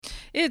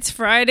It's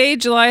Friday,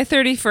 July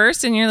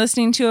 31st, and you're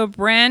listening to a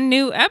brand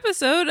new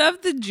episode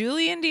of the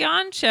Julien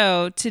Dionne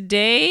Show.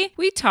 Today,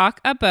 we talk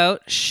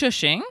about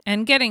shushing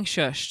and getting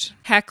shushed,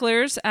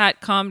 hecklers at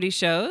comedy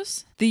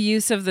shows, the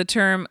use of the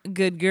term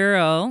good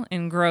girl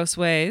in gross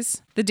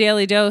ways, the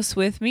Daily Dose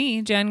with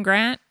me, Jen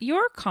Grant,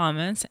 your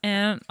comments,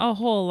 and a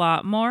whole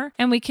lot more.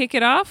 And we kick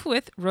it off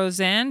with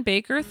Rosanne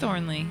Baker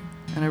Thornley.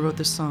 And I wrote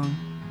this song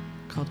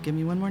called Give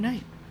Me One More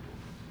Night.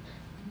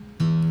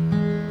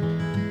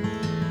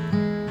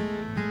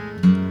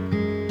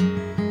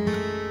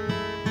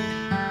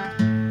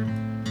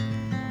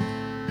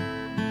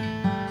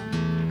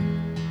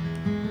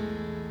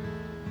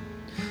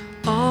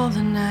 All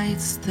the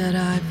nights that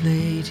I've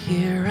laid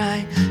here,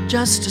 I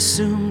just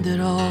assumed that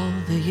all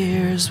the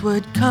years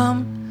would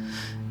come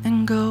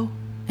and go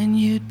and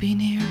you'd be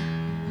near.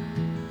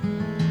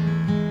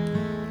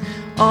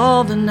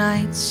 All the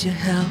nights you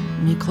held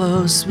me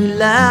close, we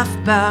laughed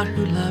about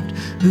who loved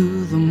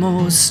who the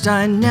most.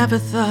 I never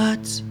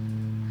thought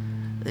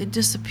they'd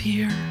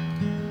disappear.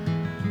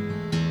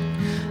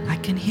 I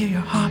can hear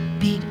your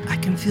heartbeat, I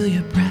can feel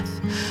your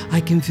breath, I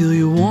can feel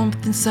your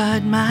warmth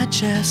inside my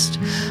chest.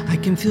 I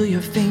can feel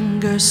your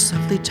fingers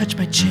softly touch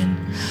my chin,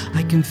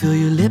 I can feel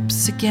your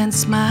lips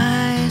against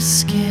my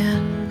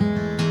skin.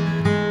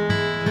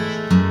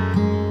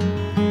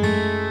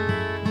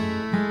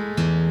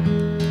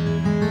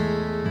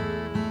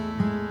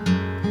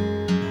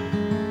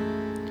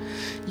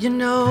 You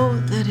know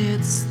that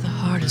it's the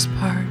hardest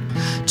part,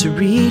 to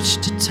reach,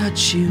 to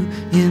touch you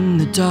in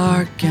the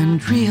dark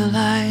and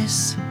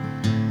realize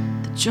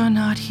that you're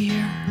not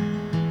here.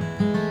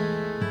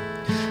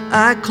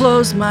 I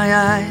close my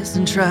eyes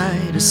and try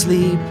to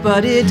sleep,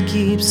 but it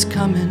keeps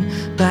coming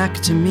back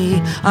to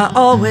me. I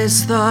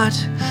always thought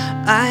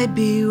I'd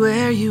be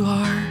where you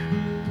are.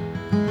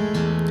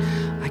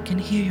 I can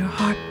hear your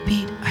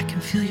heartbeat, I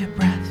can feel your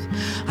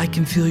breath, I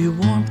can feel your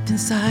warmth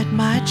inside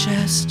my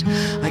chest.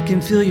 I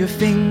can feel your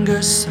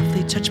fingers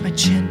softly touch my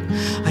chin,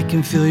 I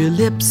can feel your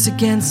lips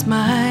against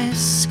my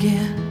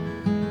skin.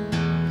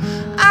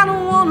 I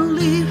don't wanna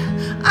leave,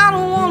 I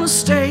don't wanna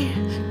stay.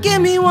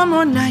 Give me one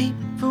more night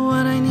for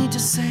what I need to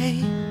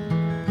say.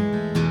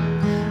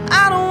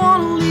 I don't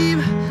wanna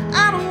leave,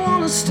 I don't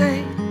wanna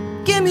stay.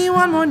 Give me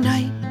one more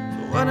night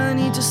for what I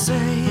need to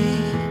say.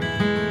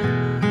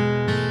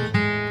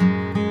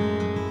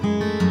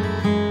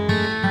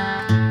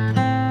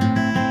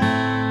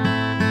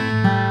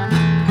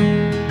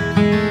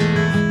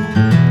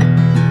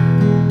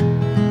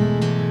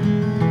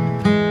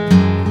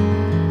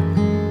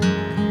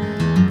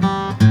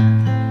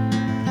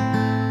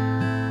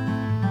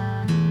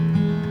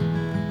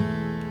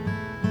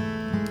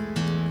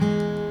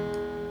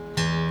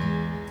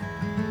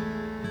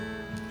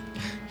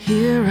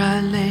 Here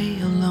I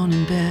lay alone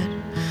in bed,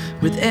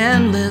 with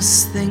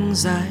endless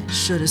things I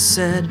should have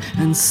said,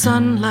 and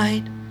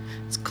sunlight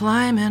is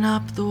climbing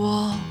up the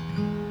wall.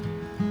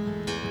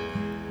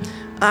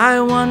 I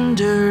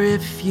wonder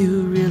if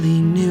you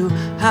really knew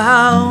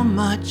how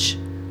much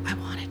I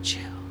wanted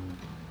you.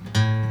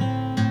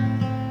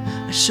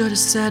 I should have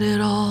said it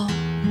all.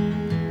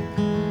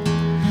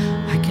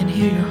 I can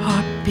hear your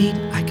heartbeat,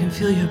 I can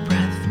feel your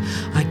breath,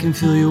 I can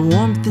feel your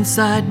warmth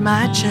inside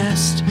my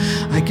chest.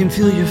 I can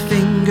feel your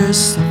fingers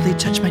softly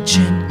touch my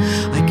chin,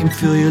 I can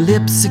feel your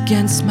lips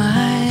against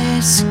my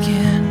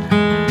skin.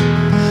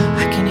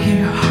 I can hear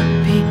your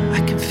heartbeat,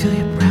 I can feel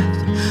your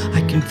breath,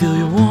 I can feel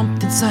your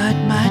warmth inside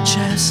my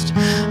chest.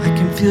 I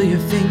can feel your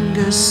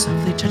fingers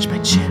softly touch my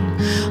chin,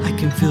 I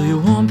can feel your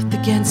warmth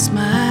against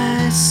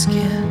my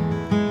skin.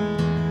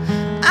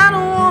 I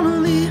don't wanna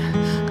leave,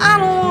 I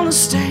don't wanna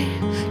stay.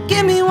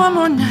 Give me one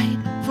more night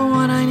for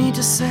what I need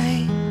to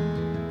say.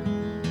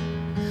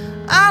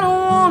 I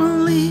don't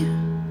wanna leave,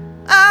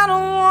 I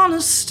don't wanna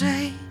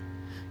stay.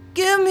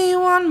 Give me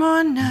one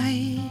more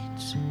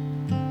night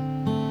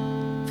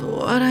for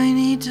what I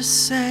need to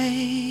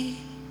say.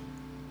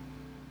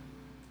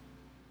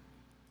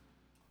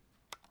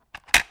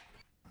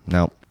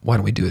 No. Why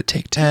don't we do a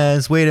take two?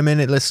 Wait a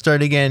minute, let's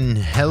start again.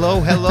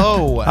 Hello.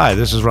 Hi,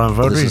 this is Ron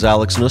Vodry. This is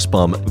Alex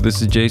Nussbaum.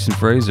 This is Jason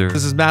Fraser.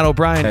 This is Matt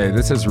O'Brien. Hey,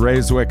 this is Ray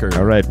Zwicker.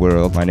 All right,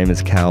 world. My name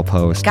is Cal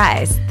Post.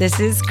 Guys, this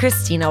is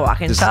Christina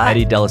Walkinshaw. This is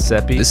Eddie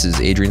Delaseppe. This is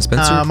Adrian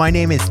Spencer. My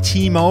name is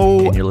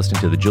Timo. And you're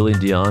listening to the Julien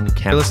Dionne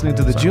You're listening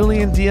to the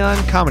Julien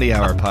Dionne Comedy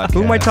Hour podcast.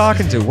 Who am I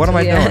talking to? What am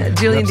I doing?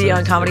 Julien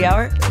Dionne Comedy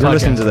Hour. You're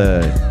listening to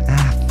the...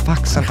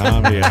 fuck some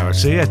Comedy Hour.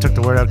 See, I took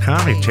the word out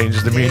comedy.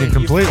 Changes the meaning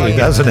completely,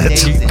 doesn't it?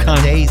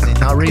 Days and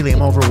not really,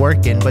 I'm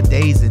overworking, but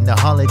days in the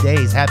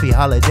holidays. Happy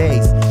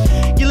holidays.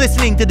 You're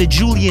listening to the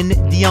Julien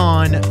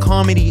Dionne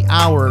Comedy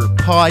Hour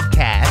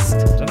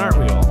podcast. And aren't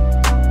we all?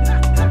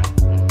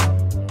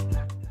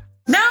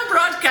 Now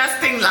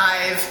broadcasting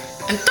live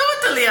and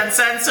totally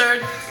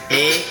uncensored,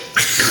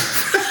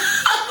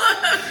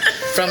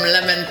 from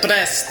Lemon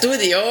Press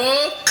Studio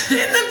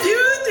in the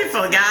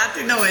beautiful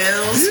Gatineau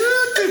Hills.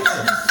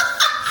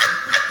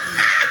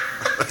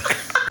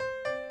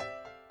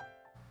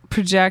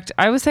 Project.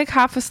 I was like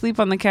half asleep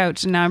on the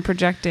couch and now I'm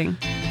projecting.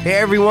 Hey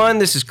everyone,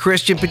 this is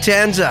Christian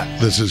Potenza.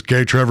 This is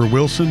Gay Trevor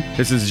Wilson.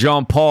 This is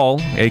Jean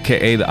Paul,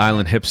 aka the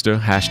Island Hipster,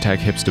 hashtag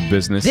hipster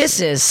business. This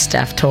is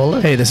Steph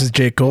Tola. Hey, this is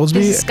Jake Goldsby.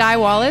 This is Sky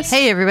Wallace.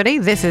 Hey everybody,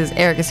 this is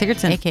Erica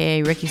Sigurdsson,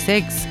 aka Ricky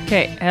Siggs.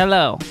 Okay,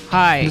 hello.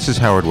 Hi. This is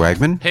Howard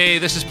Wagman. Hey,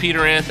 this is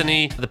Peter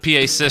Anthony, the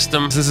PA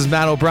system. This is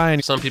Matt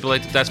O'Brien. Some people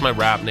that's my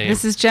rap name.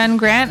 This is Jen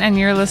Grant, and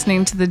you're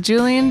listening to the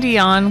Julien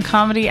Dionne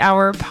Comedy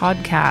Hour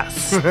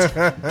podcast.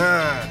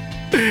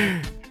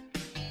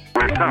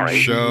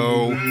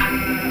 Show.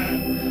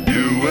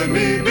 You and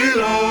me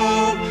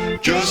belong,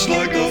 just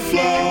like the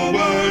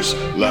flowers,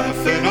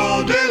 laughing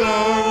all day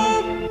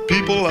long.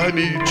 People, I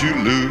need you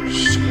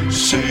loose.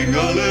 Sing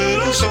a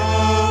little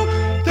song,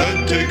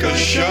 then take a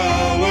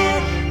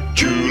shower.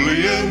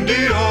 Julien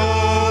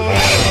Dionne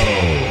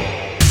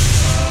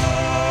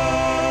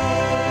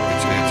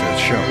It's a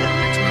show.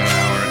 It's not an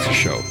hour, it's a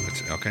show.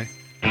 It's okay.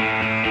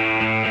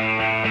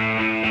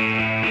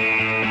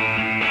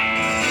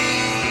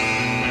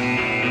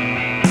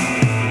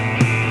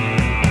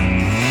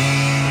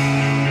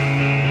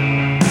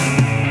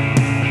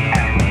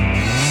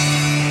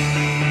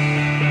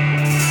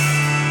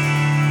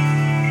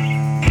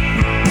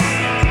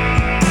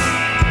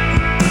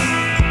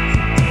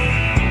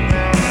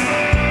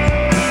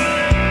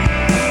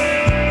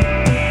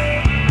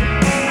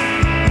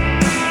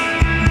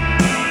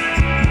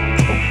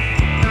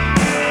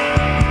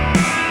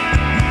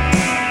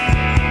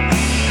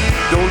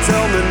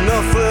 tell me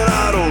nothing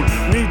I don't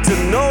need to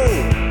know.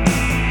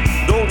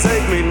 Don't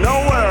take me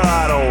nowhere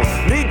I don't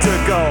need to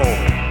go.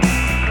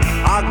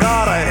 I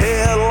got a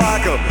head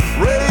like a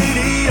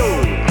radio.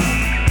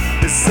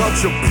 It's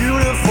such a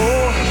beautiful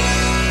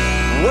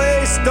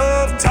waste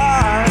of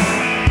time.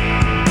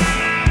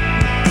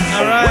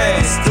 All right.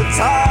 Waste of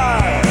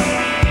time.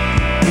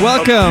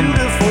 Welcome. A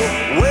beautiful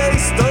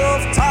waste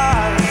of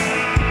time.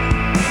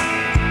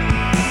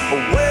 A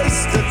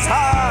waste of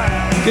time.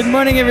 Good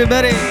morning,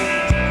 everybody.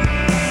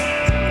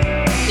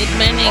 Good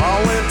morning.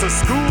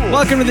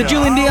 Welcome to the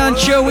Julien Dionne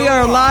Show. We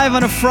are live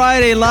on a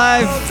Friday,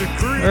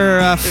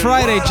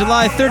 Friday,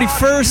 July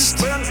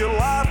 31st.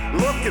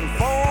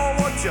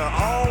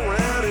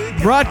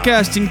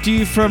 Broadcasting to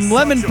you from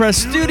Lemon Press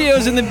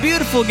Studios in the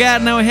beautiful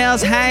Gatineau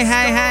Hills. Hi,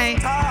 hi, hi.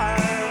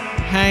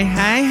 Hi,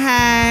 hi,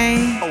 hi.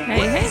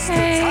 Hey, hey,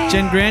 hey.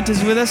 Jen Grant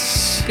is with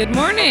us. Good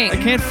morning. I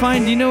can't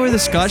find, do you know where the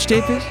Scotch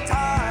tape is?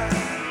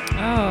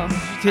 Oh,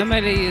 I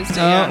might have used it.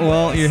 Oh,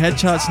 well, your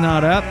headshot's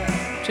not up.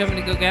 Do you want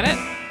me to go get it?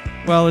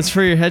 Well, it's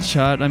for your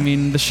headshot. I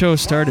mean, the show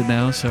started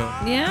now, so.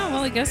 Yeah,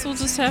 well, I guess we'll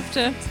just have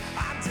to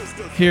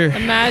Here.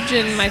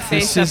 imagine my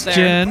face This is up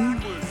there.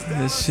 Jen.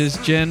 This is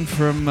Jen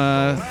from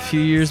a few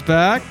years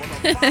back.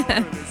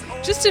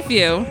 Just a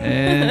few.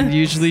 And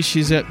usually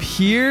she's up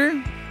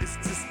here.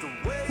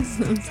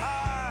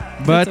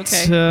 But,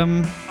 okay.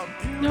 No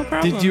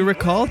problem. Did you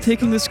recall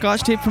taking the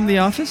Scotch tape from the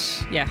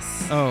office?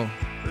 Yes. Oh.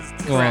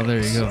 Correct. Well, there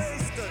you go.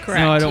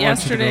 Correct. No, I don't want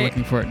you to Yesterday. go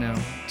looking for it now.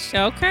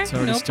 Okay, It's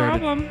already no started.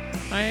 problem.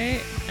 I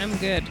am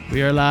good.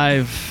 We are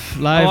live.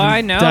 Live Oh, and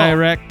I know.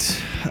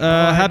 direct.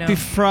 I Happy know.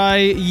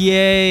 Friday.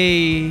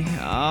 Yay.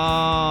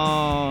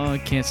 Oh,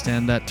 I can't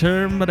stand that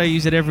term, but I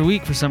use it every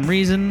week for some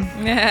reason.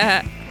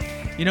 Yeah.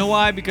 You know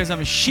why? Because I'm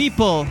a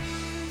sheeple.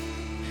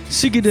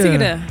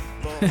 Sigida.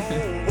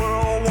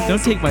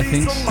 Don't take my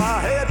things.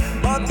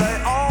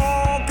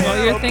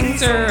 Well, your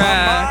things are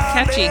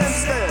catchy.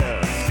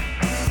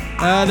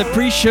 The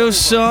pre-show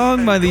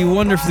song by the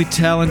wonderfully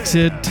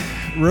talented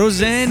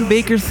Rosanne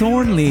Baker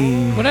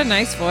Thornley. What a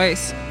nice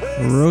voice.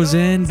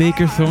 Rosanne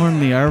Baker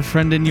Thornley, our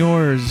friend and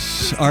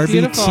yours.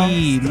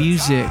 RBT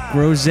Music.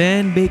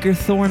 Rosanne Baker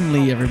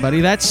Thornley,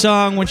 everybody. That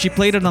song, when she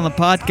played it on the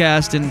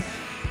podcast in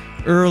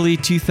early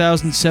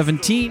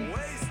 2017,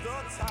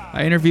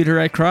 I interviewed her.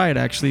 I cried,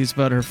 actually. It's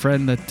about her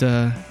friend that,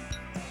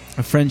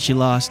 a friend she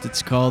lost.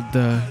 It's called,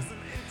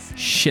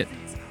 shit.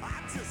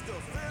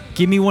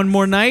 Give Me One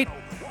More Night.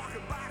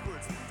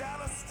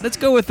 Let's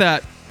go with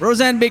that.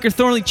 Rosanne Baker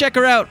Thornley, check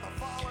her out.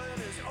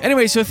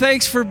 Anyway, so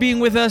thanks for being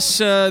with us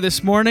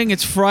this morning.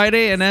 It's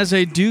Friday, and as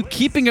I do,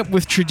 keeping up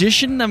with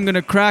tradition, I'm going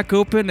to crack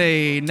open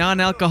a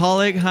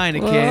non-alcoholic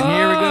Heineken. Whoa.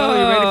 Here we go.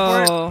 You ready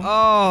for it?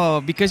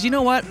 Oh, because you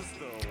know what?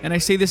 And I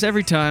say this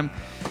every time.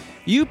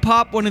 You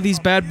pop one of these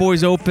bad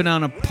boys open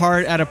on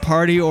at a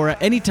party or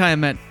at any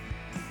time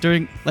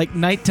during like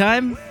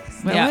nighttime.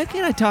 Well, Yeah. why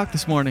can't I talk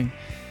this morning?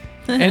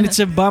 And it's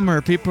a bummer.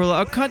 People are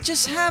like, oh, can't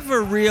just have a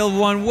real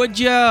one, would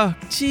ya?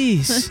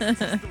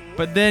 Jeez.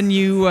 But then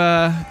you,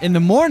 in the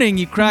morning,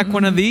 you crack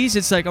one of these.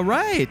 It's like, all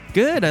right,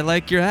 good. I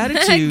like your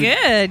attitude.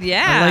 Good,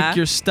 yeah. I like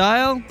your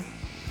style.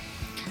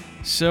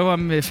 So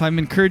if I'm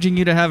encouraging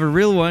you to have a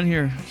real one,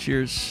 here,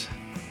 cheers.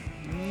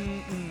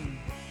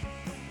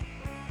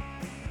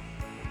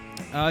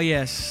 Oh,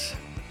 yes.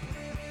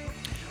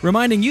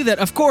 Reminding you that,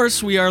 of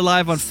course, we are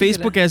live on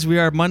Facebook as we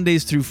are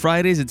Mondays through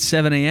Fridays at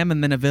 7 a.m.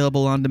 and then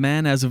available on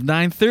demand as of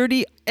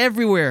 9:30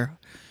 everywhere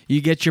you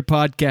get your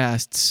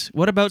podcasts.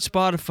 What about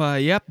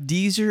Spotify? Yep,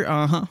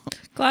 Deezer,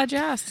 Glad you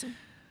asked.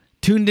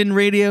 Tuned In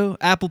Radio,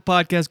 Apple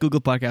Podcasts, Google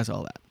Podcasts,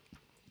 all that.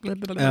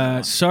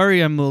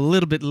 Sorry, I'm a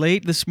little bit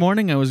late this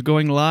morning. I was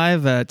going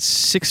live at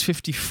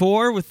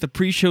 6:54 with the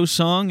pre-show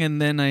song,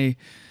 and then I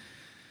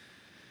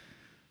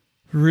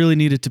really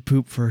needed to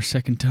poop for a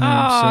second time.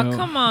 Oh, so.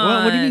 come on.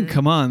 Well, what do you mean,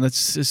 come on?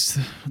 That's just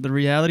the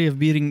reality of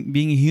being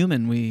a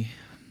human.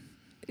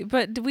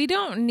 But we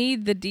don't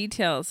need the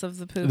details of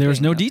the pooping.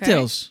 There's no okay?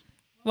 details.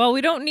 Well,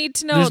 we don't need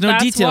to know. There's no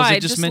That's details. why. I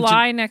just mentioned-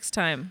 lie next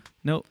time.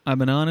 No,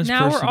 I'm an honest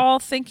Now person. we're all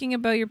thinking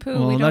about your poo.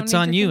 Well, we don't that's need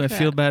on to you. I think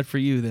feel that. bad for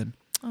you then.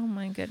 Oh,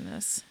 my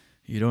goodness.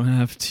 You don't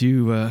have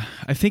to.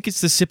 I think it's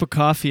the sip of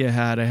coffee I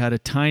had. I had a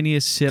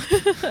tiniest sip.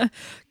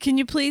 Can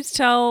you please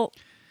tell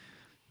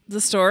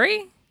the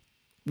story?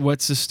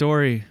 What's the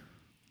story?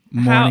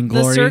 Morning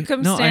the glory.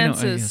 circumstances. No, I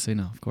know. Yes, I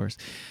know. Of course.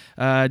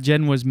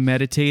 Jen was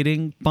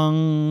meditating.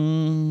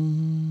 Bong.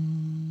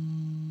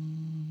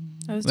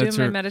 I was doing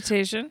my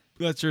meditation.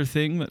 That's her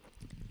thing that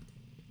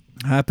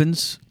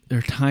happens.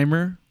 Their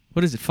timer.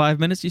 What is it? 5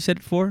 minutes? You said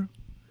it for?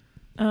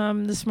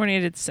 This morning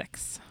I did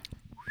 6.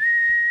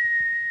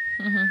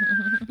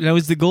 Now,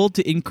 is the goal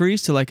to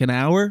increase to like an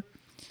hour?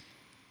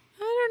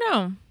 I don't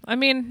know. I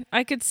mean,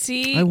 I could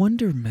see. I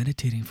wonder,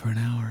 meditating for an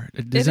hour.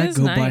 Does that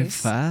go by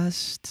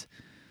fast?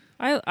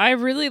 I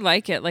really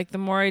like it. Like, the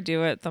more I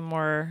do it, the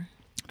more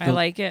I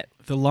like it.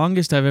 The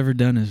longest I've ever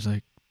done is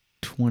like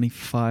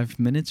 25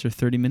 minutes or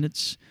 30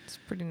 minutes. It's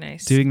pretty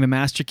nice. Doing the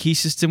master key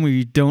system where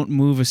you don't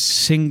move a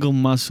single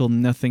muscle,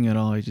 nothing at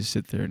all. You just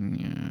sit there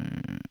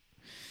and...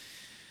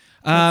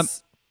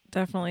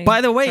 Definitely.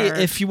 By the way, hard.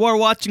 if you are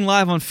watching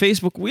live on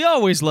Facebook, we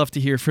always love to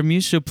hear from you.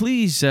 So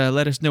please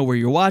let us know where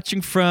you're watching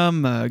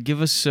from.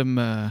 Give us some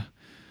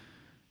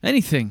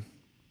anything,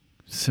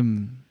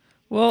 some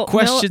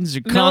questions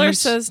or comments. Miller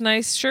says,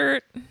 "Nice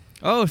shirt."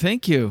 Oh,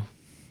 thank you.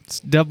 It's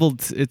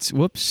doubled. It's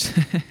whoops.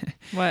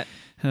 What?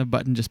 A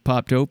button just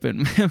popped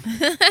open.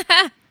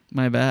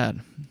 My bad.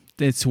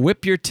 It's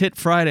Whip Your Tit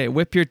Friday.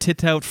 Whip Your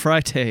Tit Out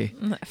Friday.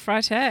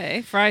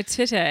 Friday. Fry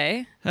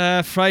titty.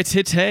 Fry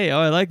titty. Oh,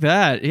 I like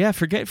that. Yeah,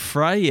 forget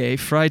Friday.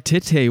 Fry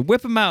titty.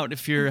 Whip them out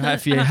if you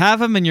have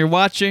them and you're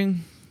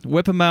watching.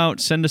 Whip them out.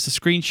 Send us a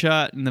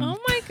screenshot. And Oh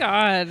my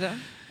God.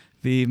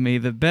 May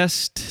the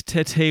best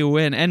titty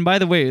win. And by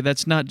the way,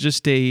 that's not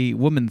just a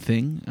woman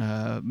thing.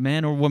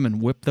 Man or woman,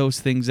 whip those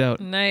things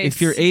out. Nice.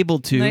 If you're able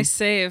to. Nice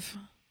save.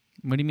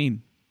 What do you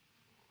mean?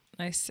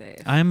 Nice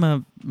save. I'm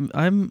a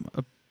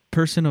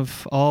person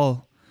of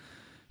all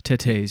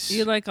titties.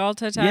 You like all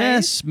titties?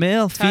 Yes,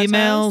 male,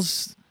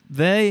 females,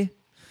 they.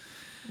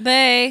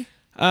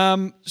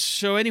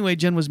 So anyway,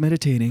 Jen was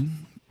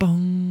meditating.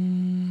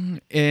 Bong.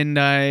 And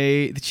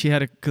she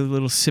had a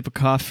little sip of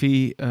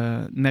coffee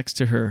next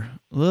to her.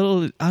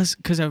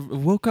 Because I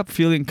woke up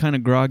feeling kind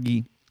of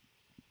groggy.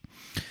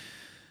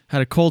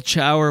 Had a cold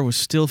shower, was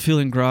still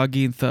feeling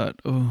groggy, and thought,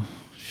 oh,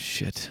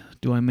 shit,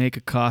 do I make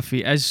a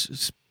coffee?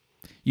 As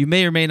you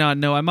may or may not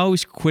know, I'm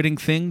always quitting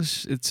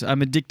things.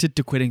 I'm addicted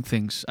to quitting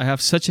things. I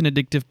have such an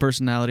addictive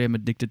personality. I'm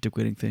addicted to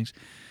quitting things.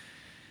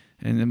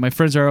 And my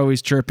friends are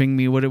always chirping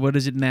me, what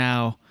is it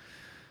now?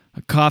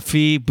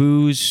 Coffee,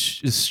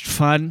 booze is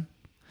fun.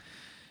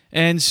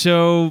 And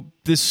so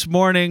this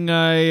morning,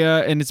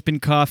 and it's been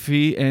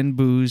coffee and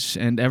booze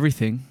and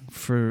everything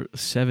for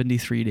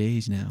 73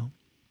 days now.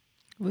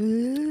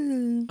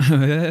 Woo.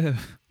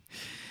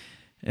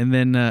 And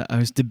then I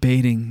was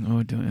debating,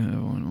 oh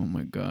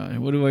my God,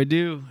 what do I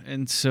do?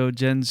 And so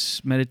Jen's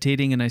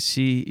meditating, and I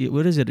see,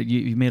 what is it?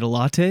 You made a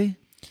latte?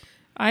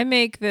 I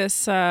make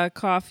this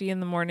coffee in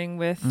the morning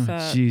with...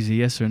 Geez, a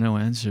yes or no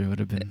answer would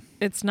have been...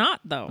 It's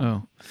not, though.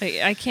 Oh.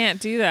 I can't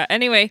do that.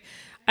 Anyway,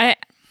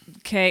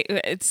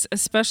 it's a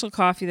special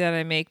coffee that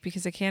I make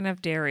because I can't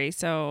have dairy,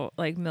 so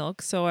like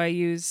milk. So I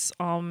use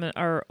almond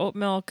or oat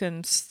milk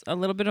and a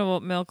little bit of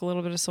oat milk, a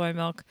little bit of soy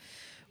milk,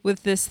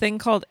 with this thing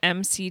called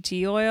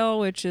MCT oil,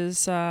 which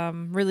is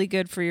really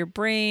good for your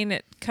brain.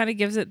 It kind of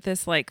gives it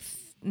this like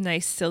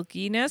nice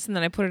silkiness, and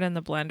then I put it in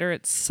the blender.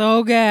 It's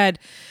so good.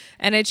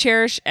 And I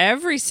cherish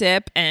every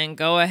sip, and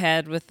go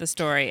ahead with the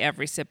story.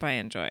 Every sip I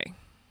enjoy.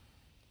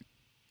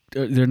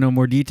 Are there no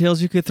more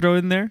details you could throw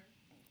in there?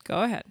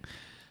 Go ahead.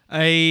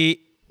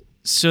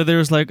 So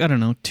there's like, I don't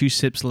know, 2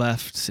 sips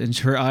left, and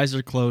her eyes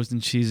are closed,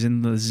 and she's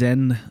in the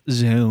Zen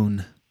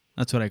zone.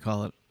 That's what I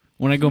call it.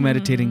 When I go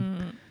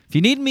meditating. If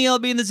you need me, I'll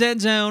be in the Zen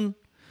zone.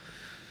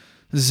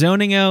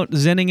 Zenning out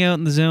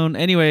in the zone.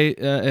 Anyway,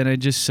 and I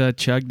just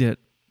chugged it.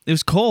 It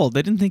was cold.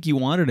 I didn't think you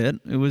wanted it.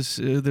 It was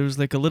there was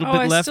like a little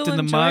bit left in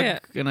the mug,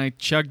 and I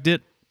chugged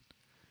it,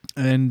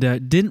 and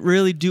didn't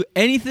really do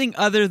anything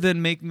other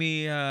than make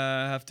me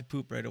have to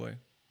poop right away.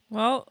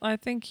 Well, I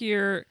think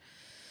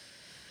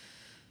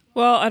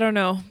well, I don't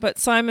know, but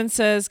Simon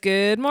says,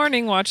 good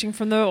morning, watching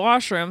from the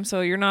washroom, so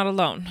you're not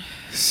alone.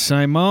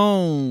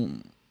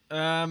 Simon.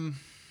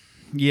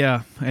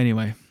 Yeah,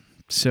 anyway.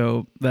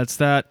 So that's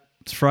that.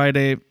 It's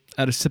Friday.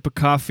 Had a sip of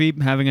coffee,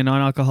 having a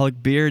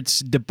non-alcoholic beer.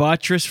 It's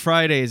Debaucherous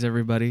Fridays,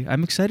 everybody.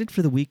 I'm excited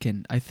for the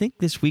weekend. I think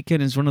this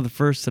weekend is one of the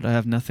first that I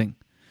have nothing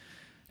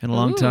in a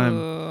long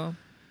time.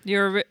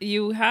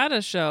 You had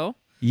a show.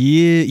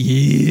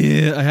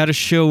 Yeah. I had a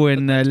show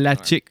in La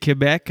Chique,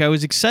 Quebec. I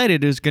was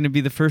excited. It was going to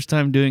be the first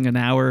time doing an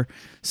hour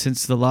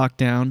since the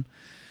lockdown,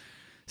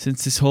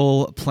 since this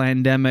whole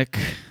pandemic.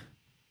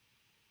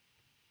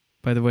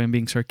 By the way, I'm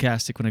being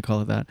sarcastic when I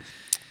call it that.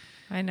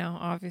 I know,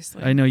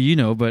 obviously. I know you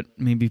know, but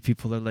maybe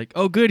people are like,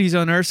 oh, good, he's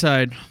on our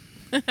side.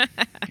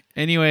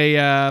 Anyway,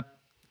 it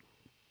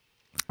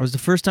was the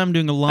first time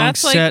doing a long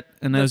set.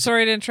 And I was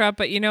sorry to interrupt,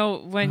 but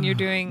when you're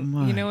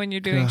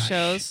doing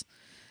shows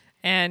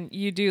and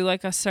you do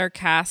like a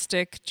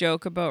sarcastic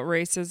joke about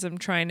racism,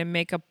 trying to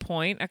make a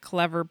point, a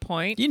clever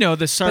point.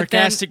 The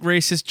sarcastic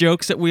racist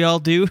jokes that we all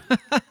do.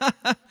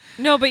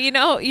 No, but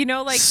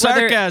like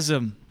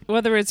sarcasm.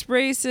 Whether it's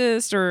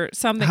racist or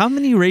something. How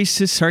many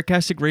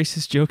sarcastic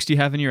racist jokes do you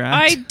have in your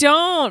act? I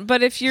don't,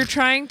 but if you're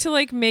trying to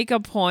like make a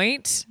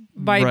point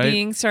by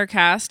being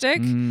sarcastic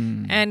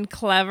and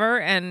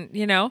clever and,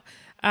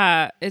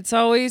 it's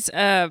always, you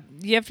have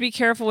to be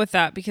careful with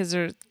that because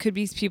there could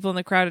be people in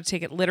the crowd who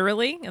take it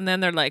literally and then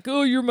they're like,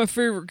 oh, you're my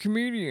favorite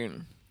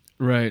comedian.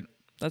 Right.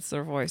 That's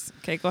their voice.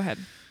 Okay, go ahead.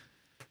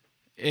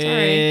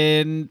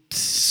 And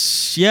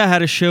I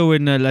had a show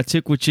in La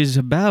Chique, which is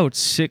about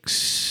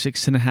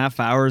 6.5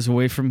 hours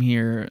away from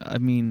here. I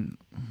mean,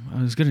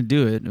 I was going to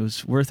do it. It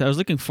was I was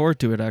looking forward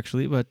to it,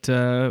 actually, but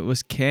it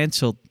was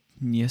canceled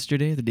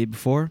yesterday, the day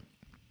before.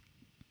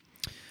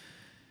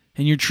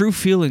 And your true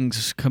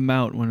feelings come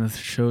out when a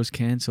show is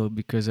canceled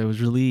because I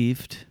was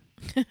relieved.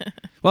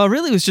 Well,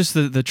 really, it was just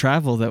the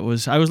travel that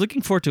was... I was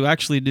looking forward to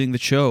actually doing the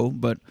show,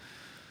 but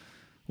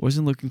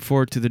wasn't looking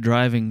forward to the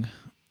driving.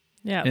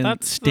 Yeah, and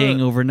that's staying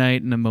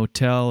overnight in a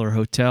motel or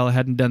hotel. I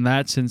hadn't done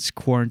that since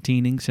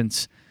quarantining,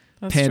 since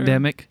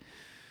pandemic.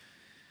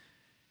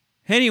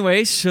 True.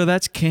 Anyway, so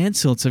that's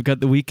canceled. So I've got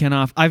the weekend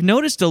off. I've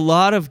noticed a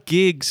lot of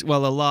gigs.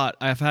 Well, a lot.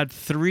 I've had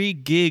 3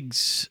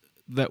 gigs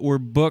that were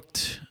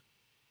booked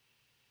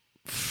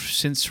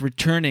since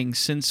returning,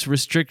 since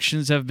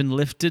restrictions have been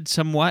lifted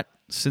somewhat,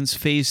 since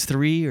phase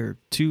 3 or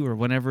 2 or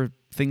whenever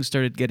things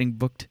started getting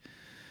booked.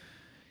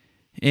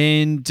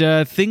 And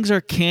things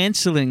are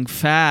canceling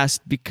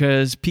fast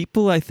because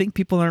I think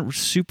people aren't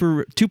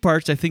two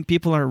parts. I think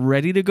people aren't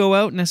ready to go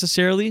out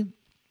necessarily.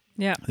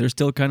 Yeah. They're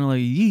still kind of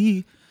like,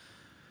 yee.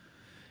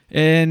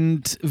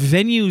 And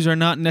venues are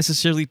not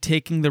necessarily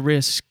taking the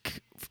risk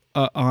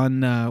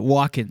on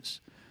walk-ins.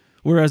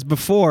 Whereas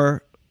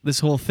before this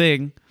whole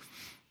thing,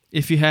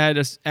 if you had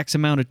X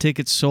amount of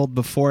tickets sold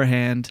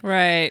beforehand,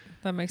 right,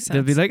 that makes sense.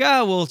 They'll be like,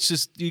 oh, well, it's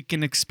just you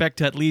can expect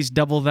at least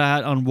double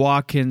that on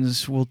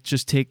walk-ins. We'll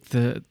just take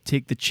the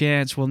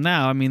chance. Well,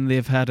 now, I mean,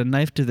 they've had a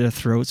knife to their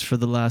throats for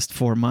the last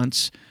 4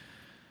 months.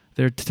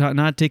 They're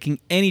not taking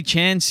any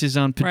chances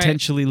on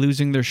potentially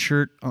losing their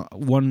shirt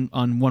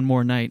on one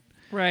more night.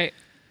 Right,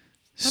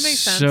 that makes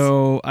sense.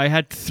 So I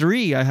had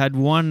 3. I had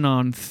one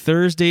on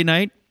Thursday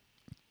night,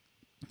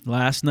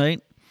 last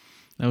night.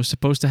 That was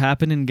supposed to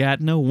happen in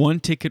Gatineau. 1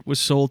 ticket was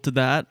sold to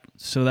that,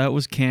 so that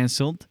was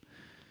canceled.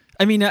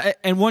 I mean,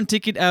 and 1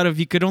 ticket out of,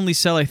 you could only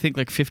sell, I think,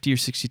 like 50 or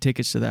 60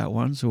 tickets to that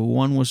one. So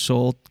 1 was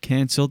sold,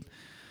 canceled.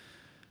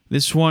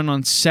 This one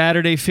on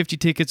Saturday, 50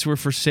 tickets were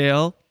for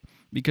sale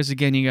because,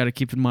 again, you got to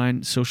keep in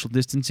mind social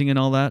distancing and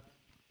all that.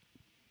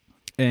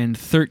 And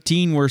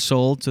 13 were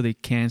sold, so they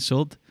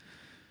canceled.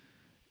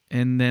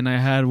 And then I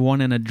had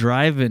one in a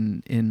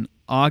drive-in in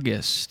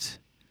August.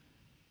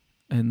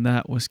 And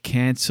that was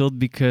canceled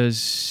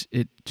because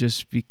it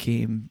just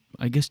became,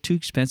 I guess, too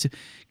expensive.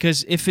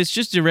 Because if it's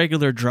just a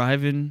regular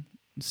drive-in,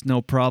 it's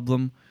no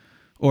problem.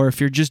 Or if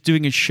you're just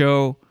doing a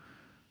show,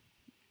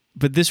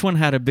 but this one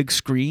had a big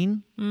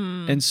screen,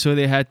 and so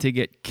they had to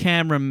get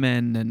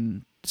cameramen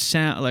and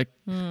sound. Like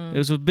it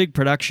was a big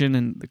production,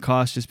 and the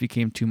cost just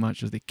became too much,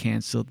 so they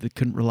canceled. They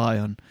couldn't rely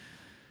on,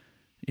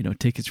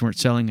 tickets weren't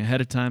selling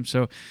ahead of time.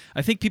 So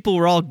I think people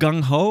were all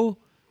gung-ho,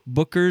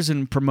 bookers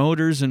and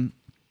promoters and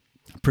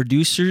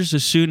producers.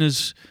 As soon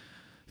as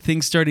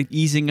things started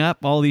easing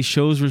up, all these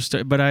shows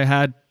were but I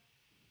had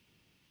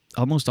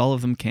almost all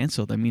of them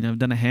canceled. I mean, I've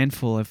done a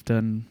handful. I've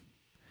done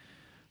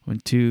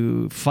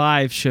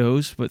 5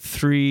 shows, but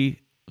 3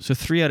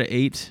 out of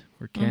 8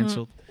 were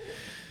canceled,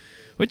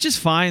 which is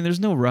fine. There's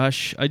no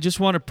rush. I just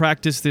want to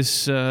practice this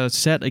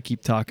set I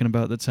keep talking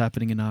about that's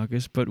happening in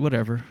August, but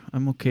whatever.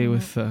 I'm okay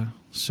with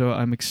so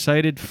I'm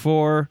excited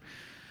for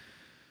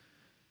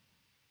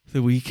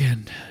the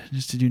weekend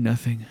just to do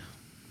nothing.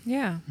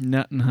 Yeah.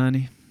 Nut and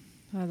honey.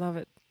 I love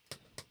it.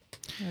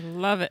 I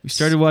love it. We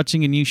started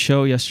watching a new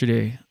show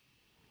yesterday.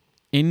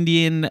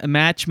 Indian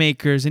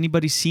Matchmakers.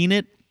 Anybody seen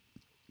it?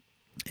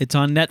 It's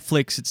on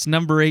Netflix. It's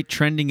number 8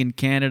 trending in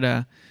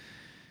Canada.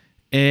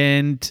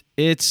 And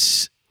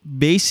it's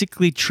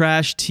basically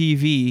trash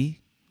TV,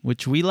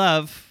 which we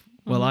love.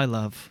 Well, I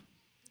love.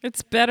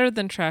 It's better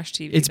than trash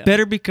TV. It's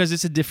better because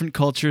it's a different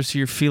culture, so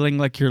you're feeling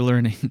like you're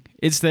learning.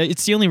 It's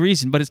the only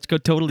reason, but it's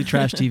totally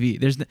trash TV.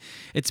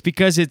 It's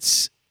because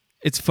it's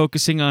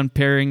focusing on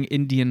pairing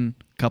Indian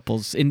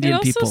couples, Indian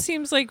people. It also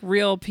seems like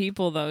real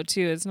people, though,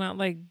 too. It's not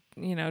like,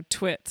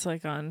 twits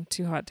like on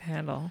Too Hot to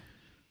Handle.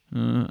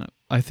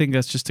 I think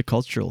that's just a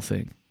cultural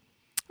thing.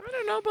 I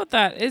don't know about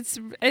that.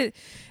 It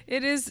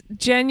is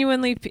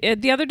genuinely.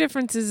 The other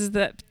difference is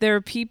that there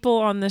are people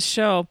on this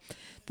show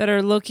that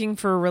are looking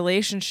for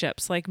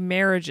relationships, like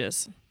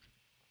marriages,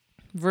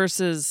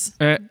 versus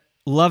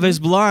Love is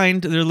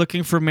Blind. They're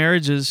looking for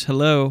marriages.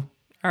 Hello.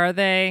 Are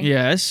they?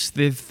 Yes,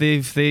 they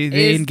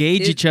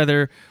engage each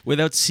other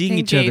without seeing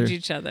each other. Engage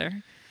each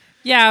other.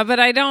 Yeah, but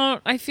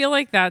I feel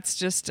like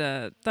that's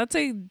a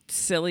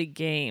silly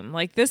game.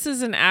 Like, this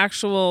is an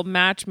actual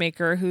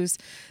matchmaker who's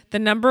the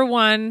number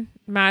one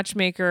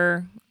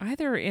matchmaker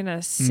either in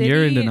a city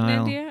You're in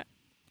denial. India.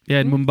 Yeah,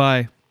 in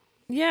Mumbai.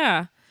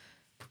 Yeah.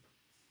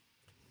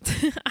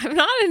 I'm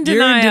not in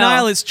denial. You're in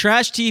denial. It's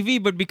trash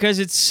TV, but because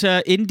it's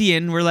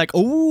Indian, we're like,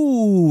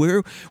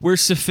 oh, we're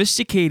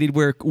sophisticated,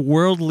 we're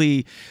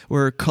worldly,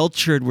 we're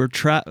cultured,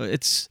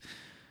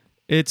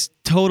 it's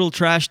total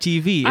trash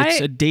TV.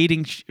 It's a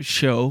dating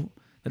show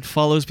that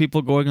follows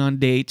people going on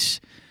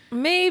dates.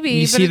 Maybe.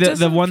 You but see it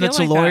the one that's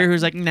like a lawyer that.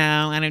 who's like,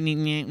 no, I don't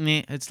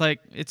need. It's like,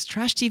 it's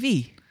trash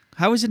TV.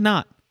 How is it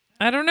not?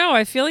 I don't know.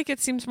 I feel like it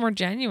seems more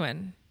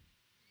genuine.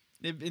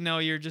 No,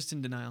 you're just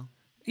in denial.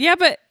 Yeah,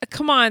 but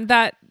come on,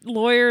 that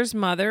lawyer's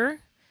mother,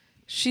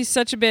 she's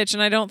such a bitch,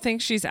 and I don't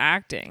think she's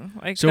acting.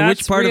 Like, so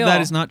that's which part real. of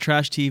that is not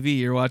trash TV?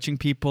 You're watching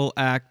people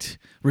act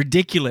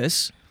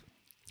ridiculous.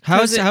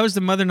 How is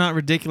the mother not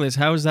ridiculous?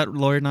 How is that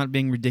lawyer not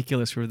being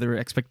ridiculous for their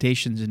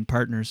expectations and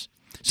partners?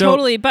 So,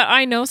 totally, but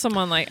I know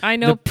someone we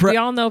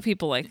all know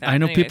people like that. I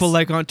know anyways. people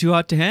like on Too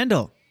Hot to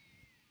Handle.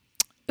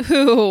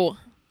 Who?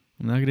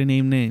 I'm not going to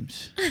name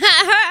names.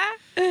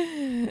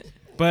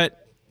 But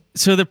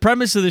so the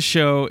premise of the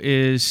show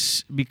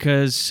is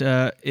because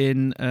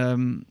in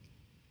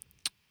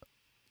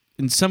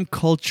some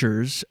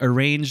cultures,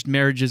 arranged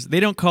marriages, they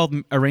don't call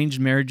them arranged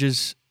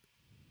marriages.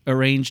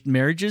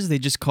 They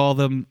just call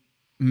them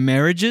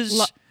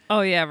marriages. Oh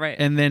yeah, right.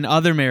 And then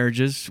other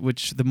marriages,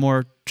 which the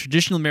more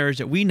traditional marriage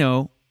that we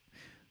know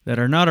that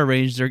are not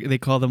arranged, they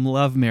call them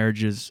love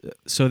marriages.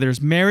 So there's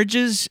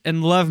marriages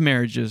and love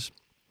marriages.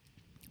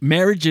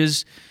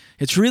 Marriages,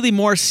 it's really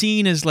more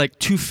seen as like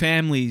two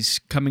families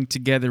coming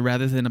together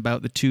rather than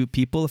about the two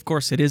people. Of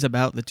course, it is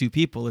about the two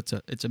people.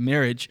 It's a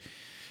marriage,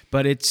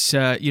 but it's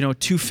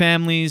two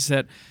families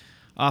that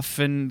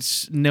often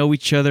know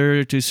each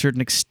other to a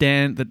certain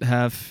extent, that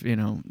have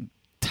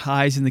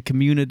ties in the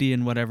community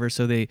and whatever.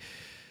 So they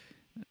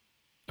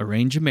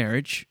arrange a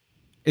marriage.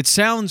 It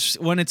sounds,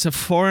 when it's a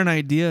foreign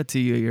idea to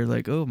you, you're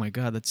like, oh my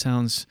God, that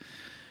sounds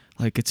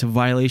like it's a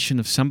violation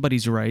of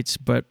somebody's rights.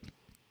 But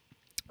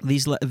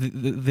these,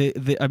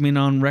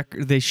 on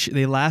record,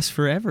 they last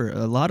forever,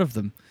 a lot of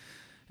them.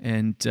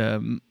 And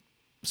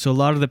so a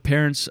lot of the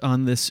parents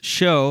on this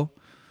show,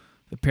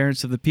 the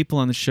parents of the people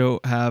on the show,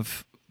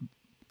 have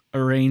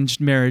arranged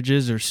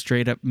marriages or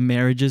straight up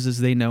marriages as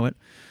they know it.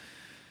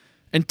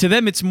 And to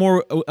them, it's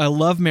more, a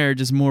love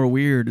marriage is more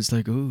weird. It's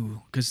like,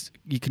 ooh, because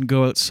you can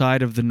go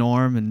outside of the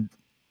norm and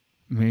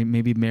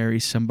maybe marry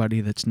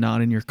somebody that's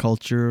not in your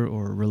culture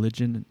or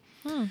religion.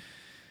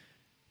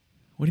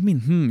 What do you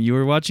mean, You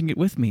were watching it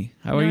with me.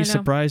 How are you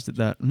surprised at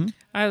that?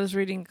 I was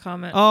reading a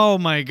comment. Oh,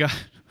 my God.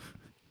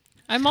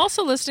 I'm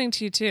also listening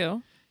to you,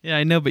 too. Yeah,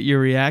 I know, but your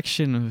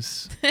reaction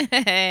was...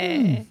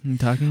 I'm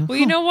talking... Well,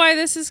 you know why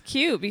this is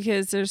cute?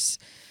 Because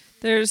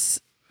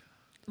there's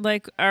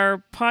like,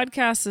 our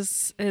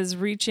podcast is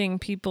reaching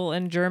people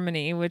in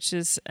Germany, which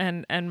is...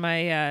 And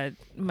my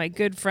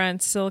good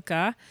friend,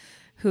 Silka,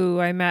 who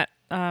I met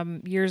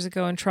years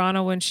ago in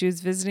Toronto when she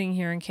was visiting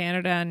here in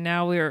Canada, and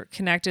now we're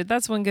connected.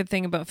 That's one good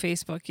thing about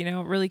Facebook,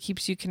 it really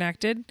keeps you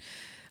connected.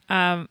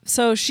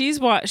 So she's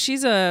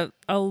a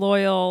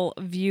loyal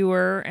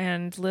viewer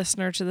and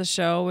listener to the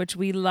show, which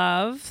we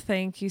love.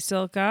 Thank you,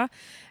 Silka.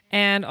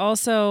 And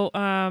also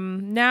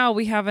now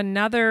we have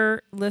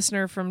another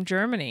listener from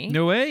Germany.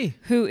 No way.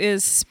 Who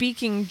is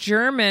speaking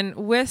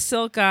German with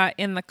Silka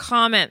in the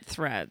comment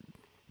thread.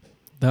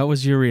 That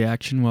was your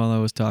reaction while I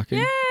was talking?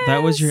 Yes.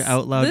 That was your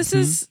out loud. This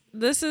is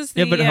the...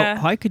 Yeah, but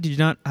how could you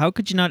not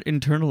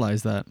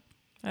internalize that?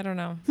 I don't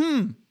know.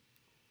 I'm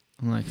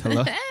like,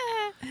 hello?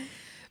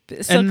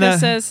 Silka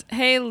says,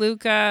 hey,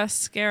 Luca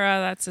Scara,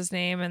 that's his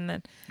name. And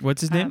then... What's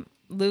his name?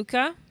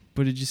 Luca.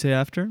 What did you say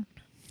after?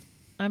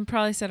 I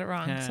probably said it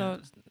wrong.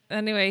 So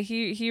anyway,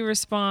 he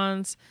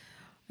responds,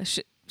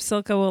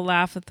 Silka will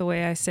laugh at the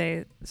way I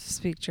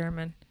speak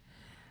German.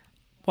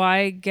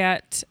 Why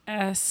get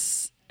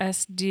es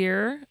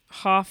dir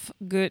hof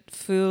gut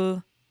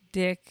fühl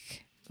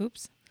dich.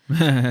 Oops.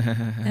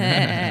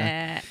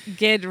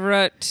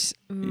 Gedrut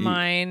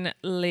mein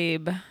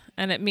Lieb.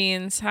 And it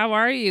means, how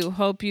are you?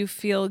 Hope you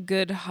feel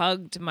good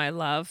hugged, my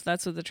love.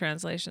 That's what the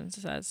translation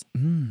says.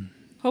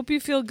 Hope you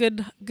feel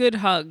good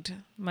hugged,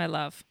 my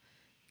love.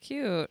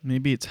 Cute.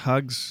 Maybe it's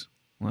hugs,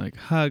 like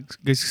hugs.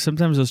 Because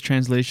sometimes those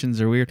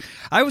translations are weird.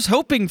 I was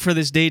hoping for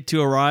this day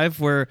to arrive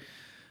where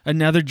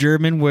another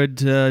German would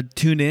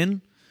tune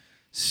in.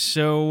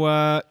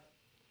 So,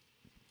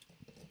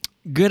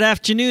 good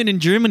afternoon in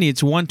Germany.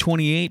 It's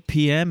 1:28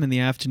 p.m. in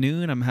the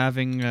afternoon. I'm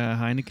having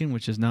Heineken,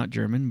 which is not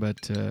German,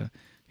 but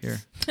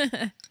here.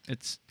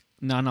 It's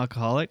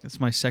non-alcoholic. It's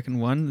my second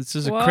one. This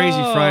is a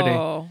crazy Friday.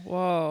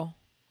 Whoa.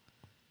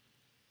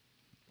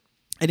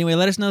 Anyway,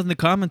 let us know in the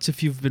comments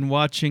if you've been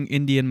watching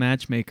Indian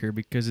Matchmaker,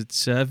 because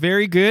it's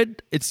very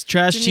good. It's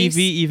trash TV,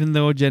 even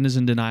though Jen is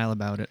in denial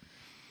about it.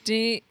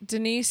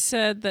 Denise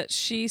said that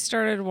she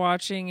started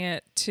watching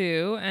it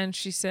too, and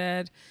she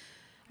said,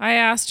 I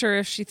asked her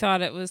if she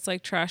thought it was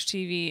like trash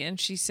TV, and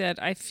she said,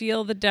 I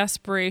feel the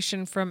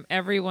desperation from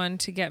everyone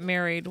to get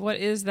married. What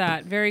is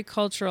that? Very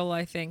cultural,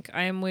 I think.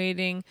 I am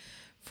waiting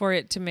for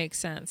it to make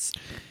sense.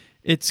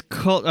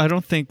 I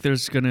don't think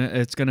it's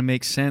gonna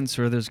make sense,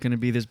 or there's gonna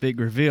be this big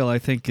reveal. I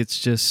think it's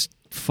just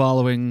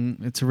following.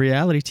 It's a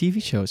reality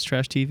TV show. It's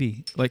trash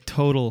TV, like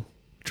total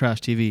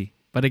trash TV.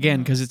 But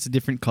again, because it's a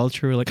different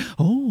culture, we're like,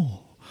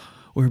 oh,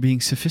 we're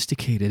being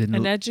sophisticated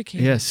and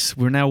educated. Yes,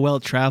 we're now well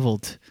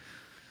traveled.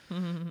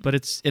 But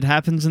it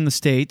happens in the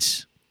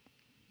States.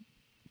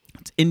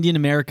 It's Indian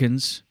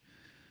Americans,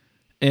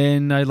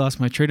 and I lost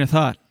my train of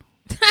thought.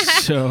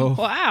 So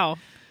wow.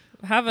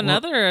 Have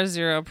another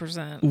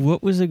 0%.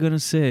 What was I going to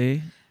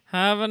say?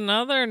 Have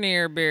another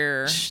near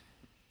beer.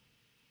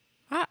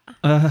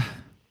 I'm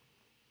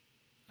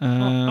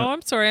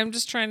sorry. I'm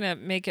just trying to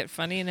make it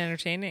funny and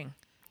entertaining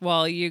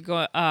while you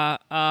go,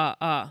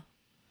 I'm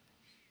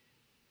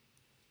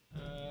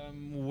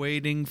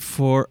waiting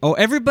for... Oh,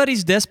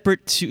 everybody's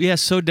desperate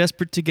so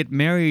desperate to get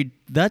married.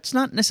 That's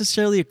not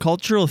necessarily a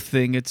cultural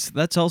thing.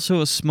 That's also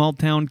a small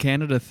town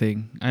Canada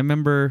thing. I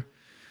remember...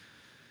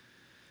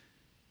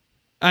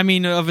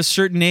 of a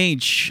certain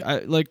age,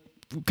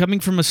 coming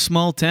from a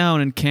small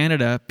town in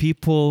Canada,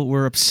 people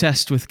were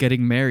obsessed with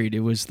getting married. It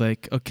was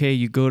like, okay,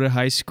 you go to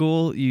high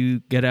school, you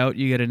get out,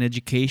 you get an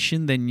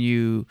education, then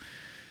you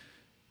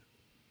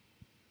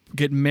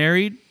get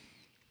married,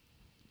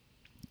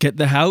 get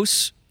the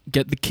house,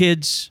 get the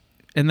kids,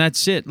 and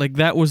that's it. Like,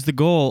 that was the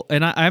goal.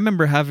 And I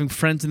remember having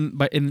friends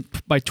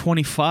by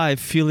 25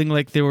 feeling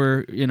like they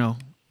were,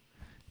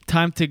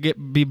 time to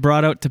be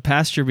brought out to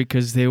pasture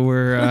because they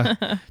were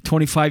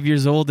 25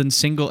 years old and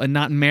single and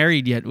not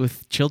married yet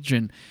with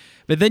children.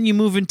 But then you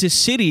move into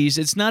cities.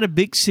 It's not a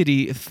big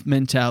city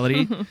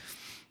mentality.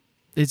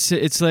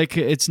 It's like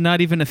it's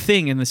not even a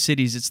thing in the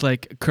cities. It's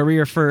like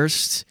career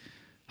first,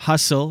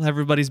 hustle.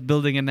 Everybody's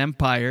building an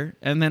empire,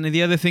 and then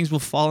the other things will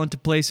fall into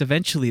place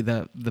eventually.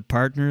 The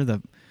partner,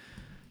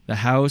 the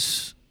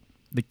house,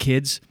 the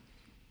kids.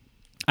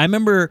 I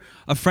remember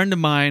a friend of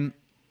mine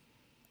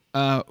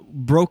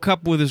broke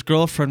up with his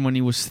girlfriend when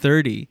he was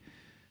 30.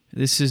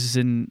 This is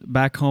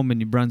back home in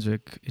New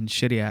Brunswick, in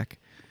Shediac.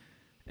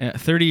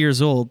 30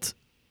 years old.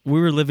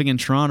 We were living in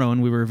Toronto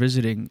and we were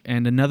visiting,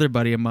 and another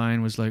buddy of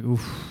mine was like,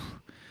 oof,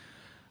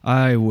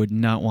 I would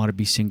not want to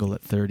be single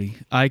at 30.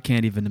 I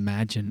can't even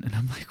imagine. And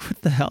I'm like,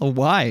 what the hell?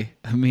 Why?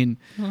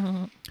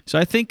 So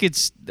I think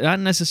it's not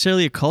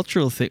necessarily a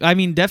cultural thing.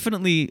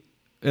 Definitely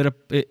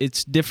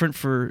it's different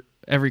for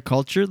every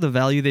culture, the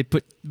value they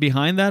put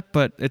behind that,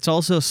 but it's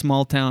also a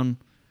small town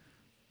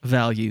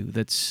value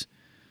that's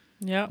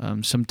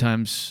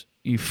sometimes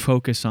you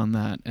focus on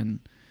that,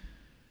 and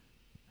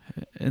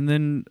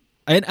then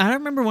I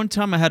remember one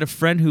time I had a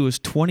friend who was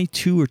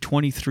 22 or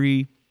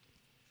 23,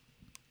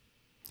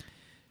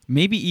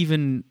 maybe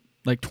even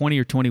like 20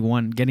 or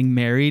 21, getting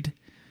married,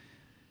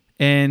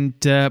 and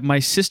my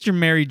sister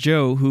Mary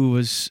Jo,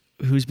 who's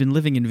been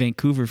living in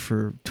Vancouver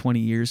for 20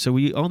 years, so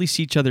we only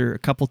see each other a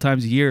couple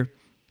times a year.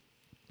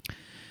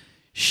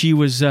 She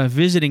was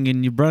visiting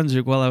in New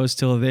Brunswick while I was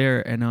still there,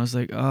 and I was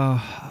like,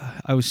 oh,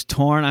 I was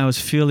torn. I was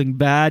feeling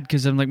bad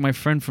because I'm like, my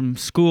friend from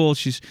school,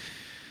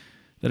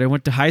 that I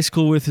went to high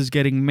school with, is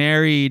getting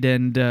married,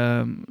 and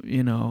I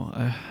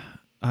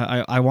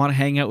want to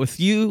hang out with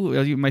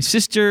you, my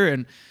sister,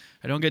 and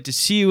I don't get to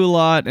see you a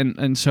lot,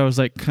 and so I was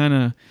like kind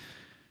of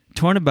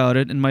torn about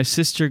it. And my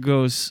sister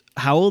goes,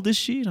 how old is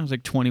she? And I was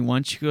like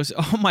 21. She goes,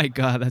 oh my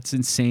God, that's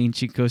insane.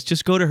 She goes,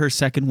 just go to her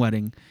second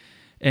wedding.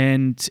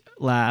 And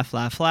laugh.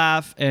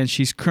 And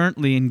she's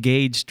currently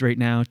engaged right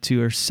now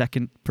to her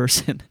second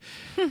person.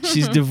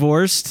 She's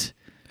divorced.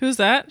 Who's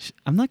that?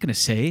 I'm not going to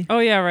say. Oh,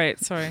 yeah, right.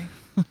 Sorry.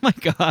 Oh, my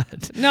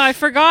God. No, I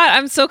forgot.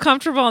 I'm so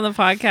comfortable on the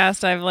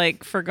podcast. I've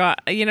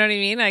forgot. You know what I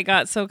mean? I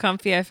got so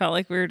comfy. I felt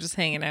like we were just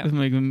hanging out. I'm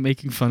like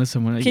making fun of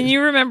someone. Can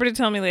you remember to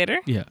tell me later?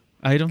 Yeah.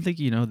 I don't think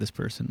you know this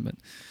person, but...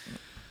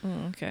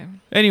 okay.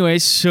 Anyway,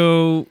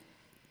 so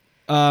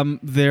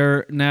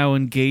they're now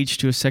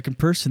engaged to a second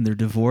person. They're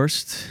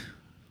divorced.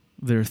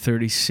 They're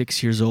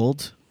 36 years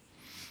old.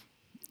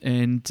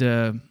 And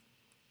so,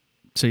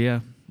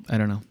 yeah, I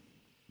don't know.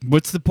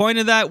 What's the point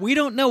of that? We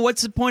don't know.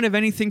 What's the point of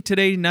anything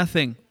today?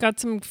 Nothing. Got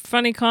some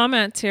funny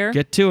comments here.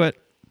 Get to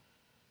it.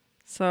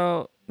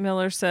 So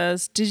Miller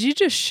says, did you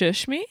just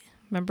shush me?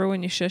 Remember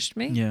when you shushed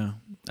me? Yeah.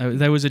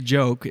 That was a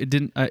joke. It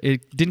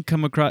didn't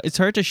come across. It's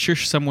hard to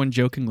shush someone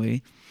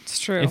jokingly. It's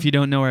true. If you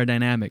don't know our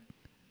dynamic.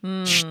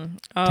 Oh,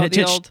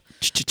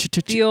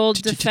 the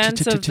old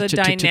defense of the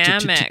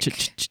dynamic.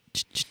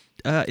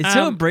 It's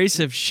so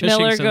abrasive. Shushing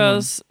Miller someone.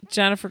 goes,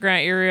 Jennifer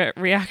Grant, your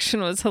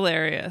reaction was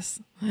hilarious.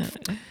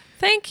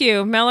 Thank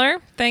you, Miller.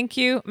 Thank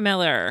you,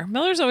 Miller.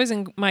 Miller's always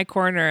in my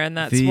corner, and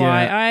that's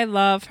why I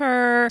love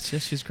her.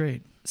 She's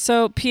great.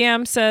 So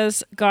PM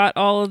says, got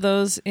all of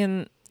those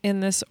in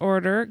this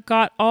order.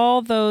 Got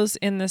all those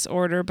in this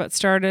order, but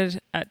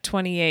started at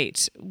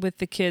 28 with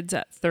the kids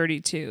at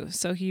 32.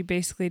 So he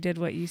basically did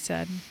what you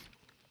said.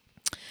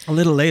 A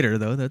little later,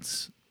 though.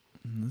 That's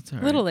all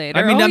right. A little later.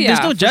 I mean, there's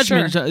no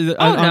judgment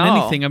sure. on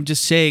anything. I'm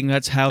just saying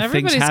that's how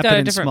Everybody's things got happen a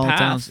in different small path.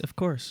 towns. Of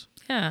course.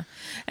 Yeah.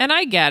 And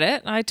I get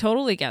it. I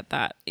totally get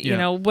that. You Yeah.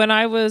 know, when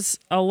I was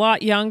a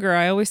lot younger,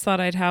 I always thought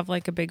I'd have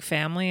like a big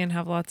family and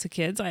have lots of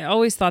kids. I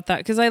always thought that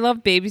because I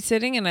love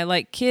babysitting and I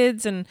like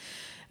kids and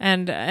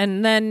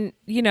then,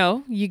 you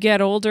know, you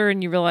get older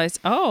and you realize,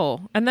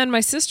 oh, and then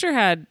my sister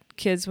had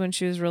kids when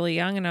she was really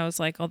young and I was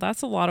like, oh,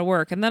 that's a lot of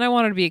work. And then I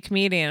wanted to be a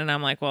comedian and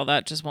I'm like, well,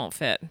 that just won't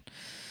fit.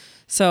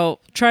 So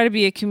try to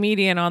be a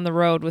comedian on the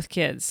road with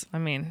kids. I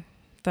mean,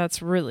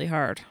 that's really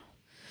hard.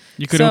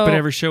 You could open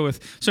every show with,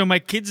 so my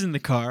kid's in the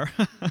car.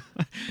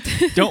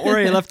 Don't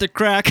worry, I left it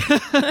crack.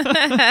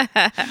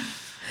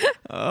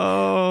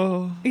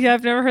 Oh. Yeah,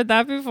 I've never heard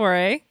that before,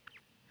 eh?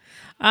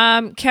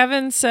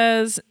 Kevin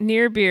says,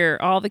 near beer,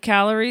 all the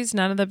calories,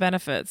 none of the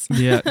benefits.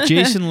 Yeah,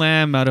 Jason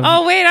Lamb out of...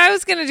 Oh, wait, I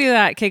was going to do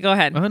that. Okay, go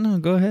ahead. Oh, no,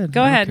 go ahead.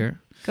 Go I don't ahead.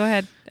 care. Go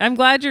ahead. I'm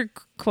glad you're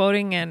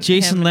quoting and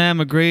Jason Lamb,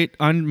 a great,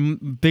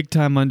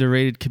 big-time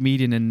underrated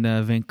comedian in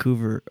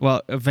Vancouver.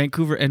 Well,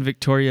 Vancouver and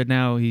Victoria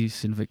now.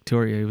 He's in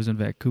Victoria. He was in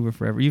Vancouver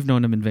forever. You've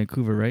known him in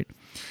Vancouver, right?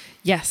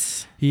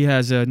 Yes. He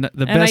has the best...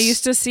 And I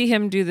used to see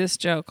him do this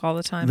joke all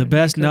the time. The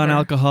best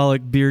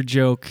non-alcoholic beer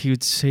joke. He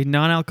would say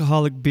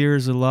non-alcoholic beer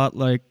is a lot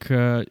like,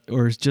 or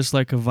is just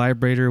like a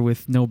vibrator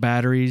with no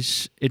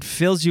batteries. It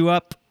fills you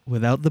up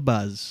without the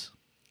buzz.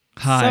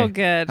 Hi. So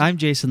good. I'm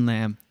Jason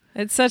Lamb.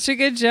 It's such a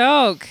good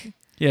joke.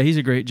 Yeah, he's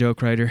a great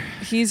joke writer.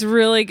 He's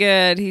really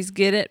good. He's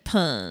good at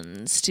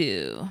puns,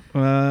 too.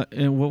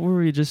 And what were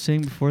we just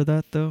saying before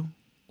that, though?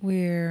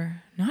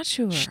 We're not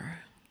sure.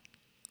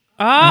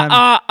 To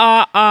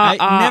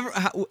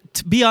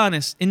be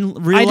honest, in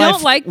real life, I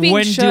don't like being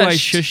when shushed. do I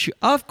shush you?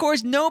 Of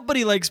course,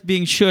 nobody likes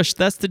being shushed.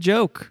 That's the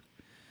joke.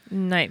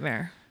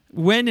 Nightmare.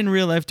 When in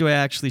real life do I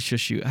actually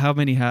shush you? How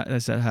many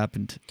has that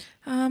happened?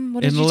 What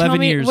did in you 11 tell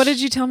me? years. What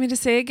did you tell me to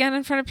say again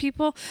in front of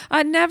people?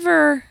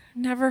 Never.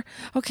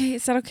 Okay,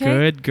 is that okay?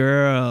 Good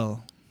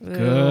girl. Ew,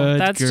 Good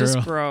that's girl. just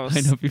gross.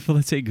 I know people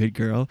that say good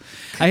girl.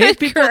 I hate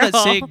people that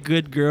say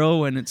good girl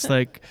when it's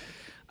like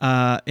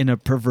in a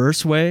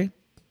perverse way.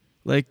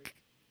 Like,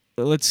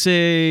 let's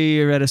say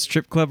you're at a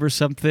strip club or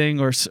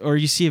something, or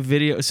you see a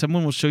video.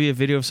 Someone will show you a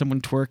video of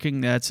someone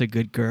twerking. That's a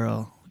good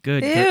girl.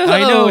 Good girl. I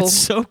know, it's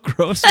so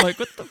gross. I'm like,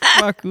 what the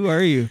fuck? Who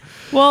are you?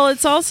 Well,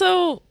 it's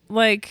also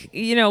like,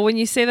 you know, when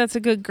you say that's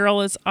a good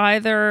girl, it's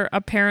either a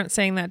parent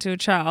saying that to a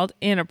child,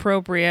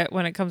 inappropriate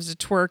when it comes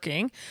to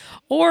twerking,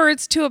 or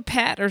it's to a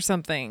pet or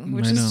something,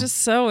 which is just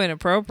so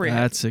inappropriate.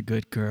 That's a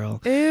good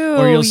girl. Ew,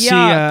 or you'll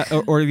yuck.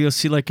 see, or you'll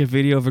see like a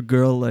video of a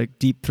girl like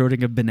deep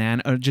throating a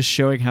banana, or just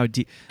showing how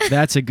deep.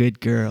 That's a good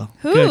girl.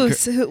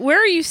 Where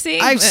are you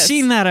seeing I've this?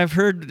 seen that. I've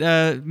heard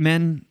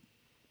men.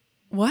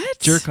 What?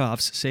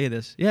 Jerk-offs say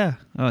this. Yeah.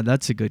 Oh,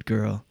 that's a good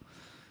girl.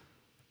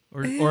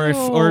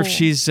 Or if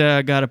she's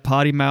got a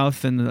potty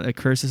mouth and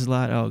curses a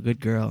lot. Oh, good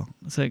girl.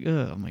 It's like,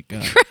 oh my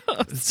God.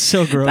 Gross. It's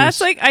so gross. That's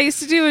like, I used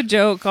to do a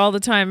joke all the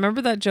time.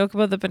 Remember that joke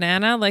about the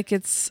banana? Like,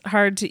 it's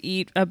hard to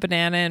eat a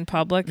banana in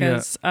public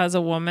as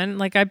a woman.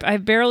 Like, I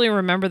barely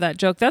remember that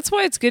joke. That's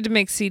why it's good to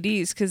make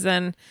CDs, because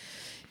then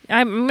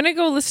I'm going to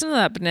go listen to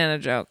that banana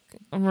joke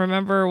and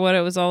remember what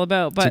it was all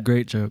about. But it's a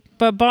great joke.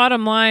 But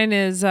bottom line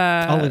is...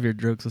 all of your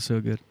jokes are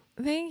so good.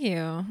 Thank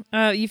you.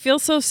 You feel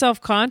so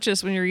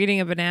self-conscious when you're eating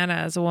a banana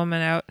as a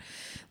woman out,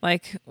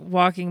 like,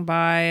 walking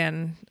by,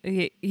 and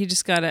you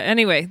just gotta...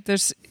 Anyway,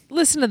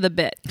 listen to the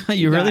bit.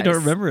 You really don't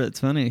remember it. It's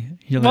funny.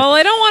 Well,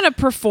 I don't want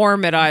to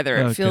perform it either.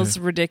 It feels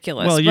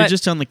ridiculous. Well, you're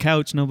just on the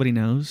couch. Nobody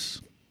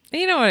knows.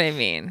 You know what I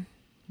mean.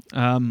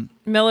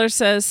 Miller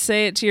says,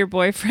 say it to your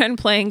boyfriend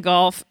playing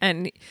golf,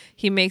 and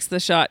he makes the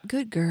shot.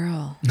 Good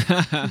girl.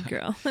 Good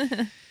girl.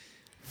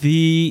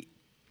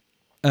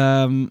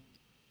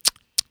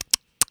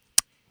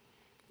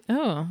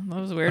 Oh, that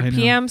was weird.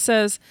 PM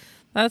says,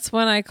 that's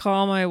when I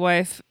call my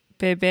wife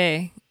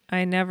bebe.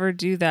 I never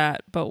do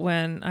that, but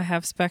when I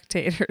have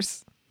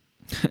spectators.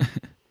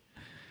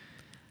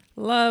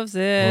 Loves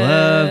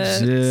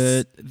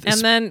it.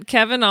 And then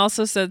Kevin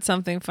also said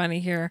something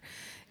funny here.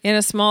 In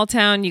a small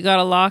town, you got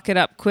to lock it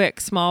up quick.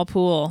 Small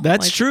pool.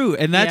 That's true.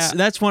 And that's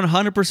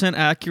 100%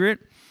 accurate.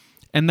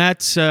 And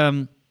that's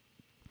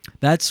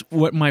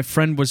what my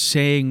friend was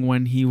saying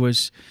when he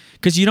was...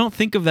 Because you don't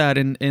think of that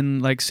in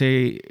like,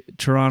 say,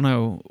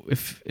 Toronto.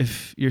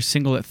 If you're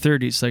single at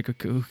 30, it's like,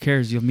 okay, who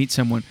cares? You'll meet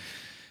someone.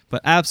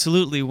 But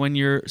absolutely, when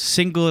you're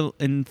single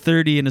and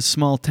 30 in a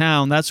small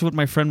town, that's what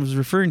my friend was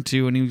referring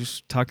to. And he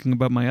was talking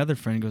about my other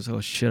friend. He goes, oh,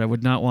 shit, I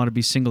would not want to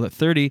be single at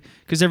 30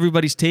 because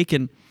everybody's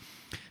taken.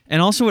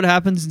 And also what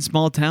happens in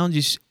small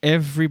towns,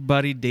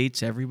 everybody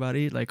dates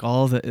everybody. Like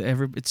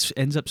it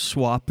ends up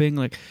swapping.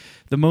 Like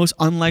the most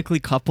unlikely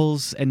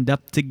couples end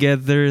up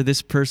together,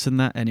 this person,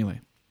 that.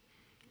 Anyway.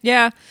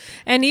 Yeah.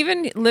 And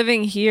even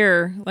living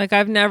here, like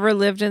I've never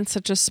lived in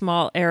such a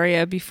small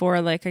area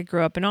before. Like I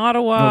grew up in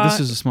Ottawa. No, this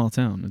is a small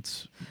town.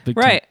 It's big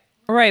right.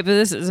 town. Right. But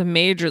this is a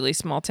majorly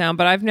small town.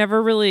 But I've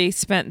never really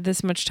spent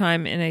this much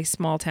time in a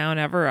small town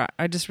ever.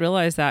 I just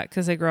realized that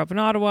because I grew up in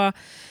Ottawa,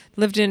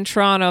 lived in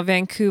Toronto,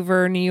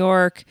 Vancouver, New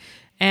York,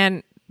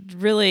 and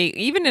really,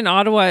 even in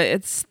Ottawa,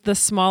 it's the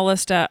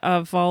smallest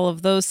of all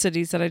of those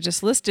cities that I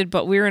just listed,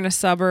 but we were in a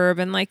suburb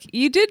and like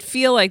you did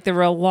feel like there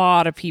were a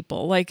lot of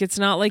people. Like it's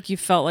not like you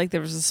felt like there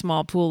was a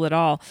small pool at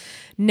all.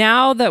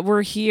 Now that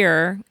we're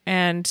here,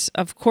 and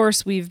of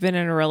course we've been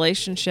in a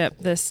relationship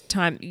this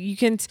time, you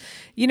can,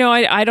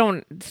 I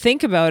don't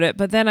think about it,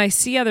 but then I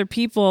see other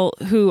people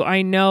who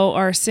I know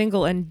are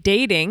single and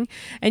dating,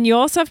 and you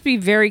also have to be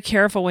very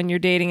careful when you're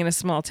dating in a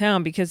small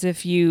town, because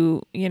if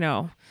you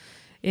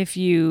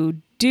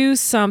do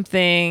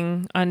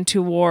something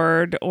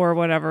untoward or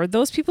whatever,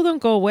 those people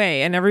don't go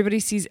away, and everybody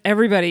sees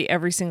everybody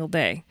every single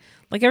day.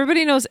 Like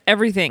everybody knows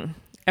everything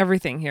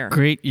here.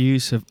 Great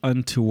use of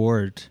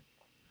untoward.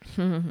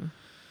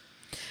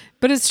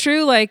 But it's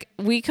true, like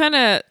we kind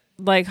of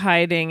like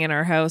hiding in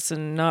our house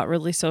and not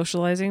really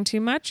socializing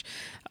too much.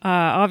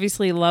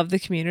 Obviously love the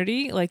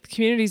community. Like the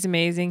community's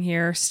amazing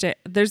here.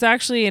 There's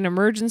actually an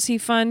emergency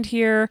fund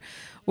here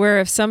where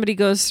if somebody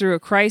goes through a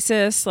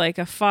crisis, like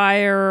a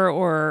fire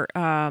or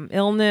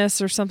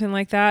illness or something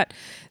like that,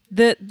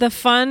 the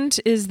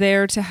fund is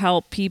there to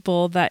help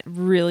people that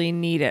really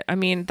need it. I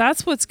mean,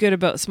 that's what's good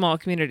about small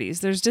communities.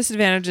 There's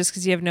disadvantages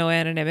because you have no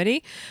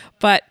anonymity,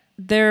 but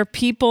there are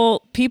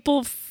people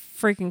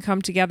freaking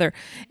come together.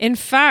 In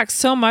fact,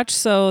 so much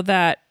so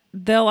that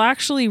they'll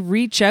actually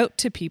reach out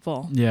to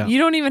people. Yeah. You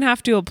don't even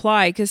have to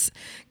apply because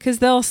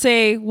they'll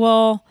say,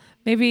 well,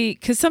 maybe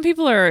because some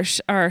people are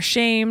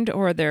ashamed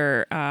or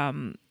they're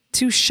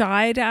too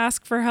shy to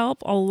ask for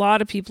help. A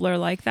lot of people are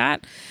like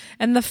that.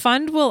 And the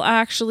fund will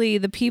actually,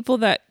 the people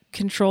that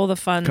control the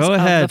funds of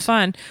the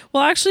fund will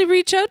actually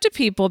reach out to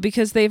people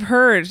because they've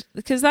heard,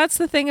 because that's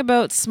the thing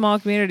about small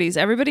communities.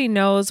 Everybody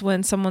knows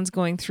when someone's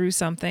going through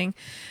something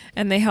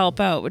and they help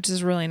out, which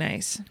is really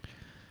nice.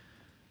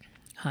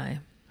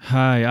 Hi,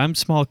 I'm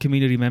small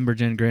community member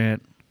Jen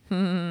Grant.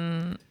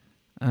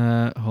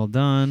 Hold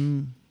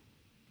on.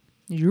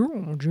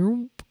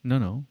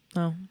 No.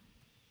 Oh.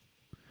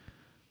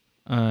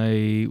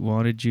 I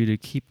wanted you to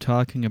keep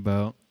talking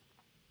about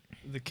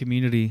the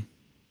community.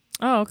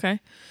 Oh,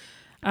 okay.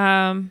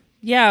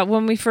 Yeah,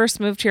 when we first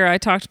moved here, I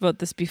talked about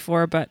this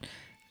before, but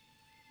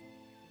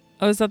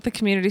is that the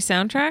community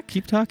soundtrack?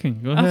 Keep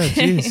talking. Go ahead.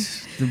 Okay.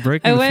 Jeez. The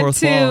breaking the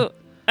fourth wall.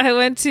 I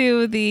went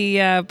to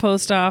the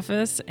post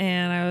office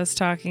and I was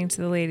talking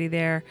to the lady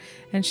there,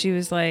 and she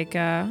was like,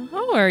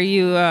 "Oh, are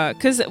you?"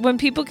 Because when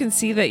people can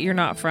see that you're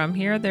not from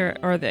here,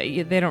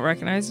 they don't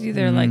recognize you,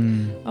 they're like,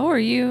 "Oh, are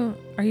you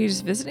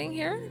just visiting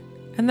here?"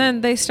 And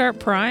then they start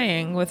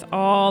prying with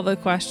all the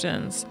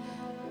questions.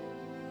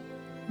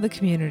 The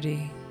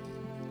community,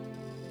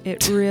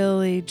 it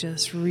really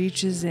just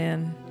reaches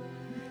in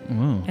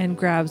and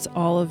grabs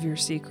all of your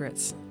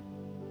secrets.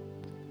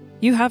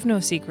 You have no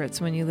secrets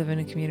when you live in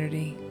a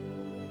community.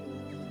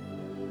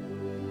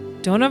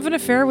 Don't have an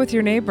affair with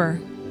your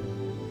neighbor.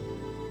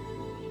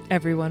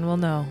 Everyone will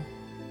know.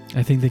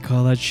 I think they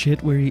call that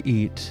shit where you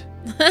eat.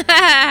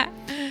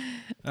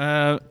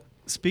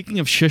 Speaking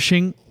of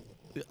shushing,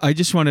 I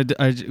just wanted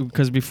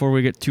because before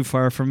we get too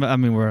far from it, I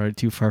mean, we're already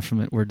too far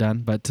from it, we're done,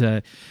 but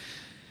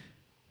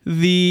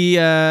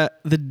the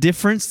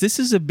difference, this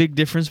is a big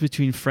difference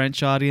between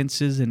French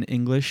audiences and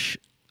English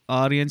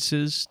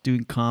audiences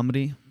doing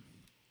comedy.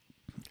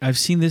 I've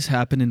seen this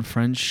happen in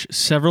French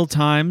several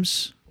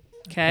times.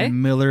 Okay.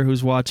 And Miller,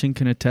 who's watching,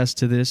 can attest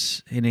to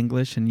this in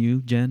English, and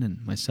you, Jen,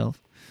 and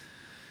myself.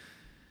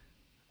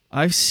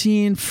 I've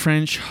seen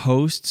French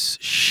hosts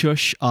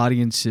shush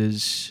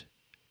audiences,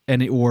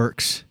 and it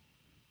works.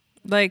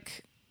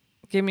 Like,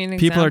 give me an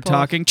example. People are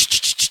talking,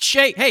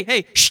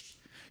 hey, shh,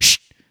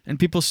 and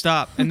people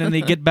stop, and then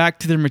they get back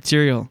to their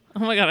material. Oh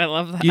my God, I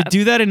love that. You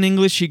do that in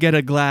English, you get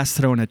a glass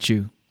thrown at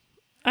you.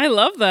 I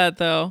love that,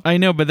 though. I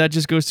know, but that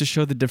just goes to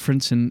show the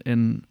difference in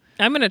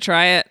I'm going to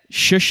try it.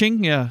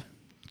 Shushing, yeah.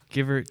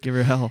 Give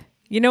her hell.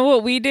 You know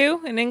what we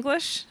do in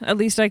English? At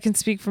least I can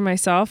speak for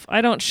myself.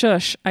 I don't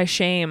shush, I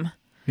shame.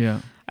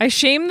 Yeah. I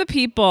shame the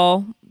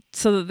people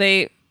so that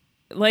they,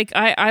 like,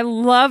 I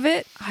love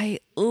it. I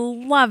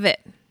love it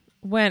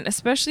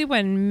especially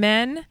when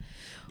men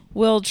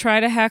will try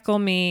to heckle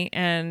me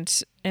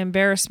and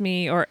embarrass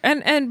me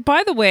and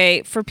by the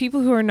way, for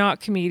people who are not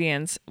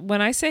comedians,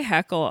 when I say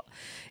heckle,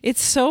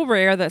 it's so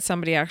rare that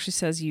somebody actually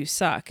says you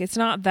suck. It's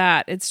not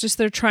that. It's just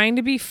they're trying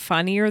to be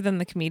funnier than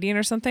the comedian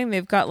or something.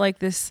 They've got like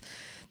this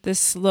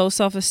low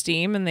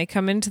self-esteem, and they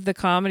come into the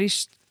comedy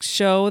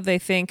show. They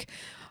think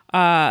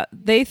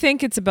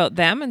it's about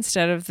them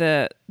instead of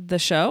the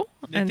show.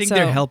 I think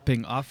they're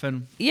helping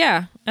often.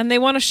 Yeah, and they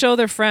want to show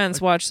their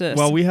friends, watch this.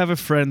 Well, we have a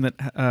friend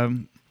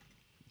that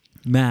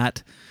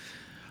Matt,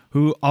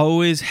 who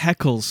always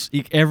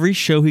heckles. Every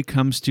show he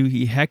comes to,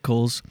 he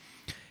heckles.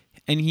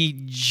 and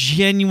he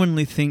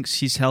genuinely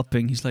thinks he's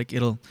helping. He's like,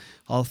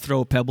 I'll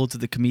throw a pebble to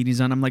the comedians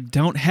on. I'm like,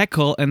 don't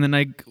heckle. And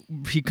then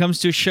he comes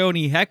to a show and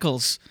he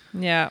heckles.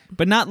 Yeah.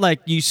 But not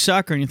like you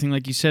suck or anything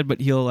like you said, but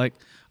he'll like,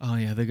 oh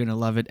yeah, they're going to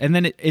love it. And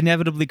then it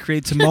inevitably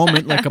creates a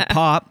moment like a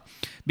pop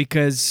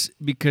because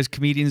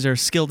comedians are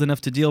skilled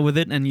enough to deal with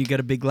it and you get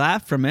a big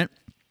laugh from it.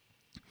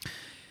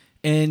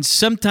 And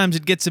sometimes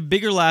it gets a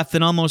bigger laugh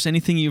than almost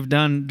anything you've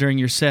done during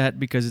your set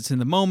because it's in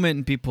the moment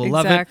and people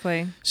love it.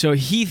 Exactly. So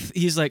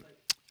he's like,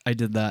 I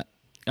did that.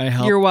 I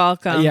helped. You're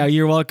welcome. Yeah,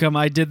 you're welcome.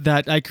 I did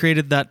that. I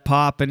created that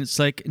pop. And it's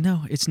like,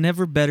 no, it's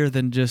never better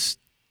than just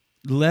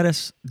let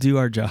us do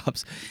our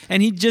jobs.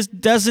 And he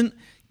just doesn't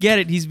get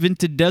it. He's been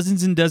to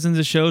dozens and dozens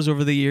of shows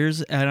over the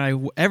years.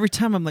 And every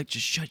time I'm like,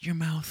 just shut your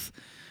mouth.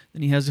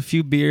 And he has a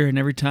few beer, and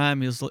every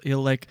time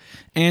he'll like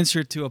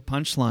answer to a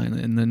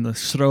punchline, and then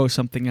throw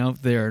something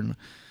out there. And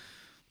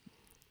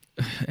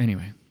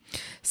anyway,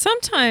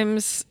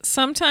 sometimes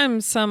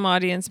some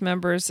audience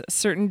members,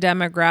 certain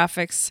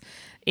demographics,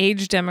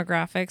 age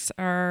demographics,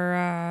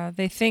 are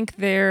they think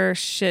their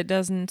shit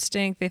doesn't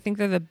stink. They think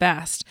they're the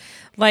best.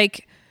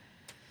 Like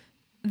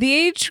the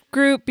age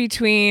group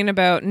between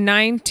about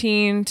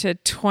 19 to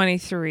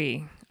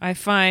 23, I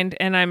find,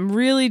 and I'm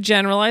really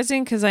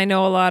generalizing because I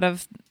know a lot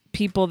of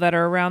people that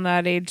are around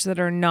that age that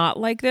are not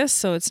like this,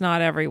 so it's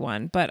not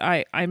everyone, but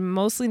I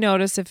mostly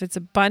notice if it's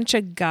a bunch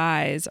of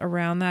guys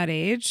around that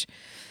age,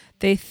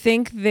 they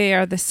think they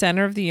are the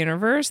center of the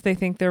universe. They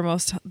think they're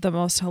the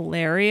most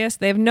hilarious.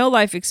 They have no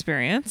life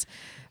experience,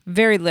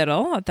 very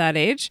little at that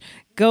age,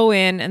 go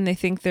in and they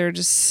think they're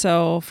just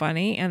so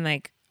funny. And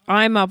like,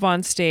 I'm up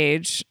on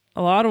stage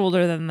a lot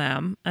older than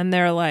them, and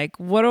they're like,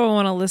 what do I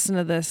want to listen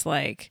to this,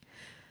 like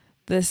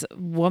this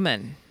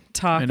woman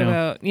talk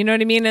about, you know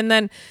what I mean? And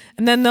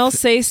then they'll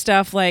say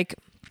stuff like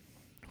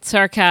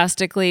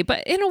sarcastically,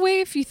 but in a way,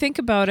 if you think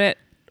about it,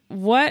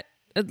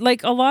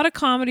 like a lot of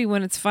comedy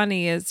when it's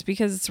funny is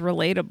because it's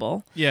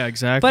relatable. Yeah,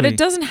 exactly. But it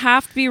doesn't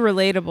have to be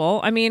relatable.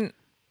 I mean,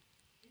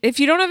 if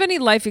you don't have any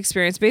life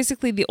experience,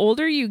 basically the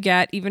older you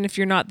get, even if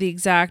you're not the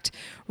exact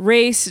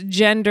race,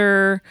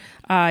 gender,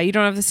 you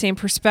don't have the same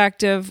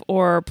perspective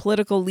or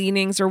political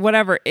leanings or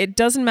whatever, it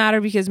doesn't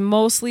matter because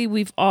mostly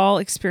we've all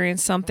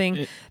experienced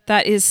something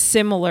that is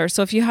similar.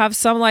 So if you have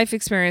some life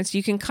experience,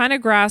 you can kind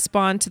of grasp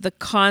on to the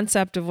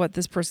concept of what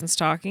this person's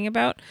talking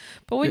about.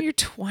 But when you're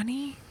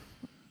 20,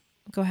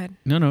 go ahead.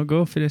 No,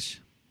 go finish.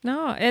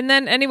 No, and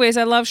then anyways,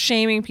 I love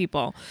shaming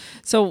people.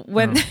 So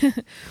when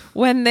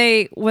when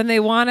they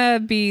want to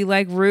be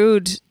like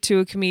rude to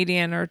a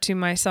comedian or to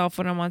myself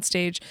when I'm on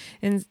stage,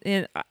 and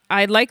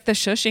I like the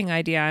shushing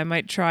idea. I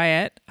might try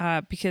it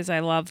because I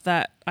love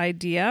that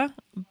idea.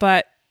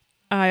 But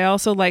I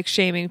also like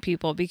shaming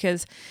people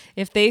because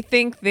if they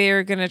think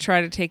they're going to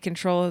try to take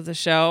control of the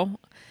show,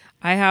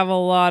 I have a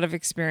lot of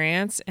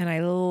experience and I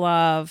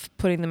love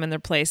putting them in their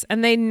place.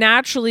 And they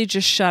naturally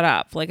just shut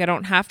up. Like I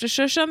don't have to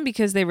shush them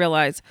because they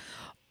realize,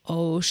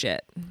 oh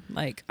shit,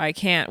 like I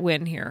can't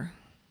win here.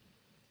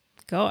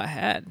 Go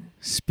ahead.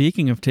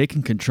 Speaking of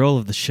taking control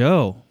of the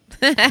show,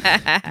 but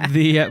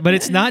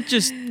it's not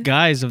just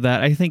guys of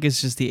that. I think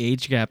it's just the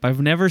age gap.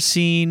 I've never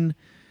seen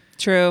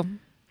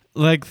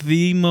like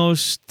the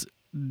most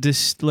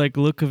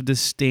look of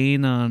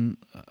disdain on...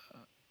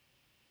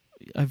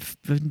 I've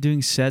been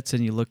doing sets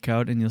and you look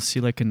out and you'll see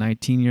like a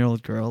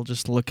 19-year-old girl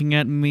just looking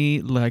at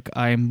me like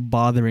I'm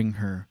bothering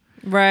her.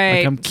 Right.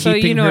 Like I'm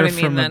keeping her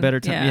from a better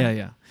time.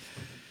 Yeah.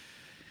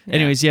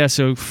 Anyways,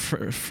 so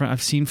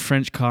I've seen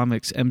French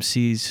comics,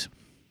 MCs,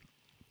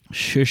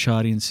 shush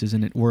audiences,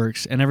 and it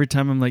works. And every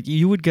time I'm like,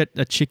 you would get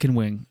a chicken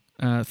wing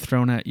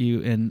thrown at you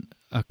in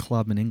a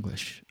club in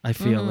English. I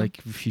feel like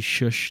if you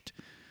shushed.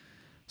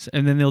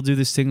 And then they'll do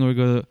this thing where we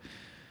go...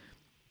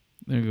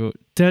 There we go,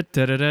 da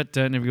da da da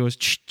da, and everybody goes,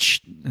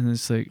 ch, and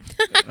it's like,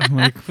 I'm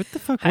like, what the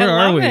fuck? Where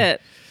are we?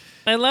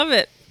 I love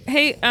it.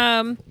 Hey,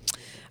 I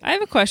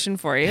have a question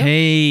for you.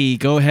 Hey,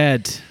 go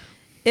ahead.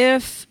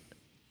 If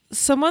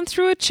someone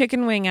threw a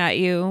chicken wing at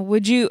you,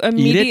 would you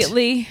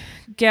immediately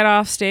get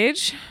off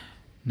stage?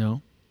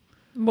 No.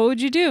 What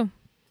would you do?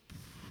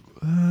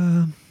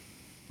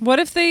 What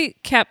if they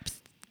kept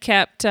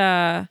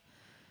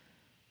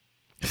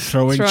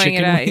throwing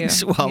chicken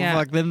wings? Well,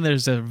 fuck, then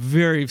there's a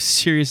very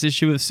serious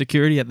issue with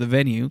security at the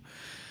venue.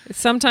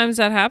 Sometimes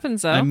that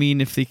happens, though. I mean,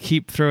 if they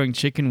keep throwing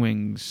chicken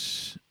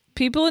wings...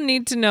 People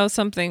need to know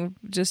something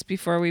just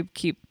before we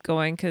keep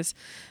going, because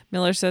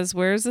Miller says,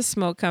 where's the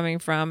smoke coming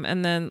from?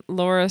 And then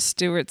Laura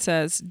Stewart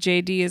says,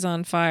 JD is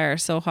on fire,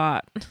 so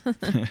hot.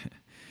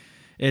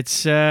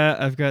 It's,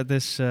 I've got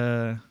this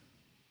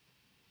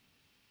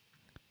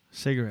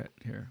cigarette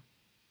here.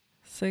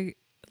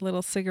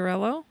 Little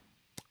cigarello?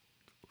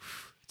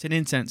 It's an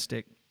incense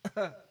stick.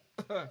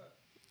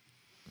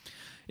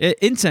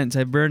 Incense,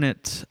 I burn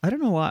it. I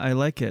don't know why I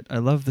like it. I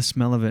love the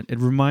smell of it. It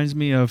reminds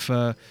me of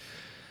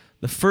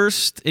the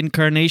first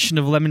incarnation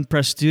of Lemon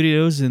Press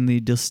Studios in the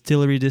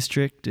Distillery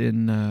District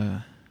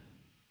in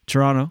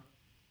Toronto,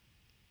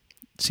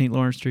 St.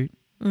 Lawrence Street.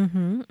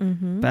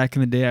 Back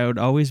in the day, I would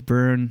always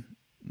burn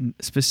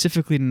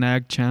specifically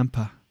Nag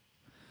Champa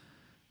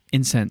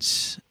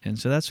incense. And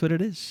so that's what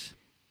it is.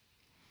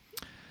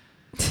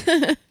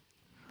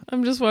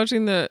 I'm just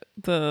watching the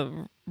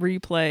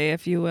replay,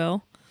 if you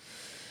will,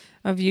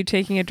 of you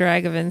taking a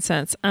drag of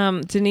incense.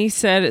 Denise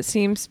said, it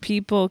seems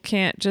people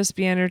can't just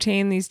be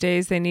entertained these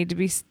days. They need to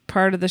be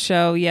part of the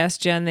show. Yes,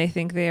 Jen, they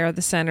think they are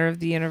the center of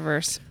the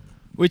universe.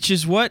 Which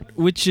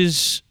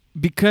is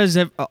because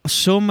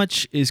so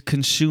much is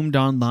consumed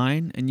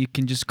online, and you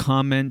can just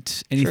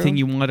comment anything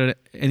you want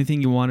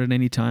at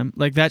any time.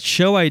 Like that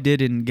show I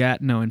did in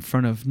Gatineau in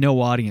front of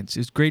no audience. It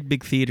was great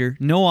big theater,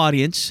 no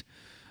audience.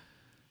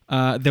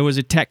 There was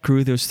a tech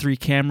crew. There was 3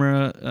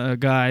 camera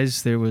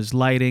guys. There was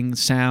lighting,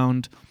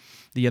 sound,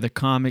 the other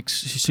comics.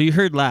 So you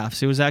heard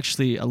laughs. It was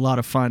actually a lot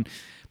of fun.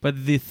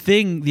 But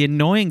the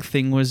annoying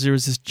thing was there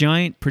was this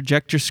giant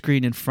projector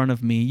screen in front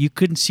of me. You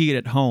couldn't see it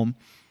at home.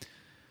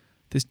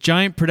 This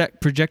giant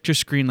projector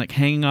screen like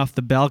hanging off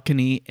the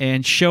balcony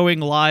and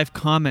showing live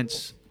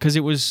comments because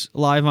it was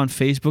live on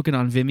Facebook and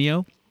on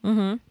Vimeo.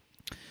 Mm-hmm.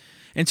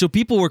 And so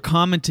people were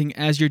commenting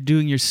as you're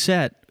doing your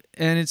set.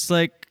 And it's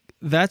like,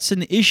 that's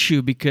an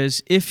issue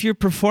because if you're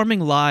performing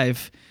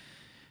live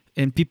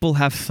and people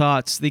have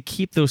thoughts, they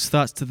keep those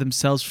thoughts to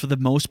themselves for the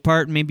most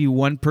part. Maybe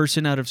one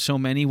person out of so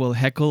many will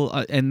heckle,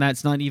 and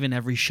that's not even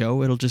every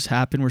show. It'll just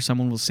happen where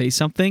someone will say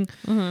something.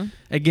 Mm-hmm.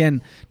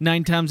 Again,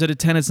 9 times out of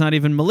 10, it's not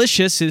even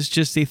malicious. It's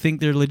just they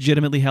think they're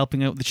legitimately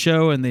helping out the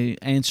show, and they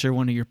answer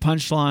one of your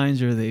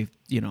punchlines, or they,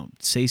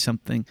 say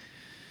something.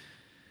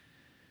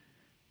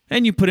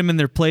 And you put them in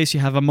their place, you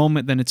have a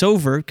moment, then it's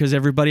over, because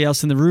everybody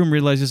else in the room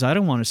realizes, I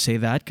don't want to say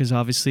that, because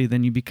obviously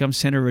then you become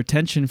center of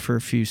attention for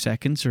a few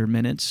seconds or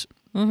minutes.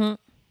 Mm-hmm.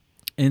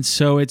 And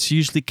so it's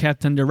usually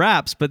kept under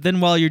wraps. But then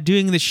while you're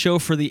doing this show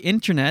for the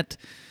internet,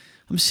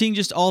 I'm seeing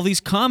just all these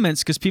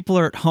comments because people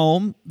are at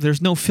home.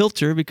 There's no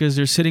filter because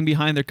they're sitting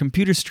behind their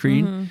computer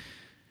screen.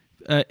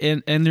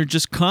 Mm-hmm. And they're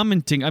just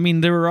commenting. I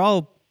mean, they were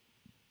all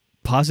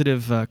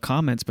positive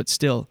comments, but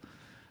still,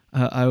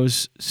 I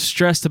was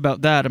stressed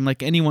about that. I'm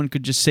like, anyone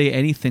could just say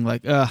anything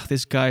like,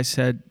 this guy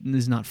said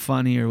this is not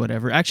funny or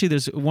whatever. Actually,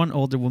 there's one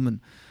older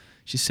woman.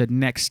 She said,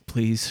 next,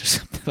 please, or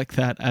something like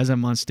that as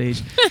I'm on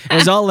stage. It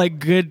was all like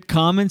good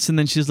comments, and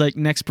then she's like,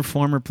 next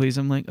performer, please.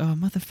 I'm like, oh,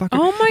 motherfucker.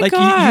 Oh, my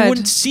God. You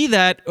wouldn't see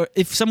that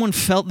if someone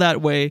felt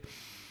that way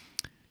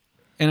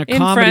in a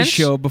comedy French?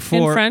 Show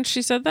before. In French,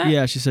 she said that?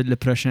 Yeah, she said, le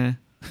prochain.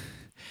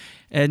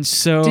 And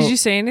so... Did you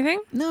say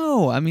anything?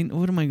 No. I mean,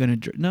 what am I going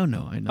to... No,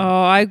 I know.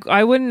 Oh,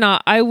 I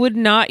would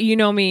not, you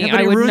know me. Yeah, but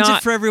I would ruins not...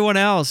 it for everyone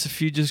else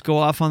if you just go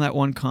off on that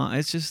one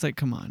It's just like,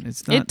 come on.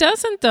 It's not... It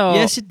doesn't, though.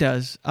 Yes, it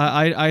does.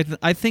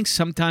 I think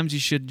sometimes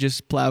you should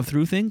just plow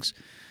through things.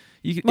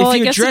 If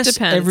you address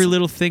every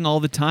little thing all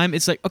the time,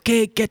 it's like,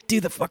 okay, get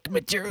to the fucking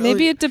material.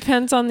 Maybe it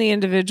depends on the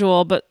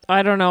individual, but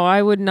I don't know.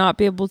 I would not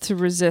be able to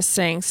resist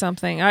saying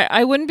something.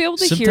 I wouldn't be able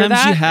to hear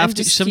that. You have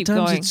to. Just sometimes keep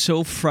going. It's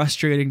so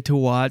frustrating to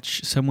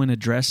watch someone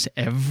address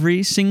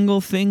every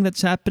single thing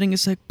that's happening.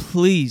 It's like,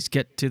 please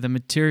get to the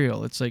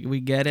material. It's like,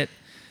 we get it.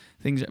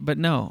 But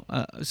no,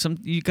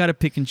 you got to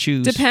pick and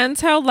choose.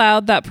 Depends how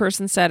loud that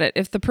person said it.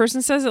 If the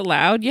person says it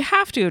loud, you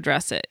have to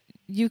address it.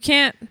 You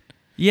can't.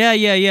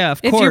 Yeah,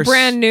 of course. If you're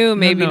brand new,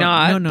 maybe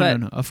not.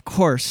 No. Of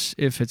course,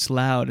 if it's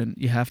loud and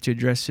you have to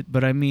address it.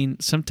 But I mean,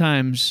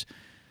 sometimes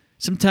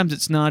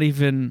it's not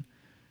even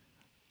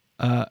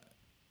a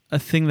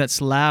thing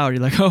that's loud.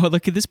 You're like, oh,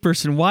 look at this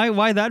person.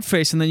 Why that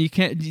face? And then you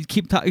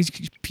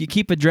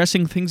keep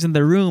addressing things in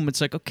the room.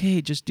 It's like,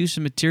 okay, just do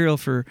some material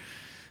for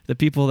the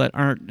people that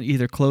aren't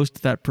either close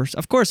to that person.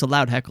 Of course, a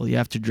loud heckle, you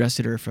have to address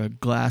it, or if a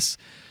glass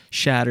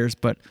shatters,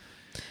 but...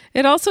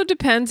 It also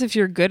depends if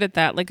you're good at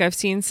that. Like, I've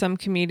seen some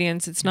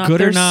comedians, it's not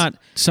good or not.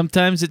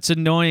 Sometimes it's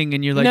annoying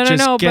and you're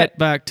like, get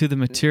back to the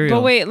material.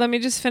 But wait, let me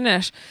just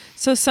finish.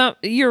 So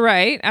you're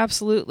right,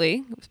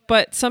 absolutely.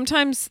 But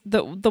sometimes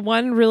the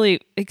one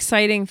really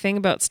exciting thing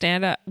about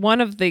stand-up,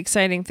 one of the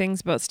exciting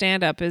things about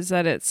stand-up is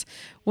that it's,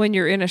 when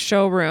you're in a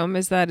showroom,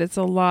 is that it's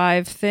a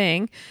live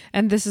thing.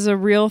 And this is a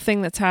real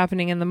thing that's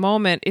happening in the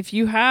moment. If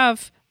you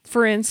have,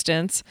 for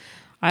instance,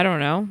 I don't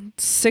know,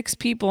 6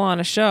 people on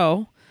a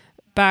show,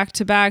 back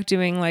to back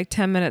doing like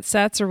 10-minute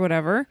sets or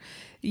whatever,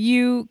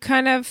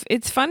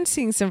 it's fun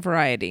seeing some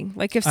variety.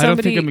 Like if somebody... I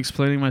don't think I'm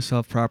explaining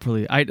myself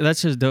properly.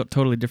 That's a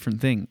totally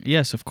different thing.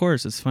 Yes, of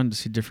course, it's fun to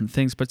see different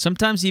things, but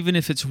sometimes even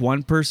if it's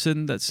one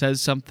person that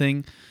says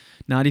something,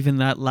 not even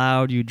that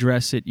loud, you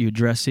address it.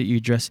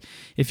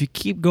 If you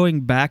keep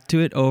going back to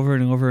it over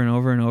and over and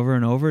over and over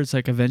and over, it's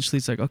like eventually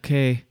it's like,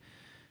 okay,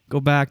 go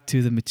back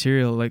to the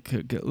material,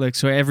 like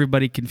so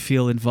everybody can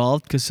feel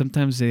involved, because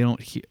sometimes they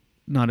don't hear.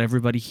 Not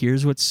everybody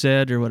hears what's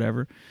said or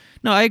whatever.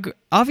 No, I agree.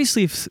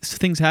 Obviously, if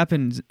things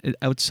happen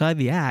outside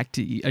the act,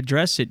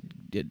 address it,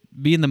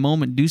 be in the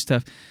moment, do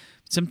stuff.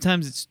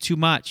 Sometimes it's too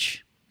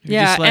much.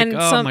 You're just like,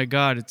 oh my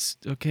God, it's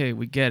okay,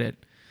 we get it.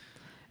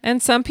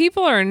 And some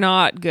people are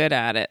not good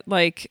at it.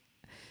 Like,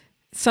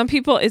 some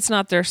people, it's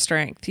not their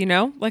strength, you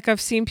know? Like,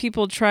 I've seen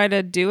people try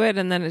to do it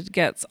and then it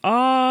gets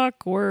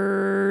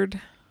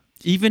awkward.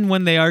 Even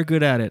when they are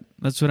good at it.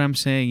 That's what I'm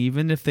saying.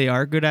 Even if they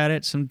are good at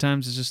it,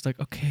 sometimes it's just like,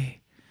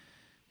 okay,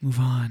 move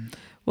on.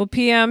 Well,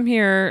 PM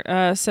here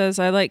says,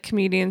 I like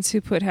comedians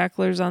who put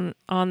hecklers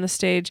on the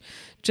stage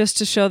just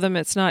to show them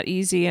it's not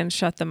easy and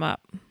shut them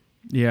up.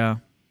 Yeah.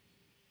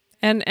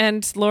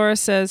 And Laura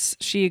says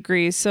she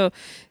agrees. So,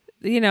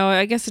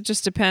 I guess it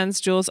just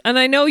depends, Jules. And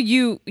I know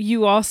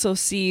you also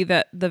see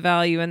that the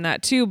value in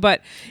that too,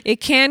 but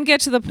it can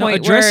get to the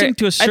point addressing where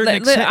to a certain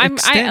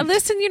extent.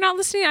 Listen, you're not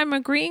listening. I'm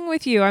agreeing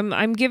with you.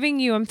 I'm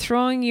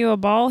throwing you a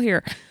ball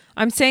here.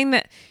 I'm saying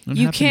that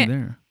you can't.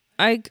 There?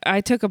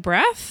 I took a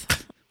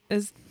breath.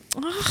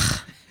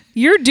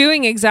 You're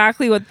doing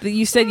exactly what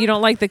you said you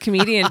don't like the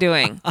comedian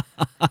doing.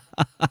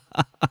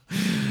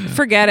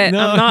 Forget it.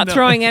 I'm not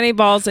throwing any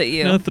balls at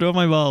you. No, throw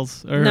my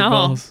balls. Or no,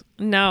 balls.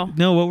 No.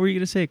 No, what were you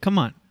going to say? Come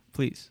on,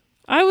 please.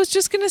 I was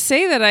just going to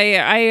say that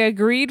I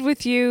agreed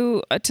with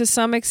you to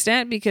some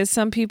extent because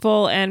some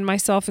people, and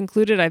myself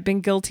included, I've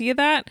been guilty of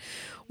that,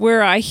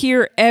 where I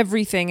hear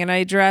everything and I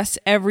address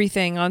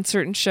everything on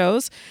certain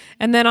shows.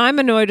 And then I'm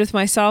annoyed with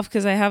myself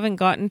because I haven't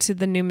gotten to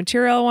the new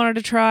material I wanted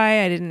to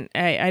try.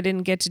 I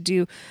didn't get to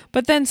do.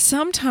 But then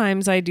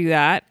sometimes I do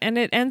that and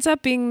it ends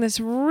up being this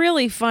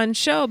really fun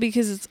show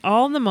because it's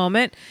all in the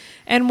moment.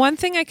 And one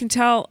thing I can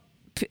tell,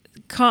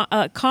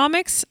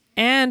 comics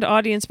and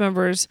audience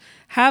members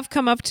have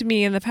come up to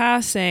me in the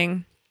past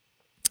saying,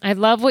 I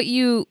love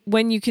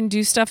when you can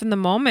do stuff in the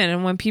moment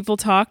and when people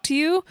talk to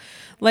you,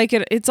 like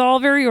it's all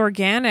very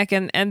organic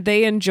and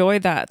they enjoy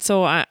that.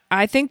 So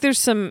I think there's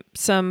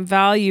some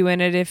value in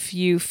it if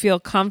you feel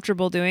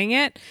comfortable doing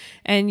it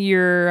and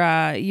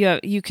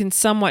you can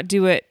somewhat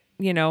do it,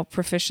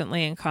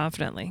 proficiently and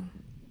confidently.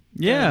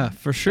 Yeah,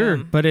 for sure.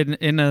 But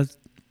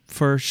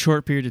for a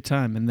short period of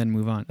time and then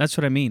move on. That's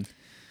what I mean.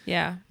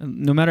 Yeah.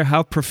 No matter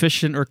how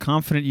proficient or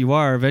confident you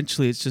are,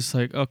 eventually it's just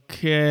like,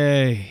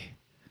 okay.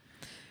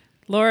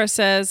 Laura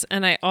says,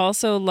 and I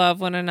also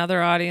love when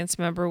another audience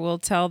member will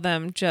tell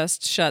them,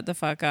 just shut the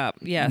fuck up.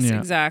 Yes,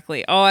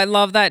 exactly. Oh, I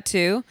love that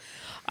too.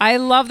 I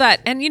love that.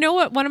 And you know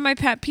what? One of my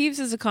pet peeves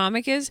as a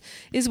comic is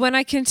when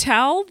I can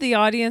tell the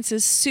audience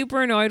is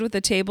super annoyed with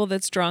the table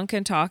that's drunk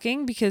and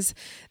talking because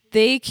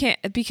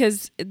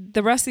because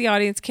the rest of the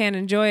audience can't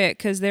enjoy it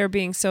because they're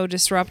being so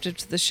disruptive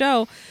to the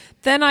show.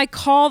 Then I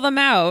call them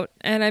out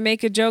and I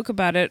make a joke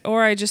about it,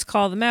 or I just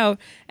call them out,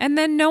 and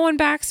then no one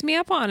backs me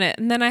up on it.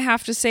 And then I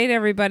have to say to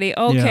everybody,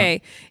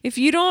 okay, if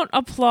you don't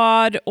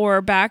applaud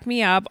or back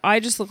me up, I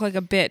just look like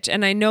a bitch.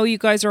 And I know you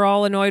guys are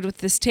all annoyed with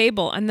this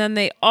table. And then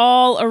they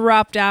all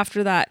erupt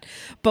after that.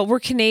 But we're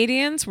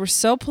Canadians. We're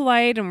so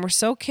polite and we're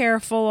so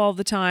careful all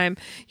the time.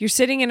 You're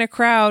sitting in a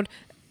crowd.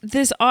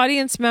 This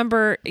audience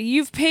member,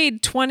 you've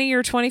paid $20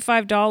 or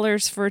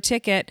 $25 for a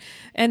ticket,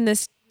 and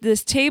this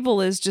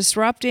table is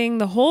disrupting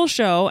the whole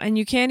show, and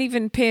you can't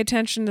even pay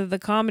attention to the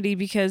comedy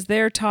because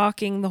they're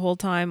talking the whole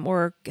time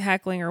or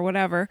heckling or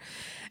whatever.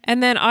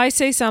 And then I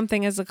say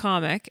something as a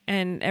comic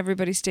and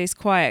everybody stays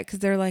quiet because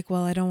they're like,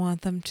 well, I don't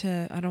want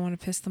to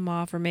piss them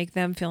off or make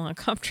them feel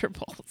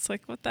uncomfortable. It's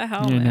like, what the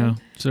hell, man? No,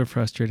 so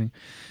frustrating.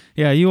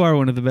 Yeah, you are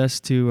one of the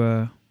best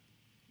to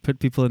put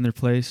people in their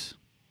place.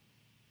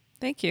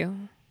 Thank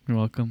you. You're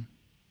welcome.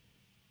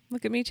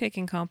 Look at me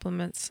taking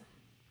compliments.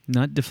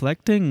 Not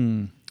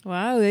deflecting.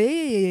 Wow.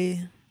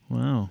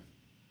 Wow.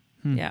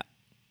 Yeah.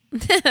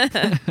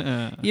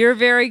 You're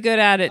very good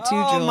at it too,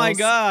 Jules. Oh my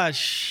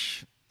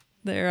gosh.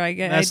 There I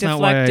get. That's I deflected. Not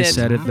why I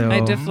said it though. I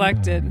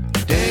deflected.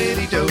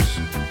 Daily dose,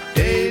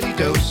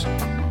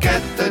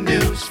 get the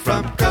news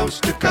from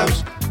coast to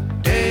coast.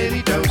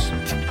 Daily dose,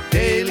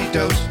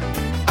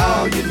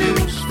 all your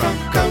news from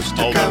coast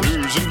to coast. All the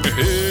news and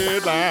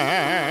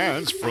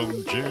headlines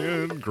from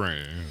Jen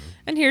Grant.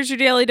 And here's your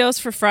daily dose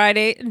for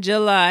Friday,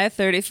 July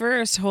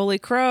 31st. Holy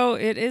crow,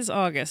 it is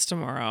August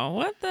tomorrow.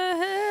 What the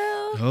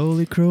hell?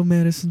 Holy Crow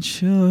Medicine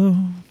Show.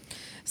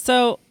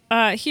 So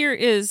here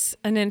is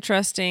an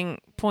interesting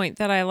point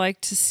that I like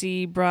to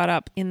see brought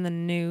up in the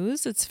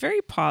news. It's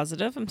very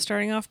positive. I'm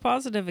starting off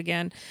positive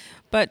again.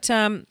 But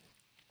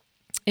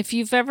if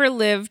you've ever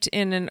lived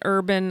in an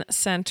urban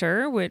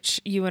center, which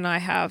you and I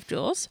have,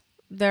 Jules,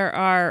 there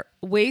are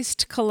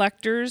waste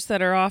collectors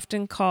that are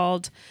often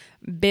called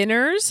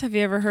binners. Have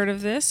you ever heard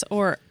of this?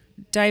 Or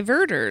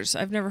diverters.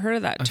 I've never heard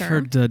of that term. I've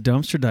heard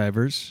dumpster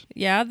divers.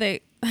 Yeah,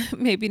 they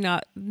maybe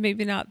not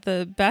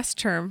the best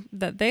term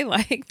that they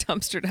like,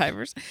 dumpster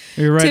divers.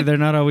 You're right, they're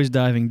not always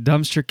diving.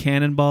 Dumpster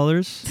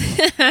cannonballers.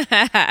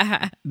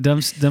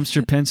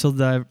 Dumpster pencil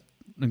dive.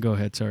 Go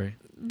ahead, sorry.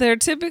 They're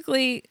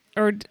typically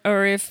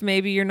or if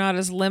maybe you're not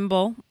as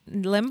nimble,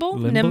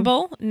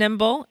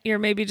 you're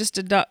maybe just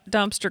a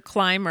dumpster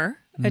climber,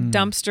 a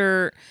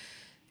dumpster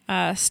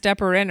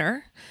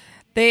stepper-inner.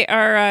 They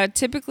are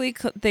typically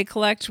they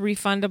collect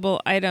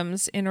refundable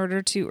items in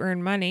order to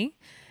earn money,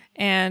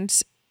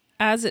 and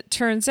as it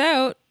turns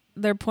out,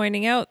 they're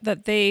pointing out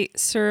that they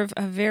serve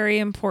a very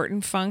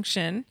important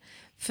function,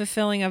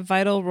 fulfilling a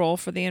vital role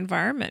for the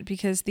environment,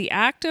 because the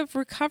act of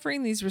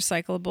recovering these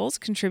recyclables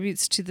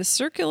contributes to the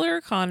circular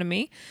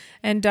economy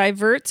and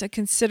diverts a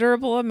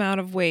considerable amount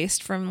of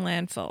waste from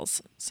landfills.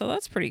 So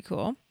that's pretty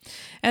cool.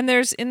 And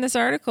in this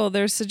article,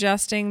 they're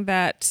suggesting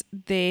that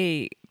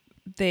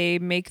they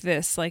make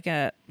this like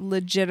a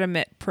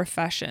legitimate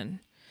profession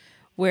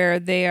where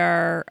they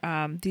are,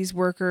 these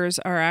workers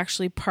are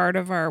actually part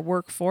of our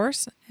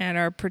workforce and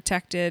are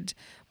protected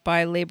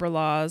by labor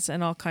laws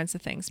and all kinds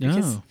of things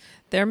because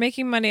they're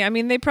making money. I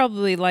mean, they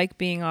probably like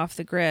being off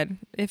the grid.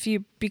 If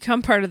you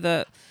become part of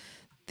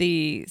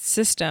the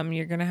system,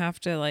 you're going to have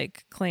to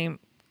like claim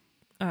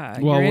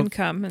your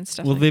income and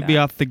stuff. Will like they that. be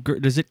off the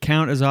grid? Does it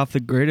count as off the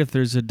grid if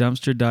there's a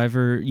dumpster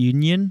diver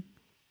union?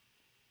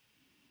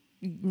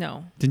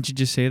 No. Didn't you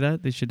just say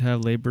that they should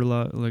have labor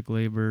law, like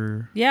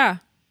labor? Yeah.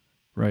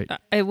 Right.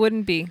 It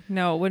wouldn't be.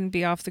 No, it wouldn't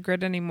be off the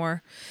grid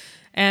anymore.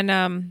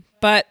 And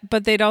but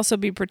they'd also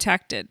be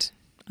protected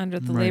under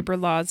the labor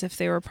laws if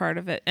they were part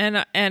of it.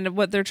 And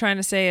what they're trying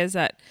to say is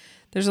that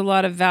there's a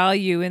lot of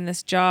value in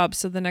this job.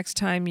 So the next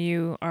time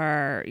you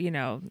are,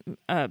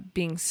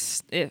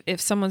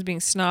 if someone's being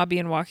snobby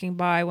and walking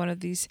by one of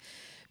these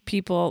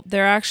people,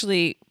 they're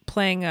actually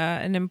playing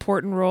an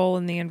important role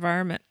in the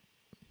environment.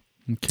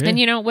 Okay.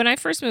 And when I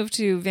first moved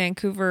to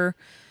Vancouver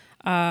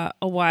a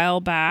while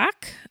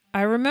back,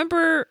 I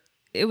remember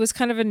it was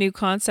kind of a new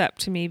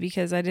concept to me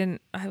because I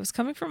was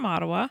coming from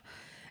Ottawa,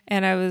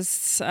 and I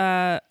was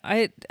I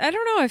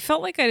don't know, I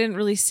felt like I didn't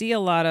really see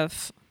a lot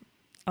of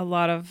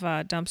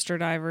dumpster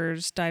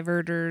divers,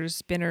 diverters,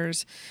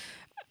 spinners.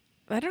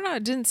 I don't know,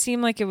 it didn't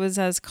seem like it was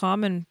as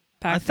common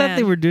back then. I thought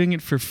they were doing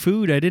it for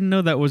food. I didn't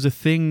know that was a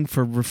thing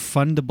for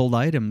refundable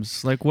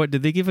items. Like, what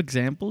did they give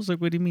examples?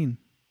 Like, what do you mean?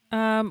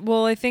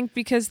 Well, I think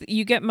because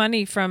you get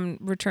money from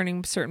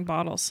returning certain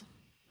bottles.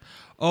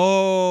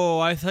 Oh,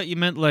 I thought you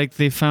meant like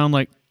they found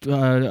like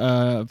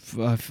a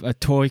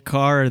toy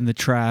car in the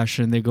trash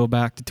and they go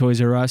back to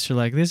Toys R Us. You're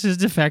like, this is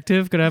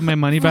defective. Could I have my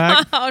money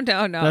back? Oh,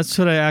 no. That's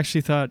what I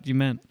actually thought you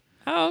meant.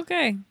 Oh,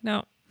 okay.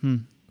 No.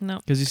 No.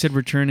 Because you said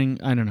returning.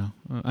 I don't know.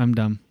 I'm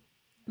dumb.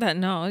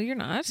 No, you're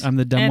not. I'm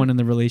the dumb one in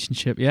the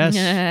relationship.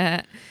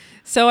 Yes.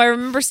 So I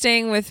remember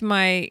staying with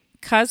my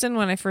cousin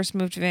when I first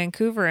moved to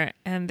Vancouver,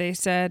 and they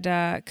said,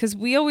 because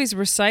we always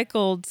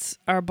recycled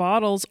our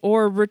bottles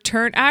or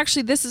returned.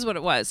 Actually, this is what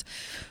it was.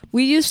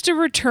 We used to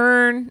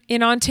return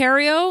in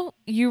Ontario.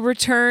 You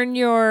return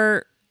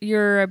your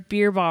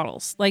beer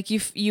bottles. Like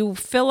you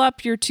fill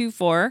up your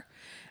 2-4,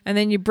 and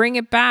then you bring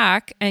it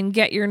back and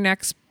get your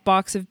next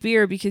box of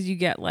beer because you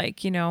get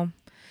like, I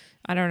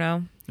don't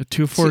know. A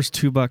 2-4 is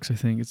 $2. I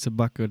think it's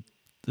 $1,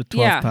 the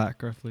 12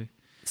 pack roughly.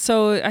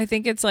 So I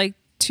think it's like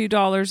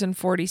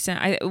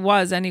 $2.40. It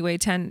was anyway,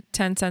 10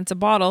 cents a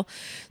bottle.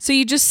 So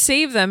you just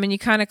save them and you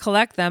kind of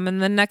collect them,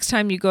 and the next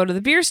time you go to the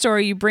beer store,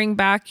 you bring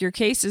back your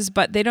cases.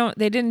 But they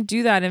didn't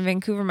do that in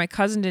Vancouver. My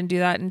cousin didn't do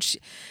that,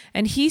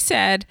 and he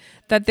said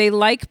that they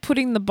like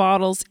putting the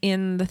bottles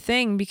in the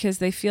thing because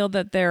they feel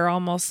that they're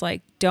almost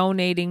like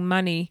donating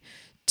money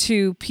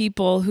to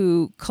people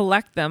who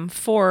collect them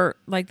for,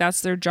 like, that's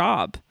their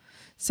job.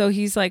 So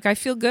he's like, I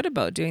feel good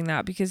about doing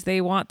that because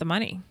they want the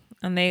money.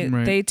 And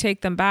they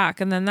take them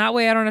back. And then that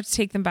way I don't have to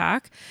take them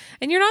back.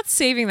 And you're not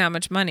saving that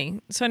much money.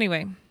 So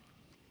anyway,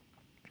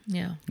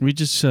 yeah. We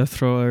just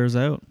throw ours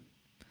out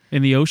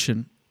in the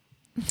ocean.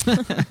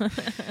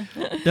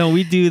 No,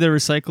 we do the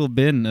recycle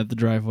bin at the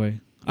driveway.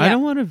 Yeah. I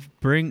don't want to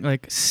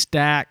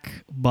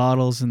stack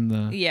bottles in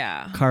the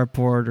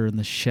carport or in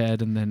the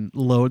shed and then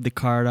load the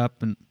cart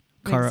up.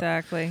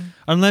 Exactly.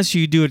 Unless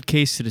you do it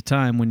case at a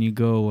time when you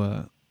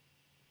go,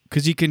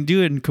 because you can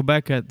do it in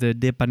Quebec at the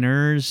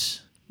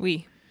dépanneurs.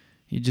 Oui.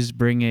 You just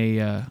bring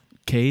a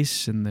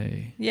case and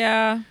they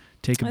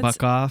take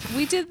 $1 off.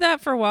 We did that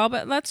for a while,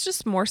 but that's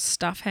just more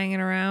stuff hanging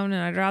around,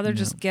 and I'd rather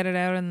just get it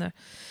out in the...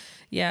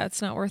 Yeah,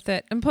 it's not worth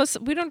it. And plus,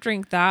 we don't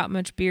drink that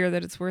much beer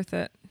that it's worth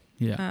it.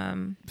 Yeah.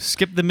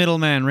 Skip the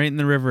middleman right in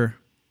the river.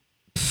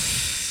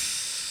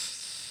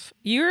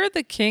 You're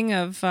the king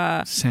of...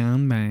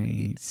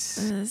 soundbites.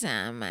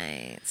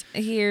 Soundbites.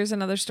 Here's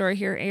another story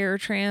here. Air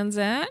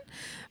Transat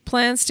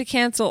plans to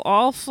cancel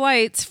all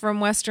flights from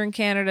Western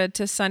Canada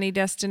to sunny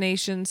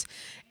destinations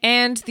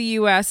and the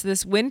U.S.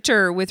 this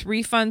winter with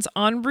refunds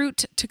en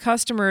route to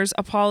customers,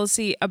 a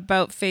policy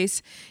about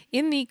face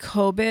in the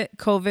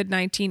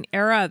COVID-19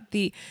 era.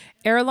 The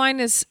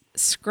airline is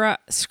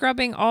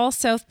scrubbing all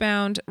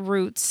southbound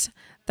routes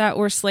that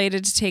were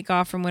slated to take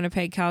off from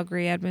Winnipeg,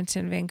 Calgary,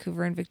 Edmonton,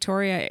 Vancouver, and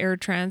Victoria. Air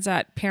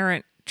Transat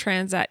parent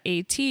Transat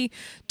AT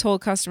told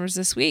customers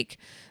this week.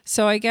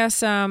 So I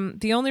guess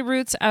the only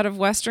routes out of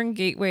Western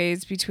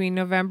gateways between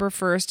November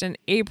 1st and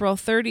April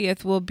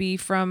 30th will be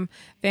from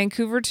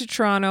Vancouver to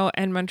Toronto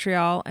and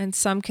Montreal, and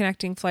some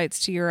connecting flights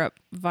to Europe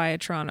via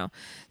Toronto.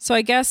 So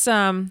I guess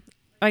I don't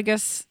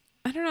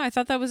know. I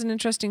thought that was an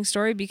interesting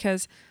story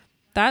because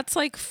that's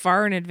like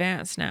far in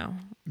advance now.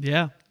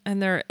 Yeah.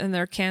 And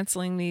they're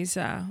canceling these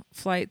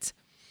flights.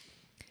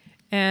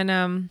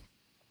 And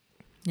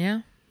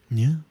yeah.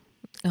 Yeah.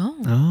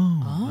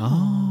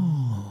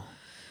 Oh.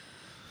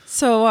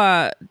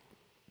 So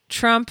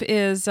Trump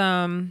is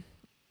for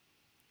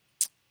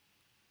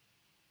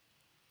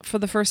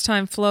the first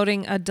time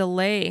floating a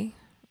delay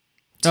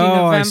to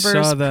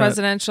November's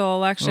presidential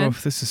election. Oh,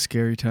 this is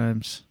scary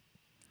times.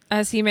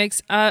 as he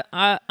makes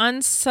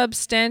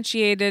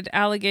unsubstantiated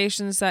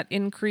allegations that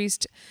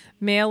increased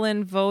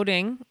mail-in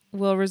voting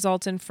will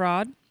result in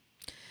fraud.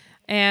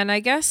 And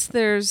I guess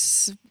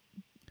there's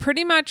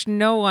pretty much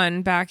no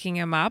one backing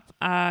him up.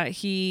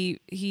 He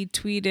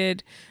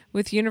tweeted,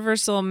 with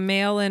universal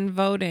mail-in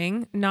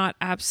voting, not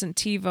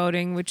absentee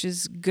voting, which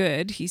is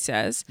good, he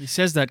says. He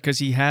says that because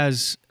he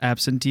has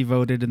absentee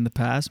voted in the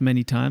past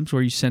many times,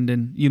 where you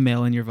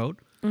mail in your vote.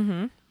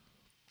 Mm-hmm.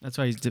 That's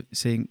why he's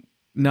saying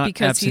not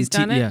because absentee. He's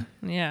done it?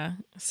 Yeah.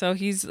 So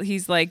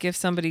he's like, if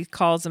somebody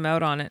calls him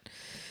out on it.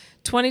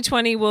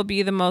 2020 will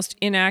be the most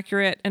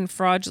inaccurate and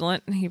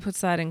fraudulent, and he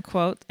puts that in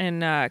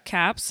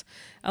caps,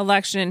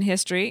 election in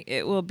history.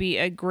 It will be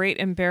a great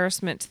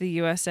embarrassment to the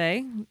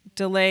USA.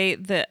 Delay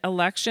the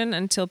election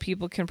until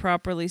people can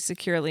properly,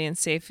 securely, and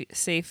safe.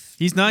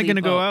 He's not going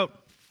to go out.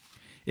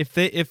 If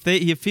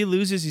he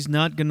loses, he's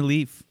not going to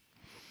leave.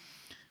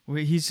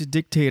 He's a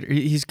dictator.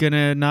 He's going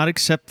to not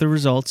accept the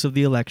results of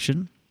the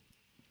election.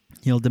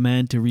 He'll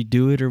demand to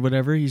redo it or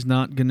whatever. He's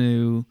not going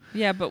to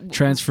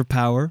transfer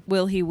power.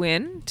 Will he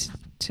win?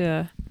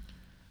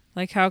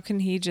 How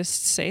can he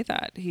just say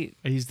that?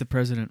 He's the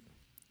president.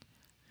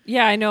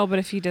 Yeah, I know, but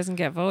if he doesn't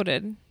get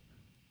voted,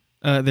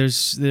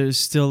 there's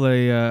still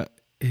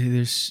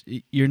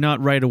you're not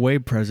right away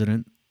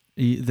president.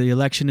 The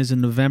election is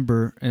in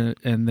November,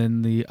 and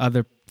then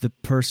the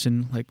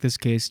person, like this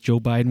case,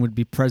 Joe Biden, would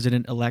be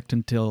president-elect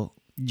until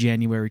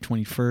January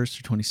 21st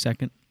or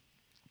 22nd.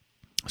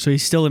 So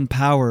he's still in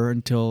power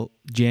until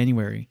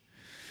January.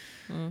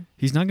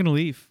 He's not going to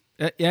leave,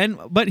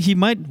 but he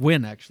might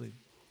win, actually.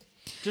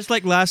 Just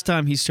like last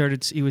time, he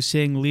was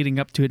saying leading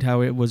up to it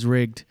how it was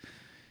rigged,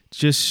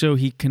 just so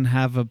he can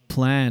have a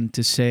plan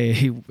to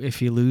say if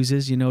he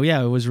loses, it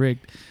was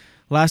rigged.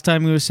 Last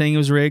time he was saying it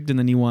was rigged, and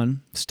then he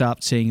won.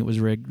 Stopped saying it was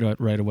rigged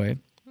right away.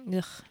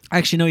 Ugh.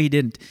 Actually, no, he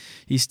didn't.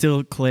 He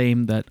still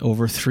claimed that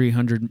over 3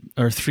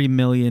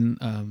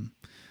 million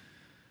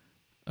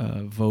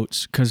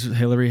votes, because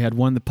Hillary had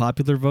won the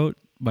popular vote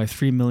by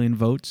 3 million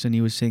votes, and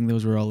he was saying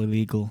those were all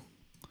illegal.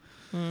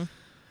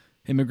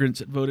 Immigrants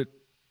that voted.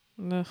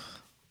 Ugh.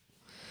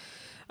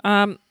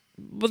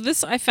 Well,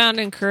 this I found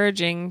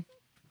encouraging.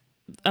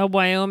 A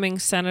Wyoming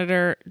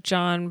Senator,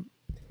 John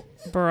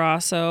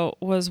Barrasso,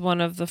 was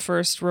one of the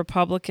first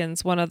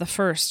Republicans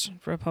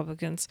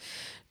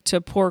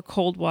to pour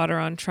cold water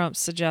on Trump's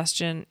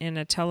suggestion in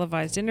a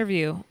televised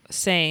interview,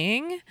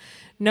 saying,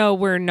 "No,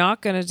 we're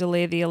not going to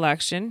delay the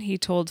election," he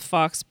told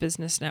Fox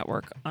Business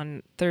Network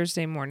on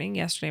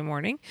yesterday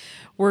morning.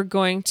 "We're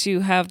going to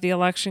have the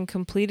election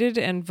completed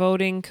and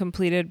voting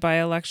completed by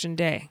election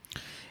day.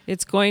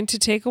 It's going to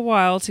take a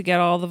while to get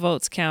all the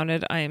votes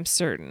counted, I am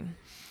certain."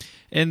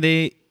 And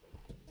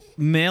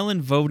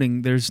mail-in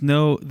voting, there's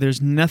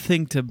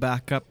nothing to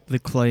back up the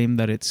claim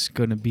that it's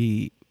going to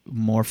be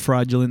more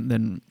fraudulent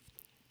than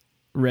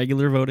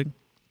regular voting.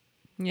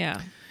 Yeah.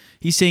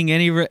 He's saying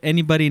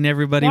anybody and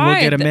everybody will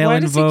get a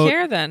mail-in vote. Why does he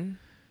care then?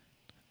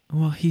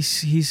 Well,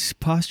 he's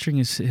posturing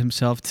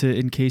himself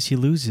in case he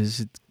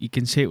loses. You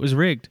can say it was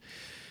rigged.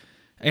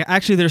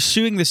 Actually, they're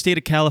suing the state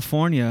of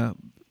California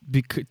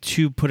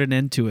to put an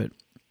end to it,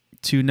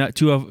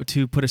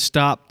 to put a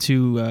stop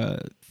to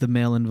the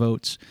mail-in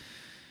votes.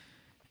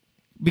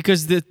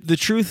 Because the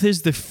truth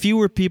is, the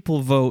fewer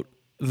people vote,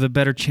 the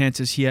better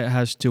chances he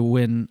has to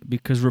win,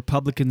 because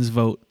Republicans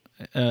vote.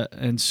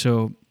 And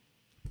so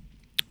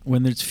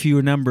when there's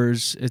fewer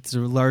numbers, it's a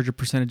larger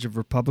percentage of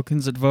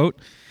Republicans that vote.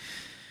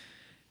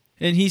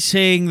 And he's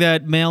saying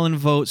that mail-in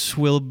votes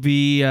will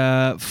be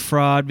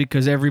fraud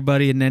because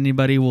everybody and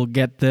anybody will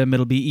get them.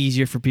 It'll be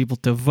easier for people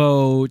to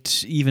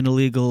vote. Even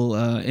illegal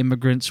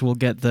immigrants will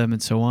get them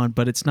and so on.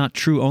 But it's not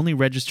true. Only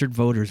registered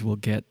voters will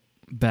get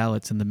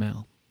ballots in the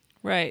mail.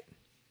 Right.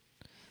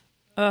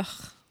 Ugh.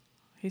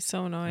 He's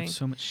so annoying. I have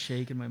so much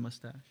shake in my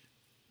mustache.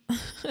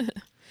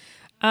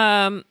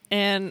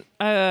 And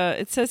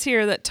it says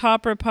here that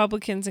top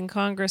Republicans in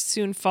Congress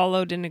soon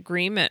followed an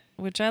agreement,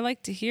 which I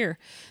like to hear.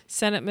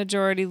 Senate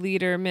Majority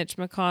Leader Mitch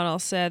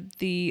McConnell said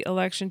the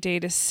election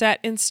date is set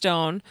in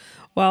stone,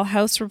 while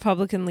House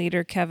Republican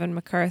Leader Kevin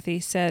McCarthy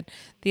said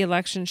the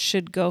election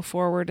should go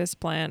forward as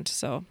planned.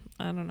 So,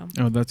 I don't know.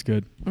 Oh, that's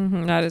good.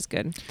 Mm-hmm, that is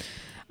good.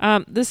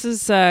 This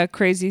is a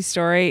crazy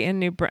story in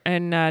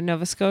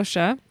Nova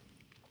Scotia.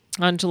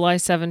 On July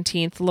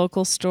 17th,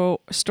 local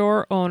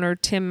store owner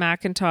Tim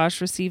McIntosh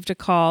received a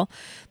call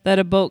that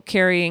a boat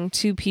carrying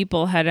 2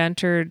 people had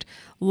entered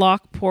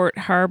Lockport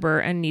Harbor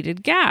and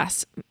needed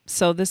gas.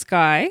 So this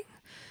guy,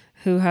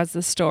 who has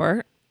the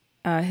store,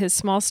 his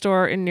small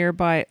store in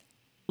nearby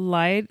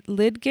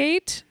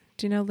Lydgate,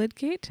 do you know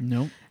Lydgate?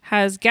 No.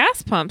 Has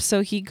gas pumps,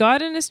 so he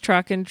got in his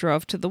truck and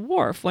drove to the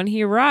wharf. When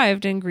he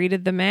arrived and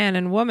greeted the man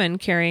and woman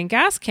carrying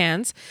gas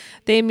cans,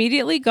 they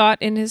immediately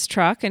got in his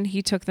truck and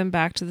he took them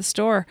back to the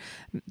store.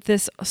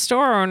 This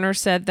store owner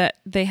said that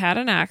they had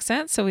an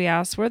accent, so he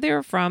asked where they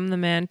were from. The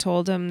man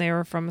told him they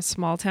were from a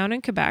small town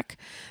in Quebec,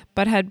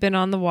 but had been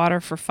on the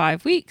water for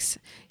 5 weeks.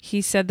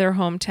 He said their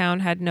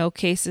hometown had no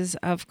cases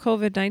of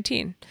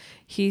COVID-19.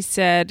 He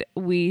said,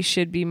 "We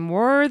should be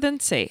more than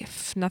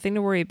safe. Nothing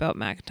to worry about,"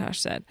 McIntosh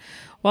said.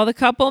 While the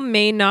couple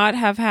may not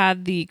have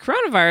had the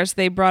coronavirus,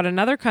 they brought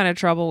another kind of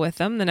trouble with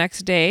them the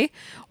next day.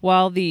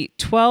 While the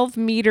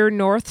 12-meter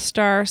North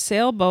Star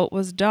sailboat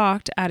was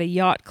docked at a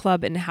yacht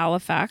club in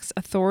Halifax,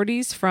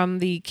 authorities from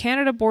the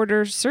Canada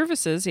Border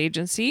Services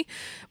Agency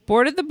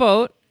boarded the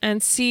boat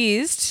and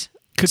seized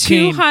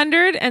Cocaine.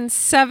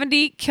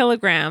 270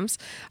 kilograms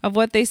of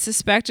what they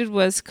suspected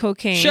was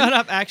cocaine. Shut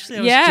up.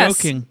 Actually, I was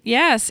joking.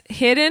 Yes,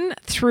 hidden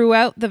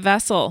throughout the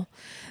vessel.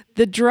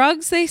 The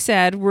drugs, they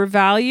said, were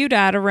valued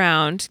at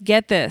around,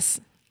 get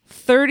this,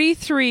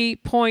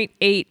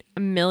 $33.8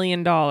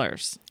 million.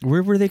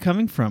 Where were they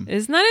coming from?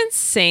 Isn't that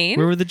insane?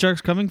 Where were the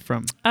drugs coming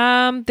from?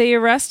 They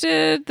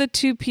arrested the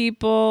two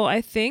people.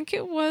 I think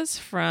it was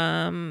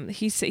from,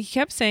 he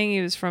kept saying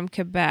he was from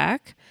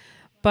Quebec,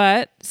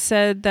 but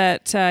said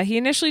that he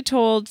initially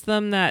told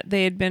them that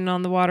they had been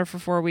on the water for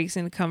 4 weeks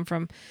and come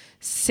from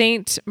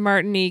Saint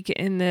Martinique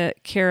in the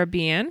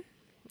Caribbean.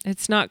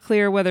 It's not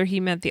clear whether he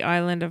meant the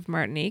island of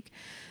Martinique.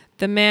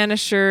 The man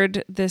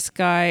assured this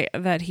guy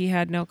that he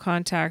had no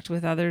contact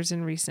with others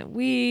in recent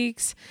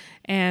weeks,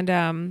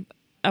 and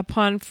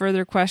upon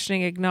further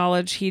questioning,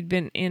 acknowledged he'd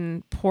been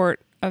in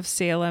Port of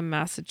Salem,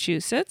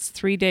 Massachusetts,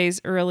 3 days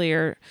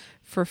earlier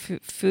for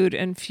food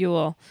and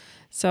fuel.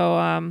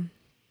 So,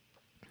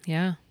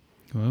 yeah.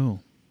 Whoa.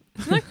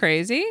 Isn't that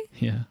crazy?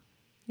 Yeah.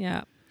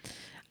 Yeah.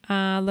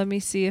 Let me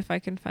see if I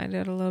can find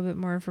out a little bit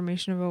more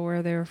information about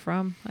where they were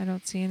from. I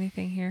don't see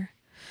anything here.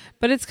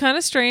 But it's kind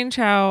of strange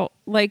how,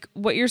 like,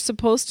 what you're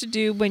supposed to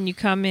do when you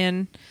come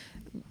in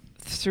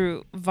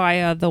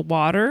via the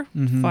water,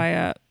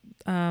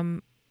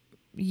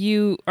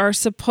 you are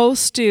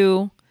supposed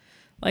to,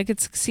 like,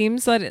 it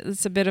seems that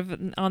it's a bit of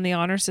on the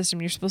honor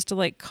system. You're supposed to,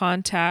 like,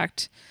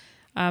 contact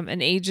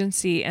an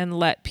agency and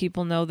let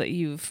people know that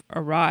you've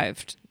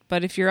arrived.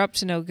 But if you're up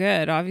to no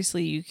good,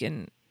 obviously you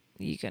can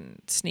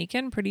sneak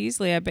in pretty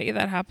easily. I bet you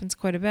that happens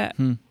quite a bit.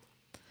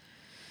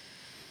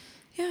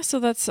 Yeah, so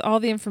that's all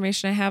the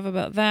information I have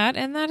about that,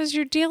 and that is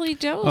your daily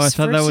dose. Oh, I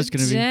thought for that was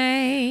going to be.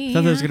 today. I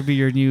thought that was going to be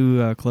your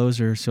new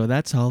closer. So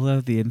that's all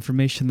of the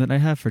information that I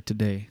have for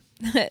today.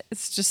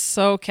 It's just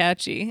so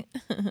catchy.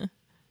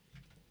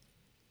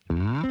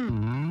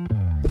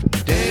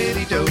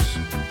 Daily dose,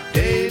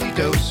 daily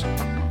dose.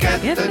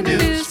 Get the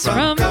news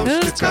from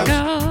coast to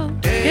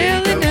coast.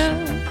 Daily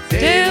dose,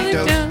 daily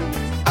dose.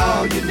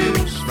 All your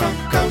news from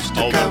coast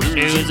to coast. All the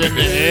news and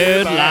the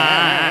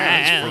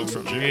headlines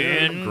from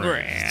Jen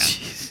Grant.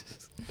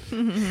 Oh,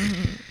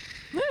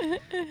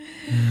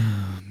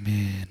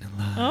 man.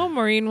 Oh,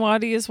 Maureen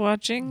Waddy is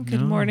watching.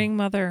 Good morning,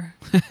 Mother.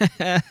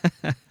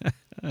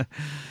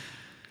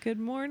 Good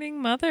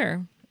morning,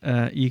 Mother.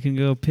 You can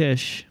go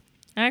pish.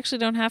 I actually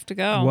don't have to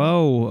go.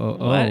 Whoa.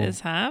 What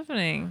is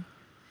happening?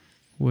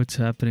 What's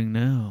happening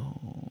now?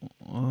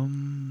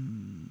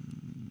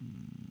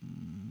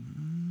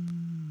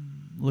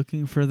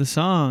 Looking for the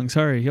song.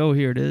 Sorry. Oh,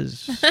 here it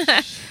is.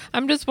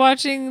 I'm just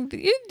watching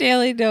the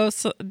Daily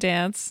Dose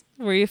dance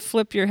where you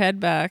flip your head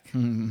back.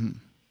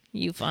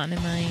 You fun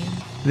of mine.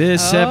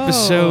 This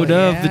episode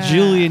of the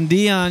Julien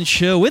Dionne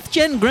Show with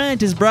Jen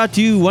Grant is brought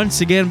to you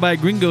once again by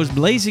Gringos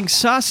Blazing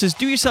Sauces.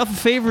 Do yourself a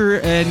favor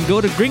and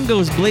go to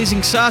Gringos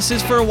Blazing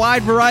Sauces for a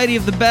wide variety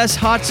of the best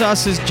hot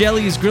sauces,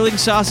 jellies, grilling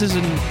sauces,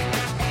 and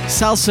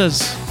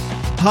salsas.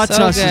 Hot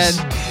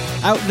sauces. Good.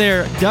 Out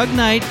there, Doug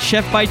Knight,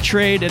 chef by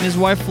trade, and his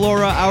wife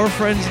Flora, our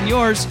friends and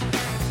yours,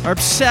 are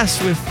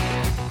obsessed with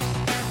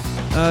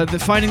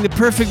finding the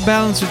perfect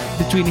balance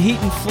between heat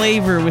and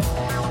flavor with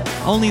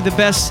only the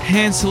best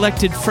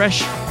hand-selected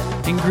fresh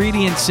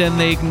ingredients, and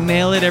they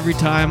nail it every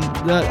time.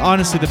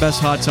 Honestly, the best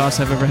hot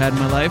sauce I've ever had in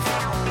my life.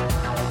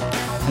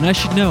 And I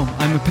should know,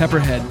 I'm a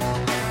pepperhead.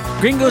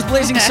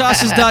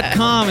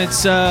 GringosBlazingSauces.com.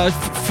 It's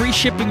free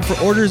shipping for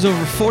orders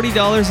over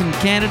 $40 in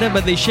Canada,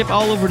 but they ship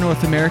all over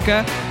North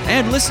America.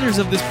 And listeners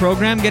of this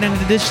program get an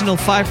additional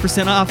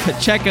 5% off at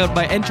checkout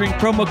by entering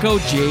promo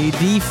code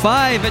JD5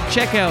 at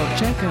checkout.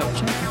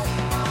 Checkout.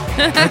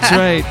 That's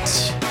right.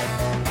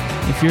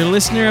 If you're a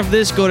listener of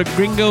this, go to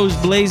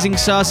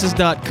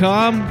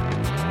GringosBlazingSauces.com.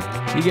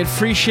 You get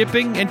free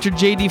shipping. Enter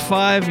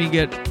JD5. You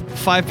get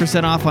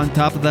 5% off on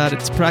top of that.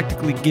 It's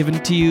practically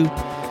given to you.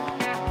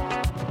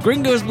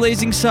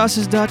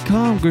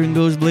 GringosBlazingSauces.com.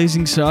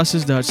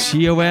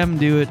 GringosBlazingSauces.com.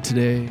 Do it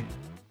today.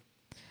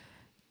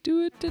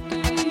 Do it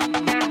today.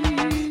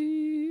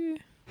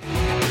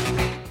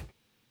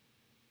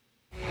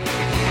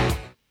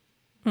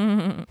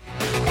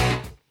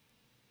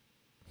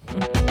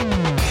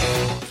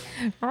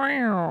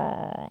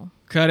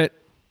 Cut it.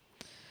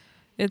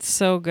 It's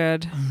so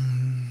good.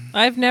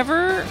 I've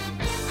never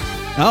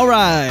All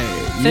right.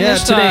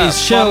 finished today's a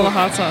show. bottle of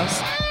hot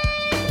sauce.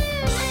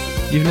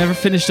 You've never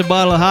finished a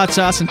bottle of hot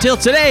sauce until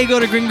today.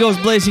 Go to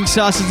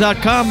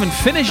GringosBlazingSauces.com and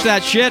finish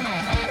that shit.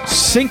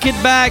 Sink it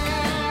back.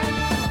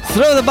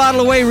 Throw the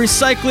bottle away.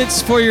 Recycle it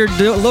for your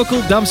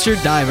local dumpster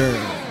diver.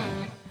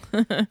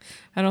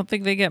 I don't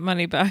think they get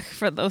money back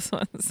for those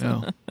ones.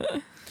 No.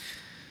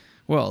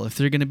 Well, if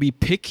they're going to be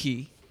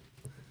picky,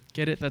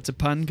 get it? That's a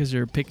pun because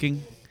they're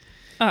picking.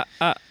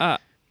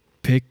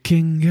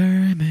 Picking your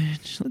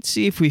image. Let's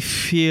see if we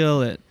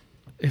feel it.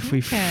 If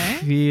we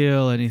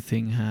feel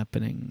anything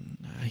happening.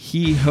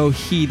 He, ho,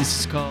 he.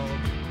 This is called...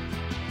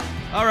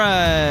 All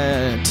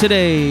right.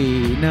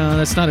 Today... No,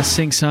 that's not a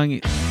sing song.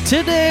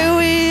 Today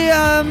we...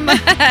 I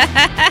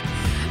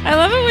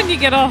love it when you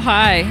get all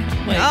high.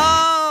 Like...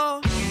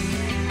 Oh!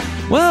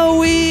 Well,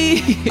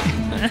 we...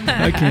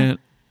 I can't.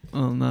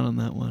 Oh, not on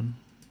that one.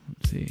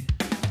 Let's see.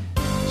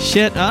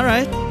 Shit. All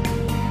right.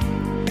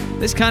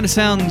 This kind of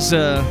sounds...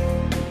 a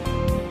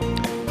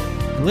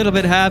little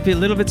bit happy, a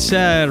little bit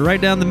sad, right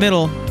down the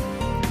middle.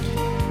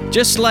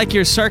 Just like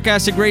your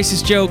sarcastic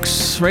racist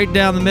jokes, right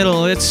down the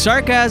middle. It's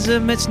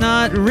sarcasm, it's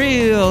not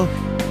real.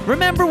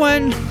 Remember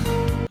when...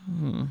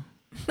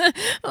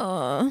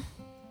 Aww.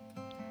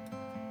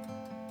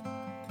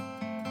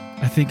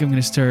 I think I'm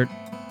going to start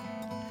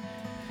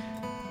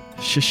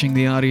shushing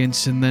the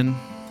audience, and then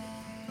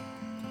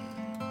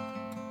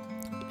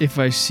if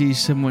I see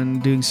someone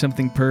doing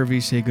something pervy,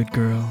 say, good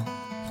girl.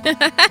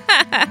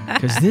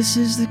 Because this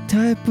is the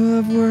type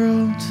of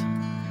world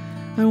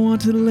I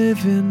want to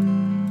live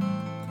in.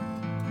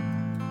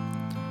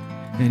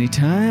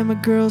 Anytime a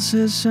girl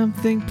says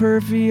something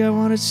pervy, I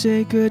want to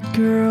say good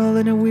girl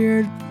in a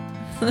weird,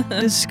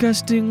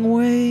 disgusting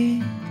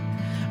way.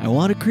 I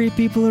want to creep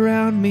people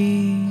around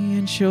me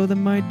and show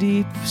them my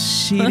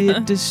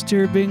deep-seated,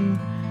 disturbing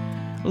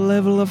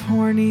level of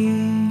horny.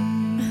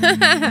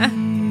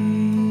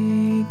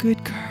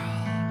 Good girl.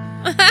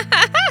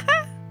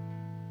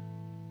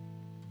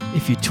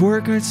 If you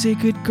twerk, I'd say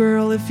good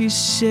girl. If you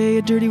say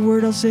a dirty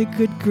word, I'll say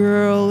good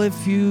girl.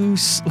 If you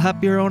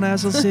slap your own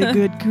ass, I'll say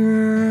good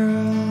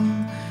girl.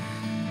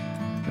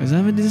 Because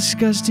I'm a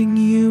disgusting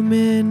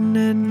human,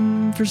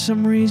 and for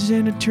some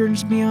reason it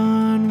turns me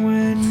on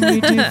when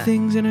we do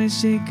things and I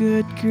say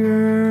good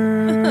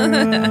girl.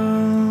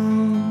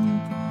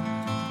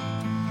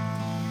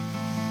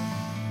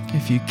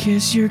 If you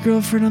kiss your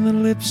girlfriend on the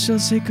lips, I'll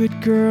say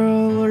good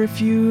girl. Or if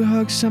you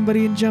hug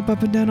somebody and jump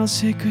up and down, I'll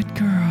say good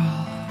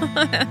girl.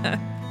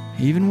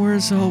 Even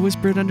worse, I'll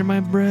whisper it under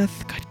my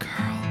breath. Good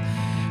girl.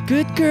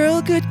 Good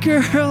girl, good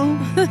girl.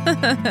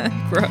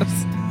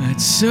 Gross.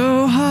 It's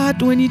so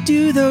hot when you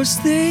do those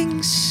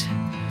things.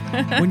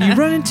 When you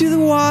run into the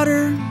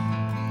water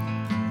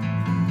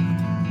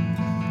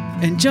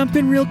and jump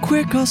in real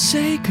quick, I'll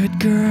say good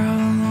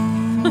girl.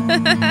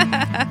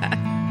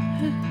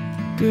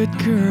 Good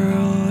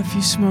girl. If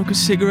you smoke a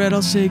cigarette,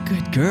 I'll say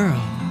good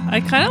girl. I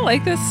kind of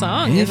like this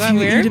song. If Is that you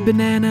weird? eat a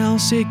banana, I'll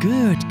say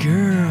good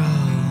girl.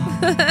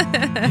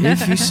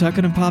 If you suck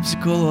on a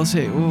popsicle, I'll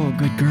say, oh,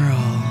 good girl.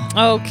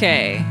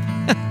 Okay.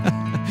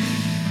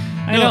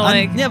 I don't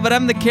like... Yeah, but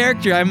I'm the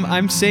character.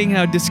 I'm saying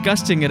how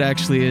disgusting it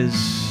actually is.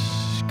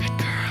 Good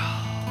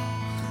girl.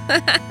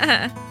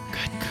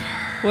 Good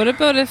girl. What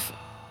about if...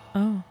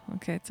 Oh,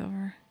 okay, it's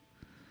over.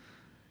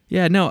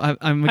 Yeah, no,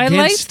 I'm against I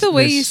liked the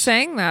way this. you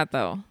sang that,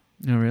 though.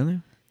 Oh,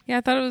 really? Yeah,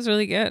 I thought it was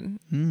really good.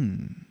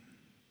 Hmm.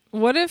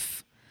 What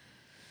if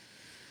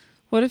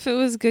it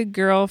was good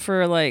girl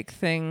for like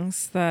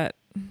things that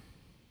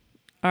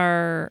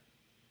are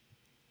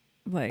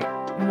like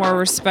more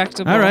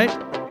respectable? All right.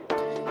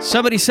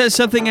 Somebody says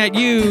something at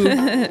you,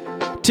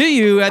 to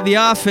you at the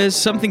office,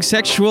 something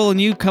sexual, and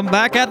you come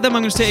back at them.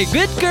 I'm going to say,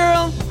 good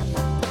girl.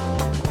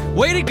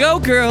 Way to go,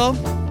 girl.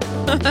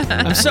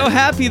 I'm so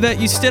happy that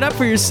you stood up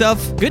for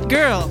yourself. Good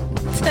girl.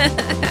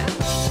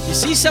 You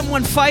see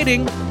someone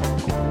fighting,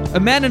 a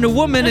man and a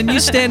woman, and you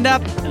stand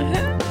up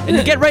and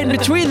you get right in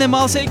between them.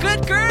 I'll say,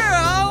 good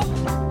girl.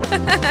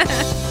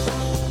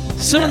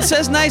 Someone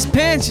says nice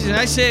pants, and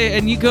I say,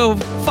 and you go,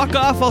 fuck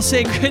off. I'll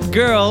say, good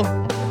girl.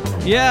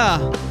 Yeah.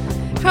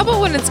 How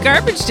about when it's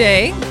garbage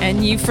day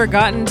and you've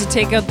forgotten to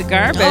take out the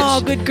garbage?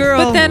 Oh, good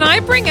girl. But then I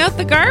bring out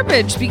the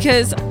garbage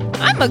because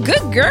I'm a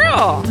good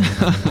girl.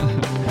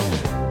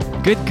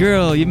 Good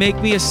girl. You make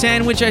me a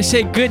sandwich, I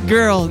say good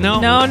girl. No.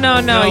 No.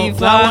 You've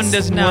that lost. one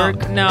doesn't No,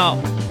 work. No.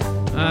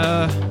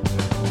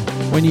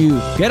 When you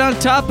get on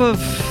top of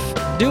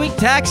doing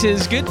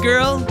taxes, good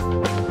girl.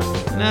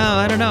 No,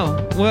 I don't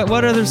know.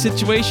 What other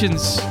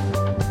situations?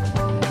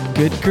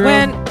 Good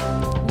girl.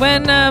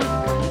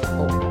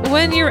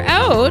 When you're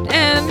out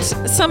and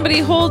somebody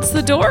holds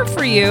the door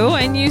for you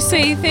and you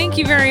say thank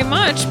you very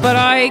much, but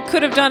I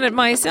could have done it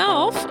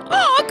myself.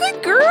 Oh,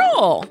 good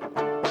girl.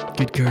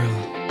 Good girl.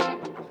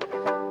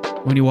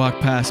 When you walk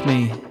past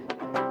me,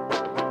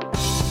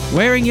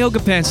 wearing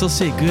yoga pants, I'll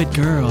say good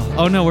girl.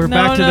 Oh no, we're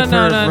back to the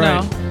perv,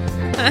 right?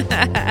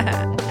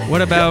 No.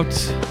 What about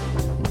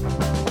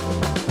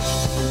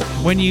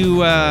when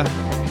you I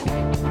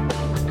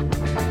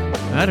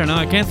don't know,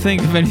 I can't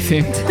think of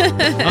anything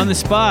on the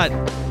spot.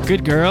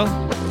 Good girl.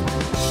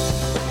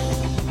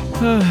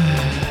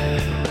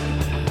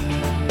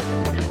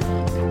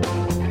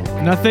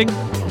 Nothing?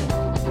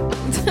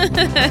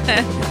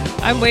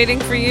 I'm waiting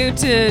for you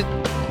to...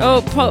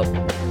 Oh,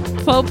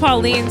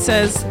 Pauline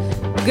says,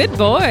 good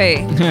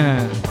boy.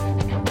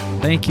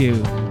 Thank you.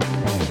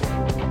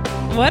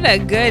 What a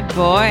good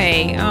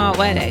boy. Oh,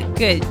 what a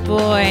good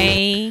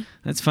boy.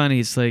 That's funny.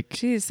 It's like...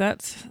 Jeez,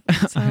 that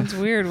sounds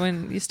weird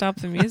when you stop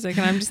the music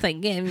and I'm just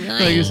like, good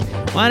boy.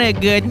 What a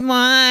good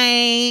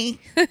boy.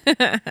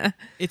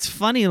 It's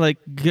funny, like,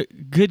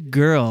 good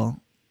girl.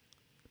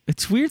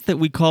 It's weird that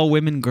we call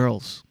women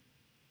girls,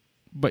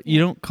 but you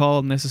don't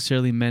call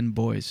necessarily men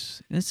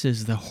boys. This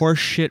is the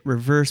horseshit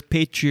reverse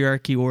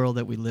patriarchy world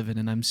that we live in,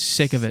 and I'm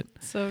sick of it.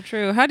 So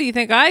true. How do you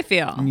think I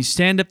feel? When you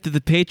stand up to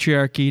the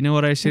patriarchy, you know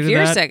what I say if to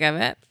you're that? sick of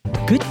it.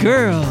 Good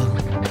girl.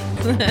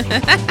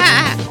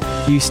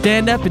 You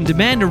stand up and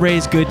demand a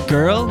raise, good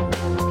girl.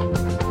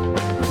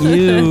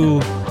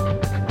 You.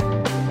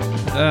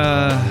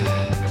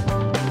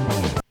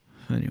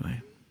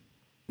 Anyway.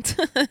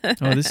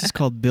 Oh, this is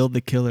called Build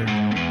the Killer.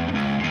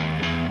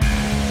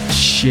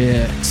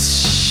 Shit.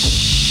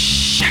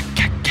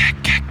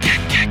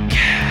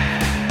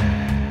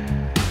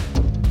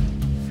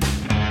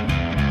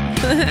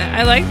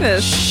 I like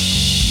this.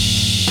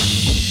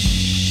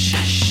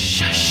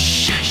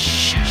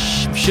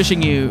 I'm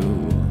shushing you.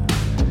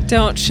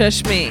 Don't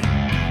shush me.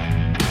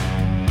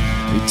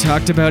 We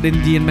talked about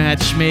Indian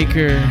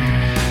Matchmaker.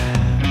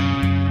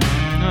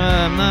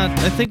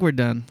 I think we're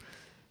done.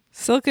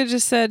 Silka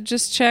just said,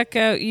 just check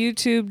out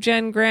YouTube,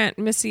 Jen Grant,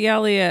 Missy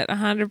Elliott,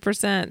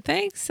 100%.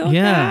 Thanks, Silka.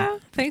 Yeah.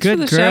 Thanks for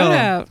the shout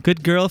out.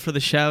 Good girl for the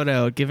shout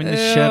out. Giving the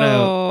shout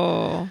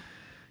out.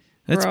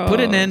 Let's put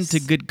an end to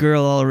good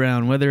girl all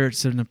around, whether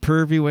it's in a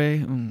pervy way.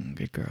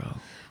 Good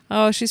girl.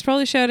 Oh, she's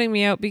probably shouting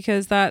me out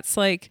because that's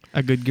like...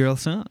 a good girl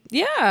song?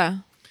 Yeah.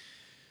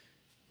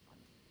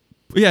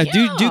 Yeah,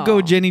 do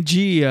go Jenny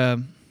G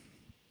on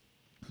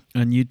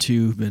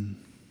YouTube. And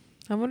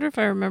I wonder if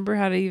I remember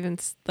how to even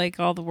like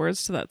all the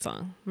words to that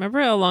song.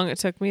 Remember how long it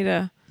took me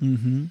to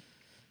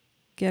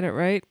get it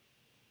right?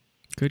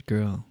 Good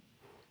girl.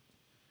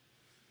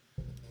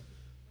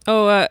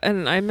 Oh,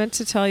 and I meant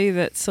to tell you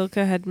that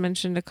Silka had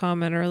mentioned a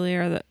comment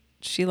earlier that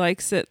she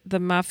likes it, the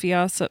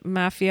mafioso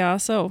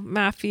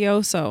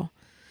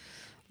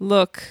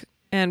look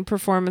and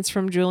performance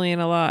from Julien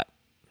a lot.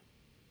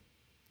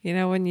 You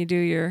know, when you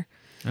do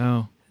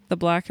the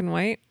black and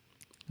white?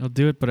 I'll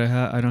do it, but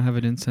I don't have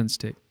an incense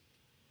stick.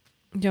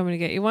 Do you want me to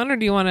get you one, or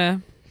do you want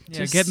to...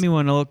 Yeah, get me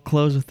one. I'll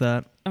close with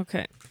that.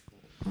 Okay.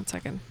 1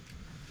 second.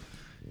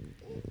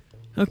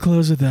 I'll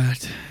close with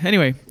that.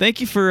 Anyway,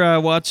 thank you for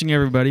watching,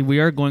 everybody. We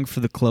are going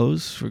for the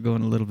close. We're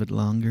going a little bit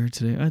longer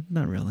today.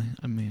 Not really.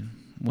 I mean,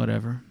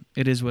 whatever.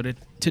 It is what it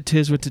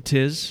is what it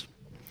is.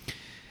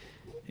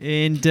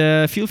 And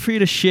feel free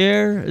to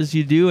share as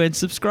you do and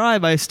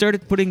subscribe. I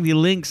started putting the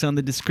links on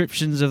the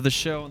descriptions of the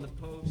show and the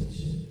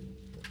posts.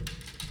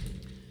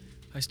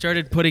 I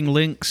started putting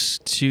links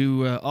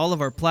to all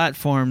of our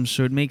platforms,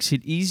 so it makes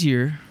it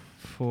easier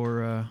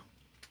for...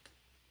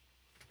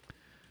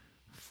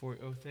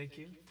 Oh, thank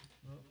you.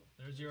 Oh,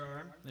 there's your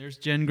arm. There's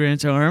Jen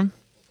Grant's arm.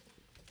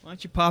 Why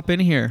don't you pop in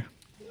here?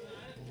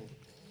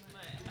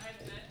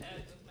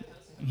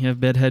 You have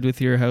bedhead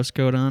with your house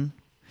coat on?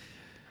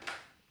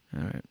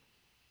 All right.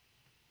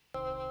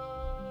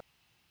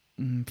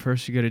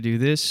 First, you got to do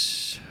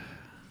this.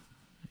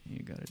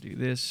 You got to do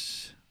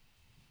this.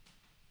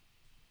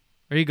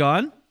 Are you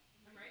gone?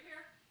 I'm right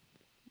here.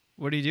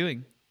 What are you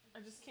doing?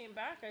 I just came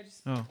back.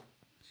 Oh.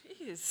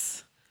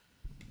 Jeez.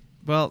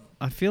 Well,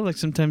 I feel like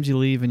sometimes you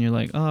leave and you're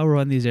like, oh, I'll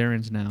run these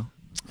errands now.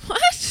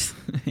 What?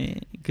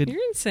 Good.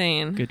 You're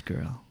insane. Good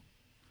girl.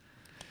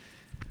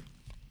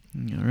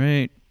 All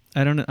right.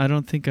 I don't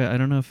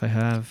know if I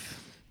have.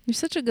 You're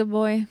such a good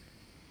boy.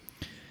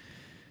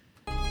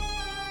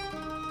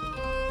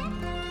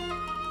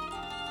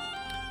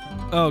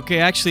 Oh, okay,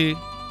 actually,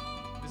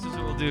 this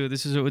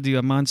is what we'll do.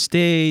 I'm on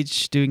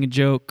stage doing a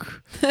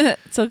joke.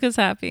 Silka's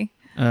happy.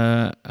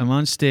 I'm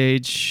on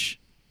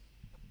stage.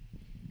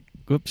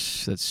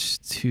 Whoops, that's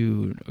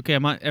too... Okay,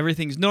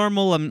 everything's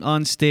normal. I'm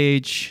on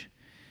stage,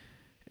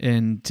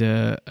 and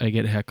I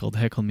get heckled.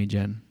 Heckle me,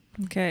 Jen.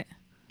 Okay.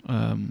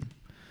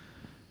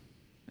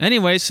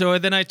 Anyway, so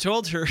then I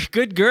told her,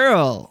 good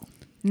girl.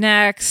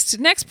 Next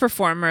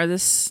performer.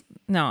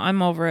 No,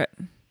 I'm over it.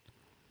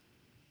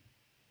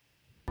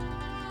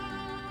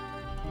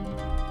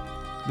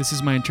 This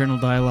is my internal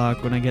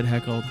dialogue when I get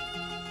heckled.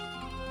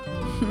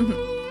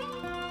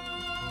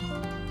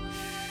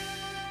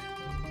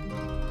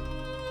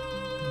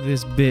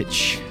 This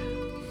bitch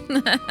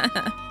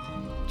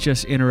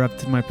just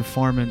interrupted my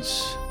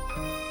performance.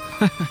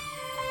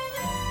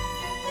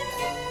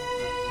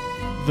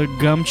 The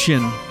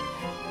gumption.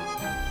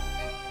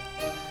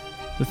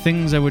 The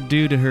things I would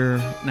do to her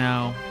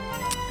now.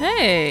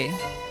 Hey.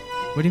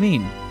 What do you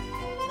mean?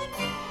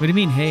 What do you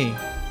mean, hey?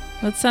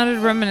 That sounded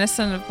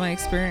reminiscent of my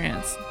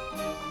experience.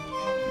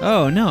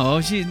 Oh, no.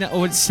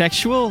 It's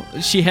sexual?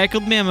 She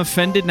heckled me. I'm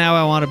offended. Now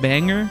I want to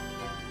bang her?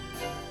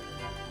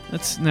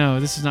 No,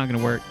 this is not going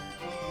to work.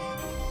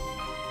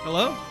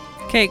 Hello?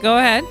 Okay, go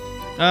ahead.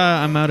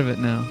 I'm out of it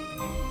now.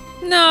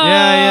 No.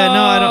 Yeah,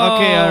 no, I don't.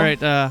 Okay, all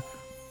right.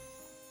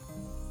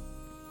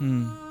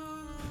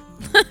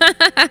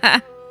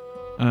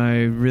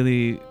 I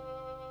really...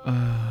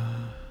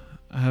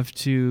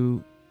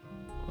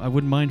 I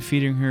wouldn't mind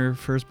feeding her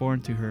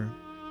firstborn to her.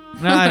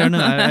 No, I don't know.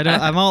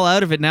 I'm all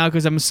out of it now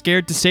because I'm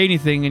scared to say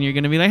anything, and you're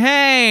gonna be like,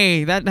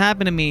 "Hey, that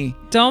happened to me."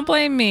 Don't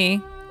blame me.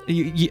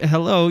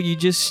 Hello, you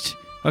just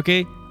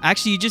okay.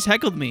 Actually, you just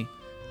heckled me,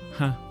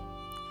 huh?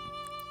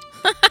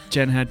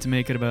 Jen had to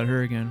make it about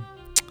her again.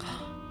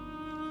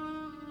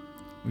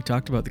 We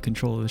talked about the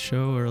control of the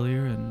show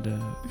earlier and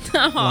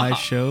live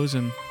shows,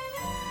 and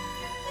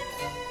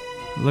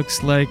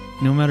looks like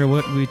no matter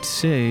what we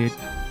say, it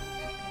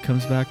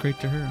comes back right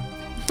to her.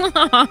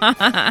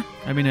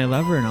 I mean, I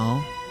love her and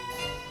all.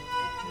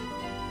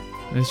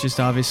 It's just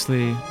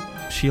obviously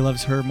she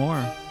loves her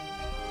more.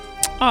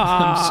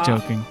 I'm just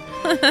joking.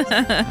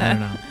 I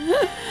don't know.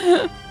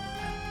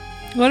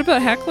 What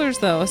about hecklers,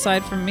 though,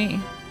 aside from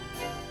me?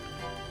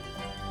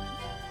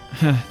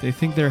 They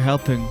think they're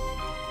helping.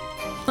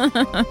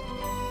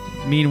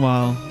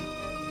 Meanwhile,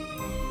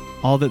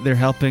 all that they're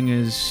helping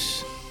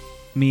is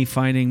me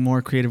finding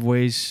more creative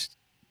ways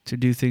to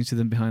do things to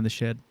them behind the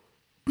shed.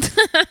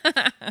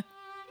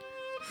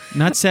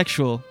 Not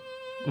sexual,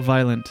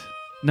 violent.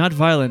 Not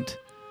violent.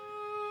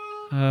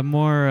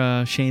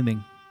 More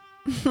shaming.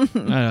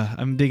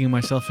 I'm digging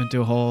myself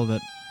into a hole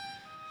that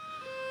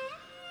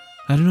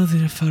I don't know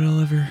if I'll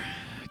ever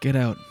get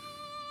out.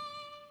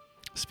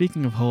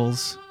 Speaking of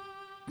holes.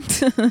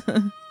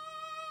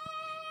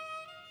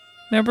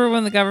 Remember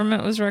when the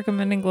government was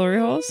recommending glory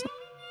holes?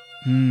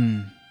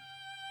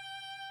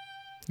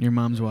 Your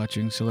mom's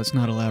watching, so let's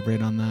not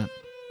elaborate on that.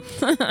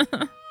 All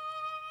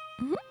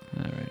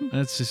right.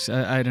 That's just,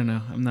 I don't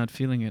know. I'm not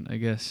feeling it, I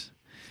guess.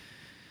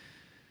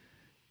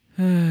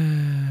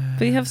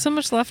 But you have so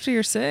much left of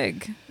your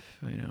cig.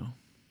 I know.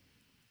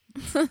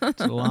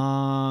 It's a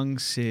long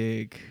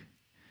cig.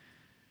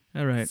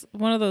 All right. It's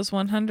one of those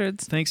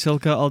 100s. Thanks,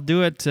 Hilka. I'll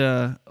do it.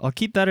 I'll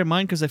keep that in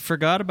mind because I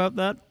forgot about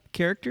that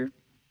character.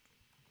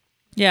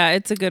 Yeah,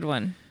 it's a good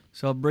one.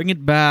 So I'll bring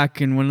it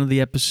back in one of the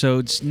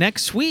episodes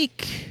next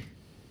week.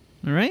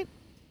 All right?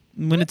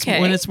 When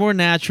it's more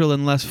natural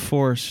and less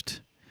forced.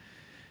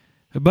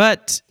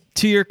 But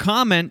to your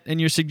comment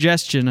and your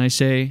suggestion, I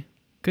say,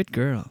 good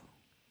girl.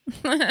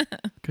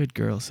 Good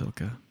girl,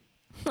 Silka.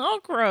 Oh,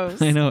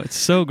 gross. I know, it's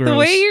so gross. The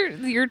way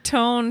your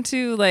tone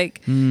too,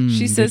 like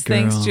she says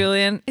things,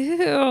 Julian.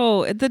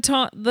 Ew. The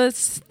tone,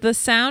 the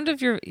sound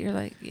of you're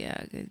like,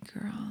 yeah, good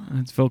girl.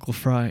 It's vocal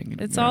frying.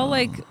 It's all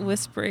like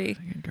whispery.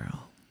 Good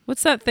girl.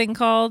 What's that thing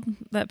called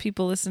that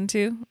people listen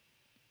to?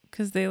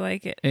 Because they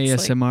like it.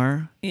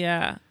 ASMR?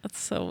 Yeah, that's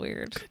so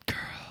weird. Good girl.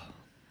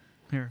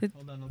 Here,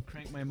 hold on, I'll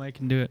crank my mic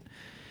and do it.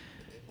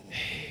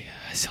 Hey,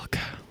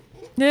 Silka.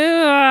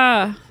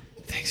 Yeah.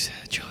 Thanks,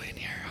 Julian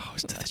here,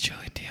 host of the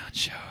Julien Dionne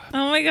Show.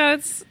 Oh my God,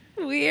 it's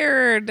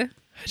weird. I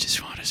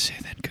just want to say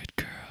that good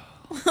girl.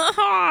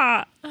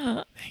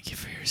 Thank you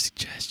for your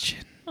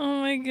suggestion.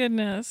 Oh my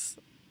goodness.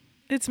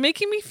 It's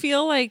making me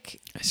feel like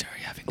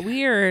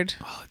weird.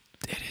 Well,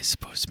 it is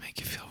supposed to make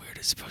you feel weird.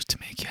 It's supposed to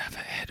make you have a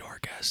head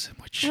orgasm,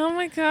 which... Oh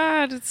my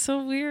God, it's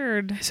so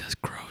weird. It's as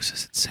gross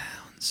as it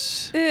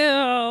sounds.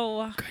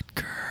 Ew. Good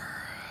girl.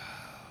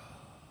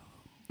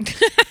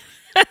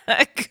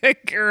 Good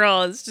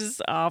girl. It's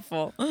just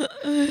awful.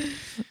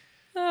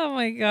 Oh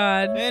my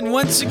God. And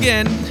once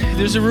again,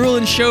 there's a rule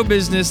in show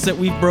business that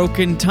we've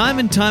broken time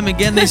and time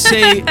again. They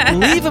say,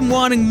 leave them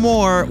wanting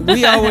more.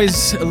 We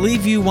always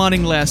leave you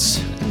wanting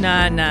less.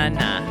 Nah.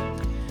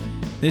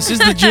 This is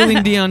the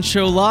Julien Dionne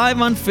Show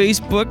live on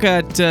Facebook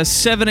at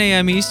 7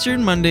 a.m.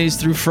 Eastern, Mondays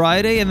through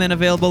Friday, and then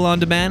available on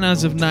demand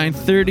as of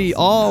 9:30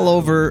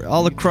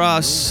 all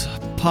across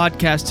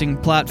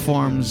podcasting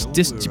platforms,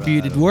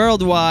 distributed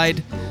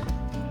worldwide.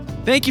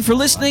 Thank you for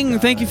listening.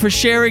 Thank you for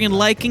sharing and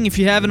liking. If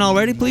you haven't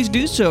already, please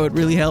do so. It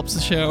really helps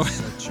the show.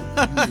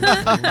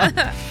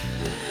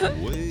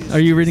 Are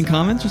you reading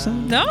comments or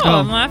something? No,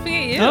 I'm laughing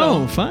at you.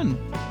 Oh, fun.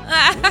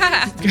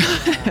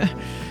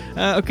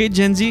 Okay,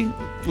 Gen Z.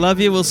 Love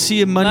you. We'll see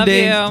you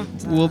Monday. Love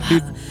you. We'll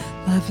be...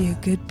 Love you.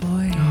 Good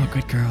boy. Oh,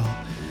 good girl.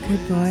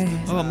 Good boy.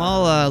 Oh, I'm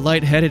all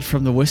lightheaded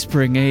from the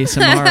whispering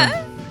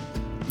ASMR.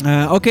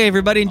 Okay,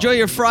 everybody, enjoy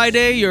your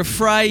Friday, your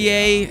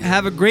Friday.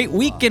 Have a great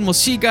weekend. We'll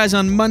see you guys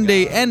on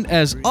Monday. And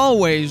as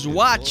always,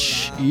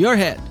 watch your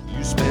head.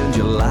 You spend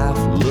your life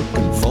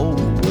looking for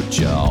what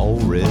you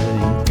already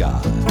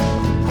got.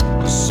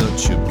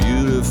 Such a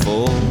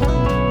beautiful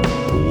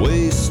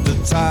waste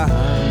of time.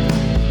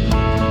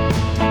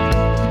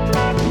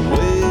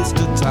 Waste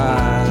of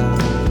time.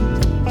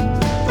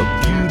 A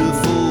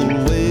beautiful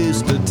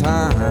waste of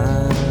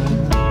time.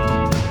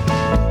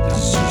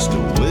 It's just a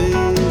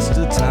waste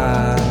of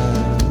time.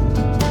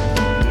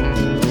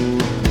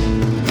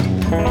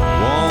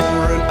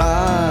 Wandering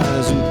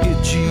eyes and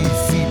itchy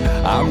feet.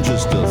 I'm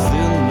just a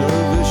thin,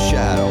 nervous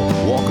shadow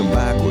walking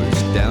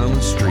backwards down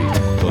the street.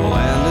 The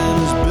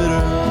landing is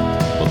bitter,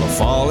 but the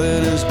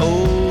falling is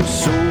oh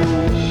so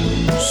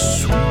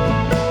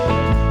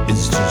sweet.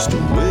 It's just a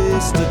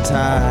waste of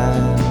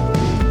time.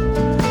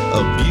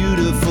 A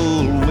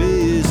beautiful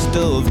waste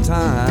of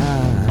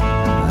time.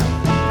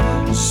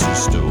 It's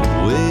just a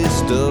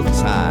waste of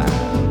time.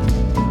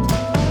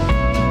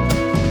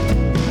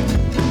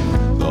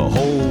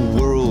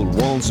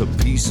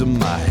 piece of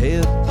my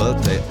head,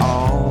 but they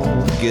all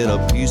get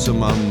a piece of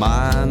my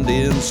mind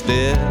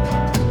instead.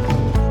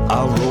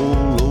 I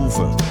roll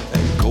over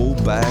and go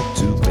back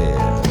to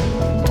bed.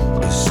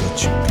 It's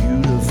such a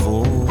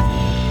beautiful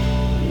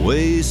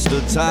waste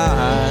of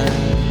time.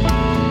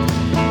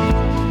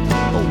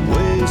 A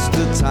waste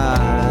of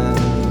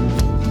time.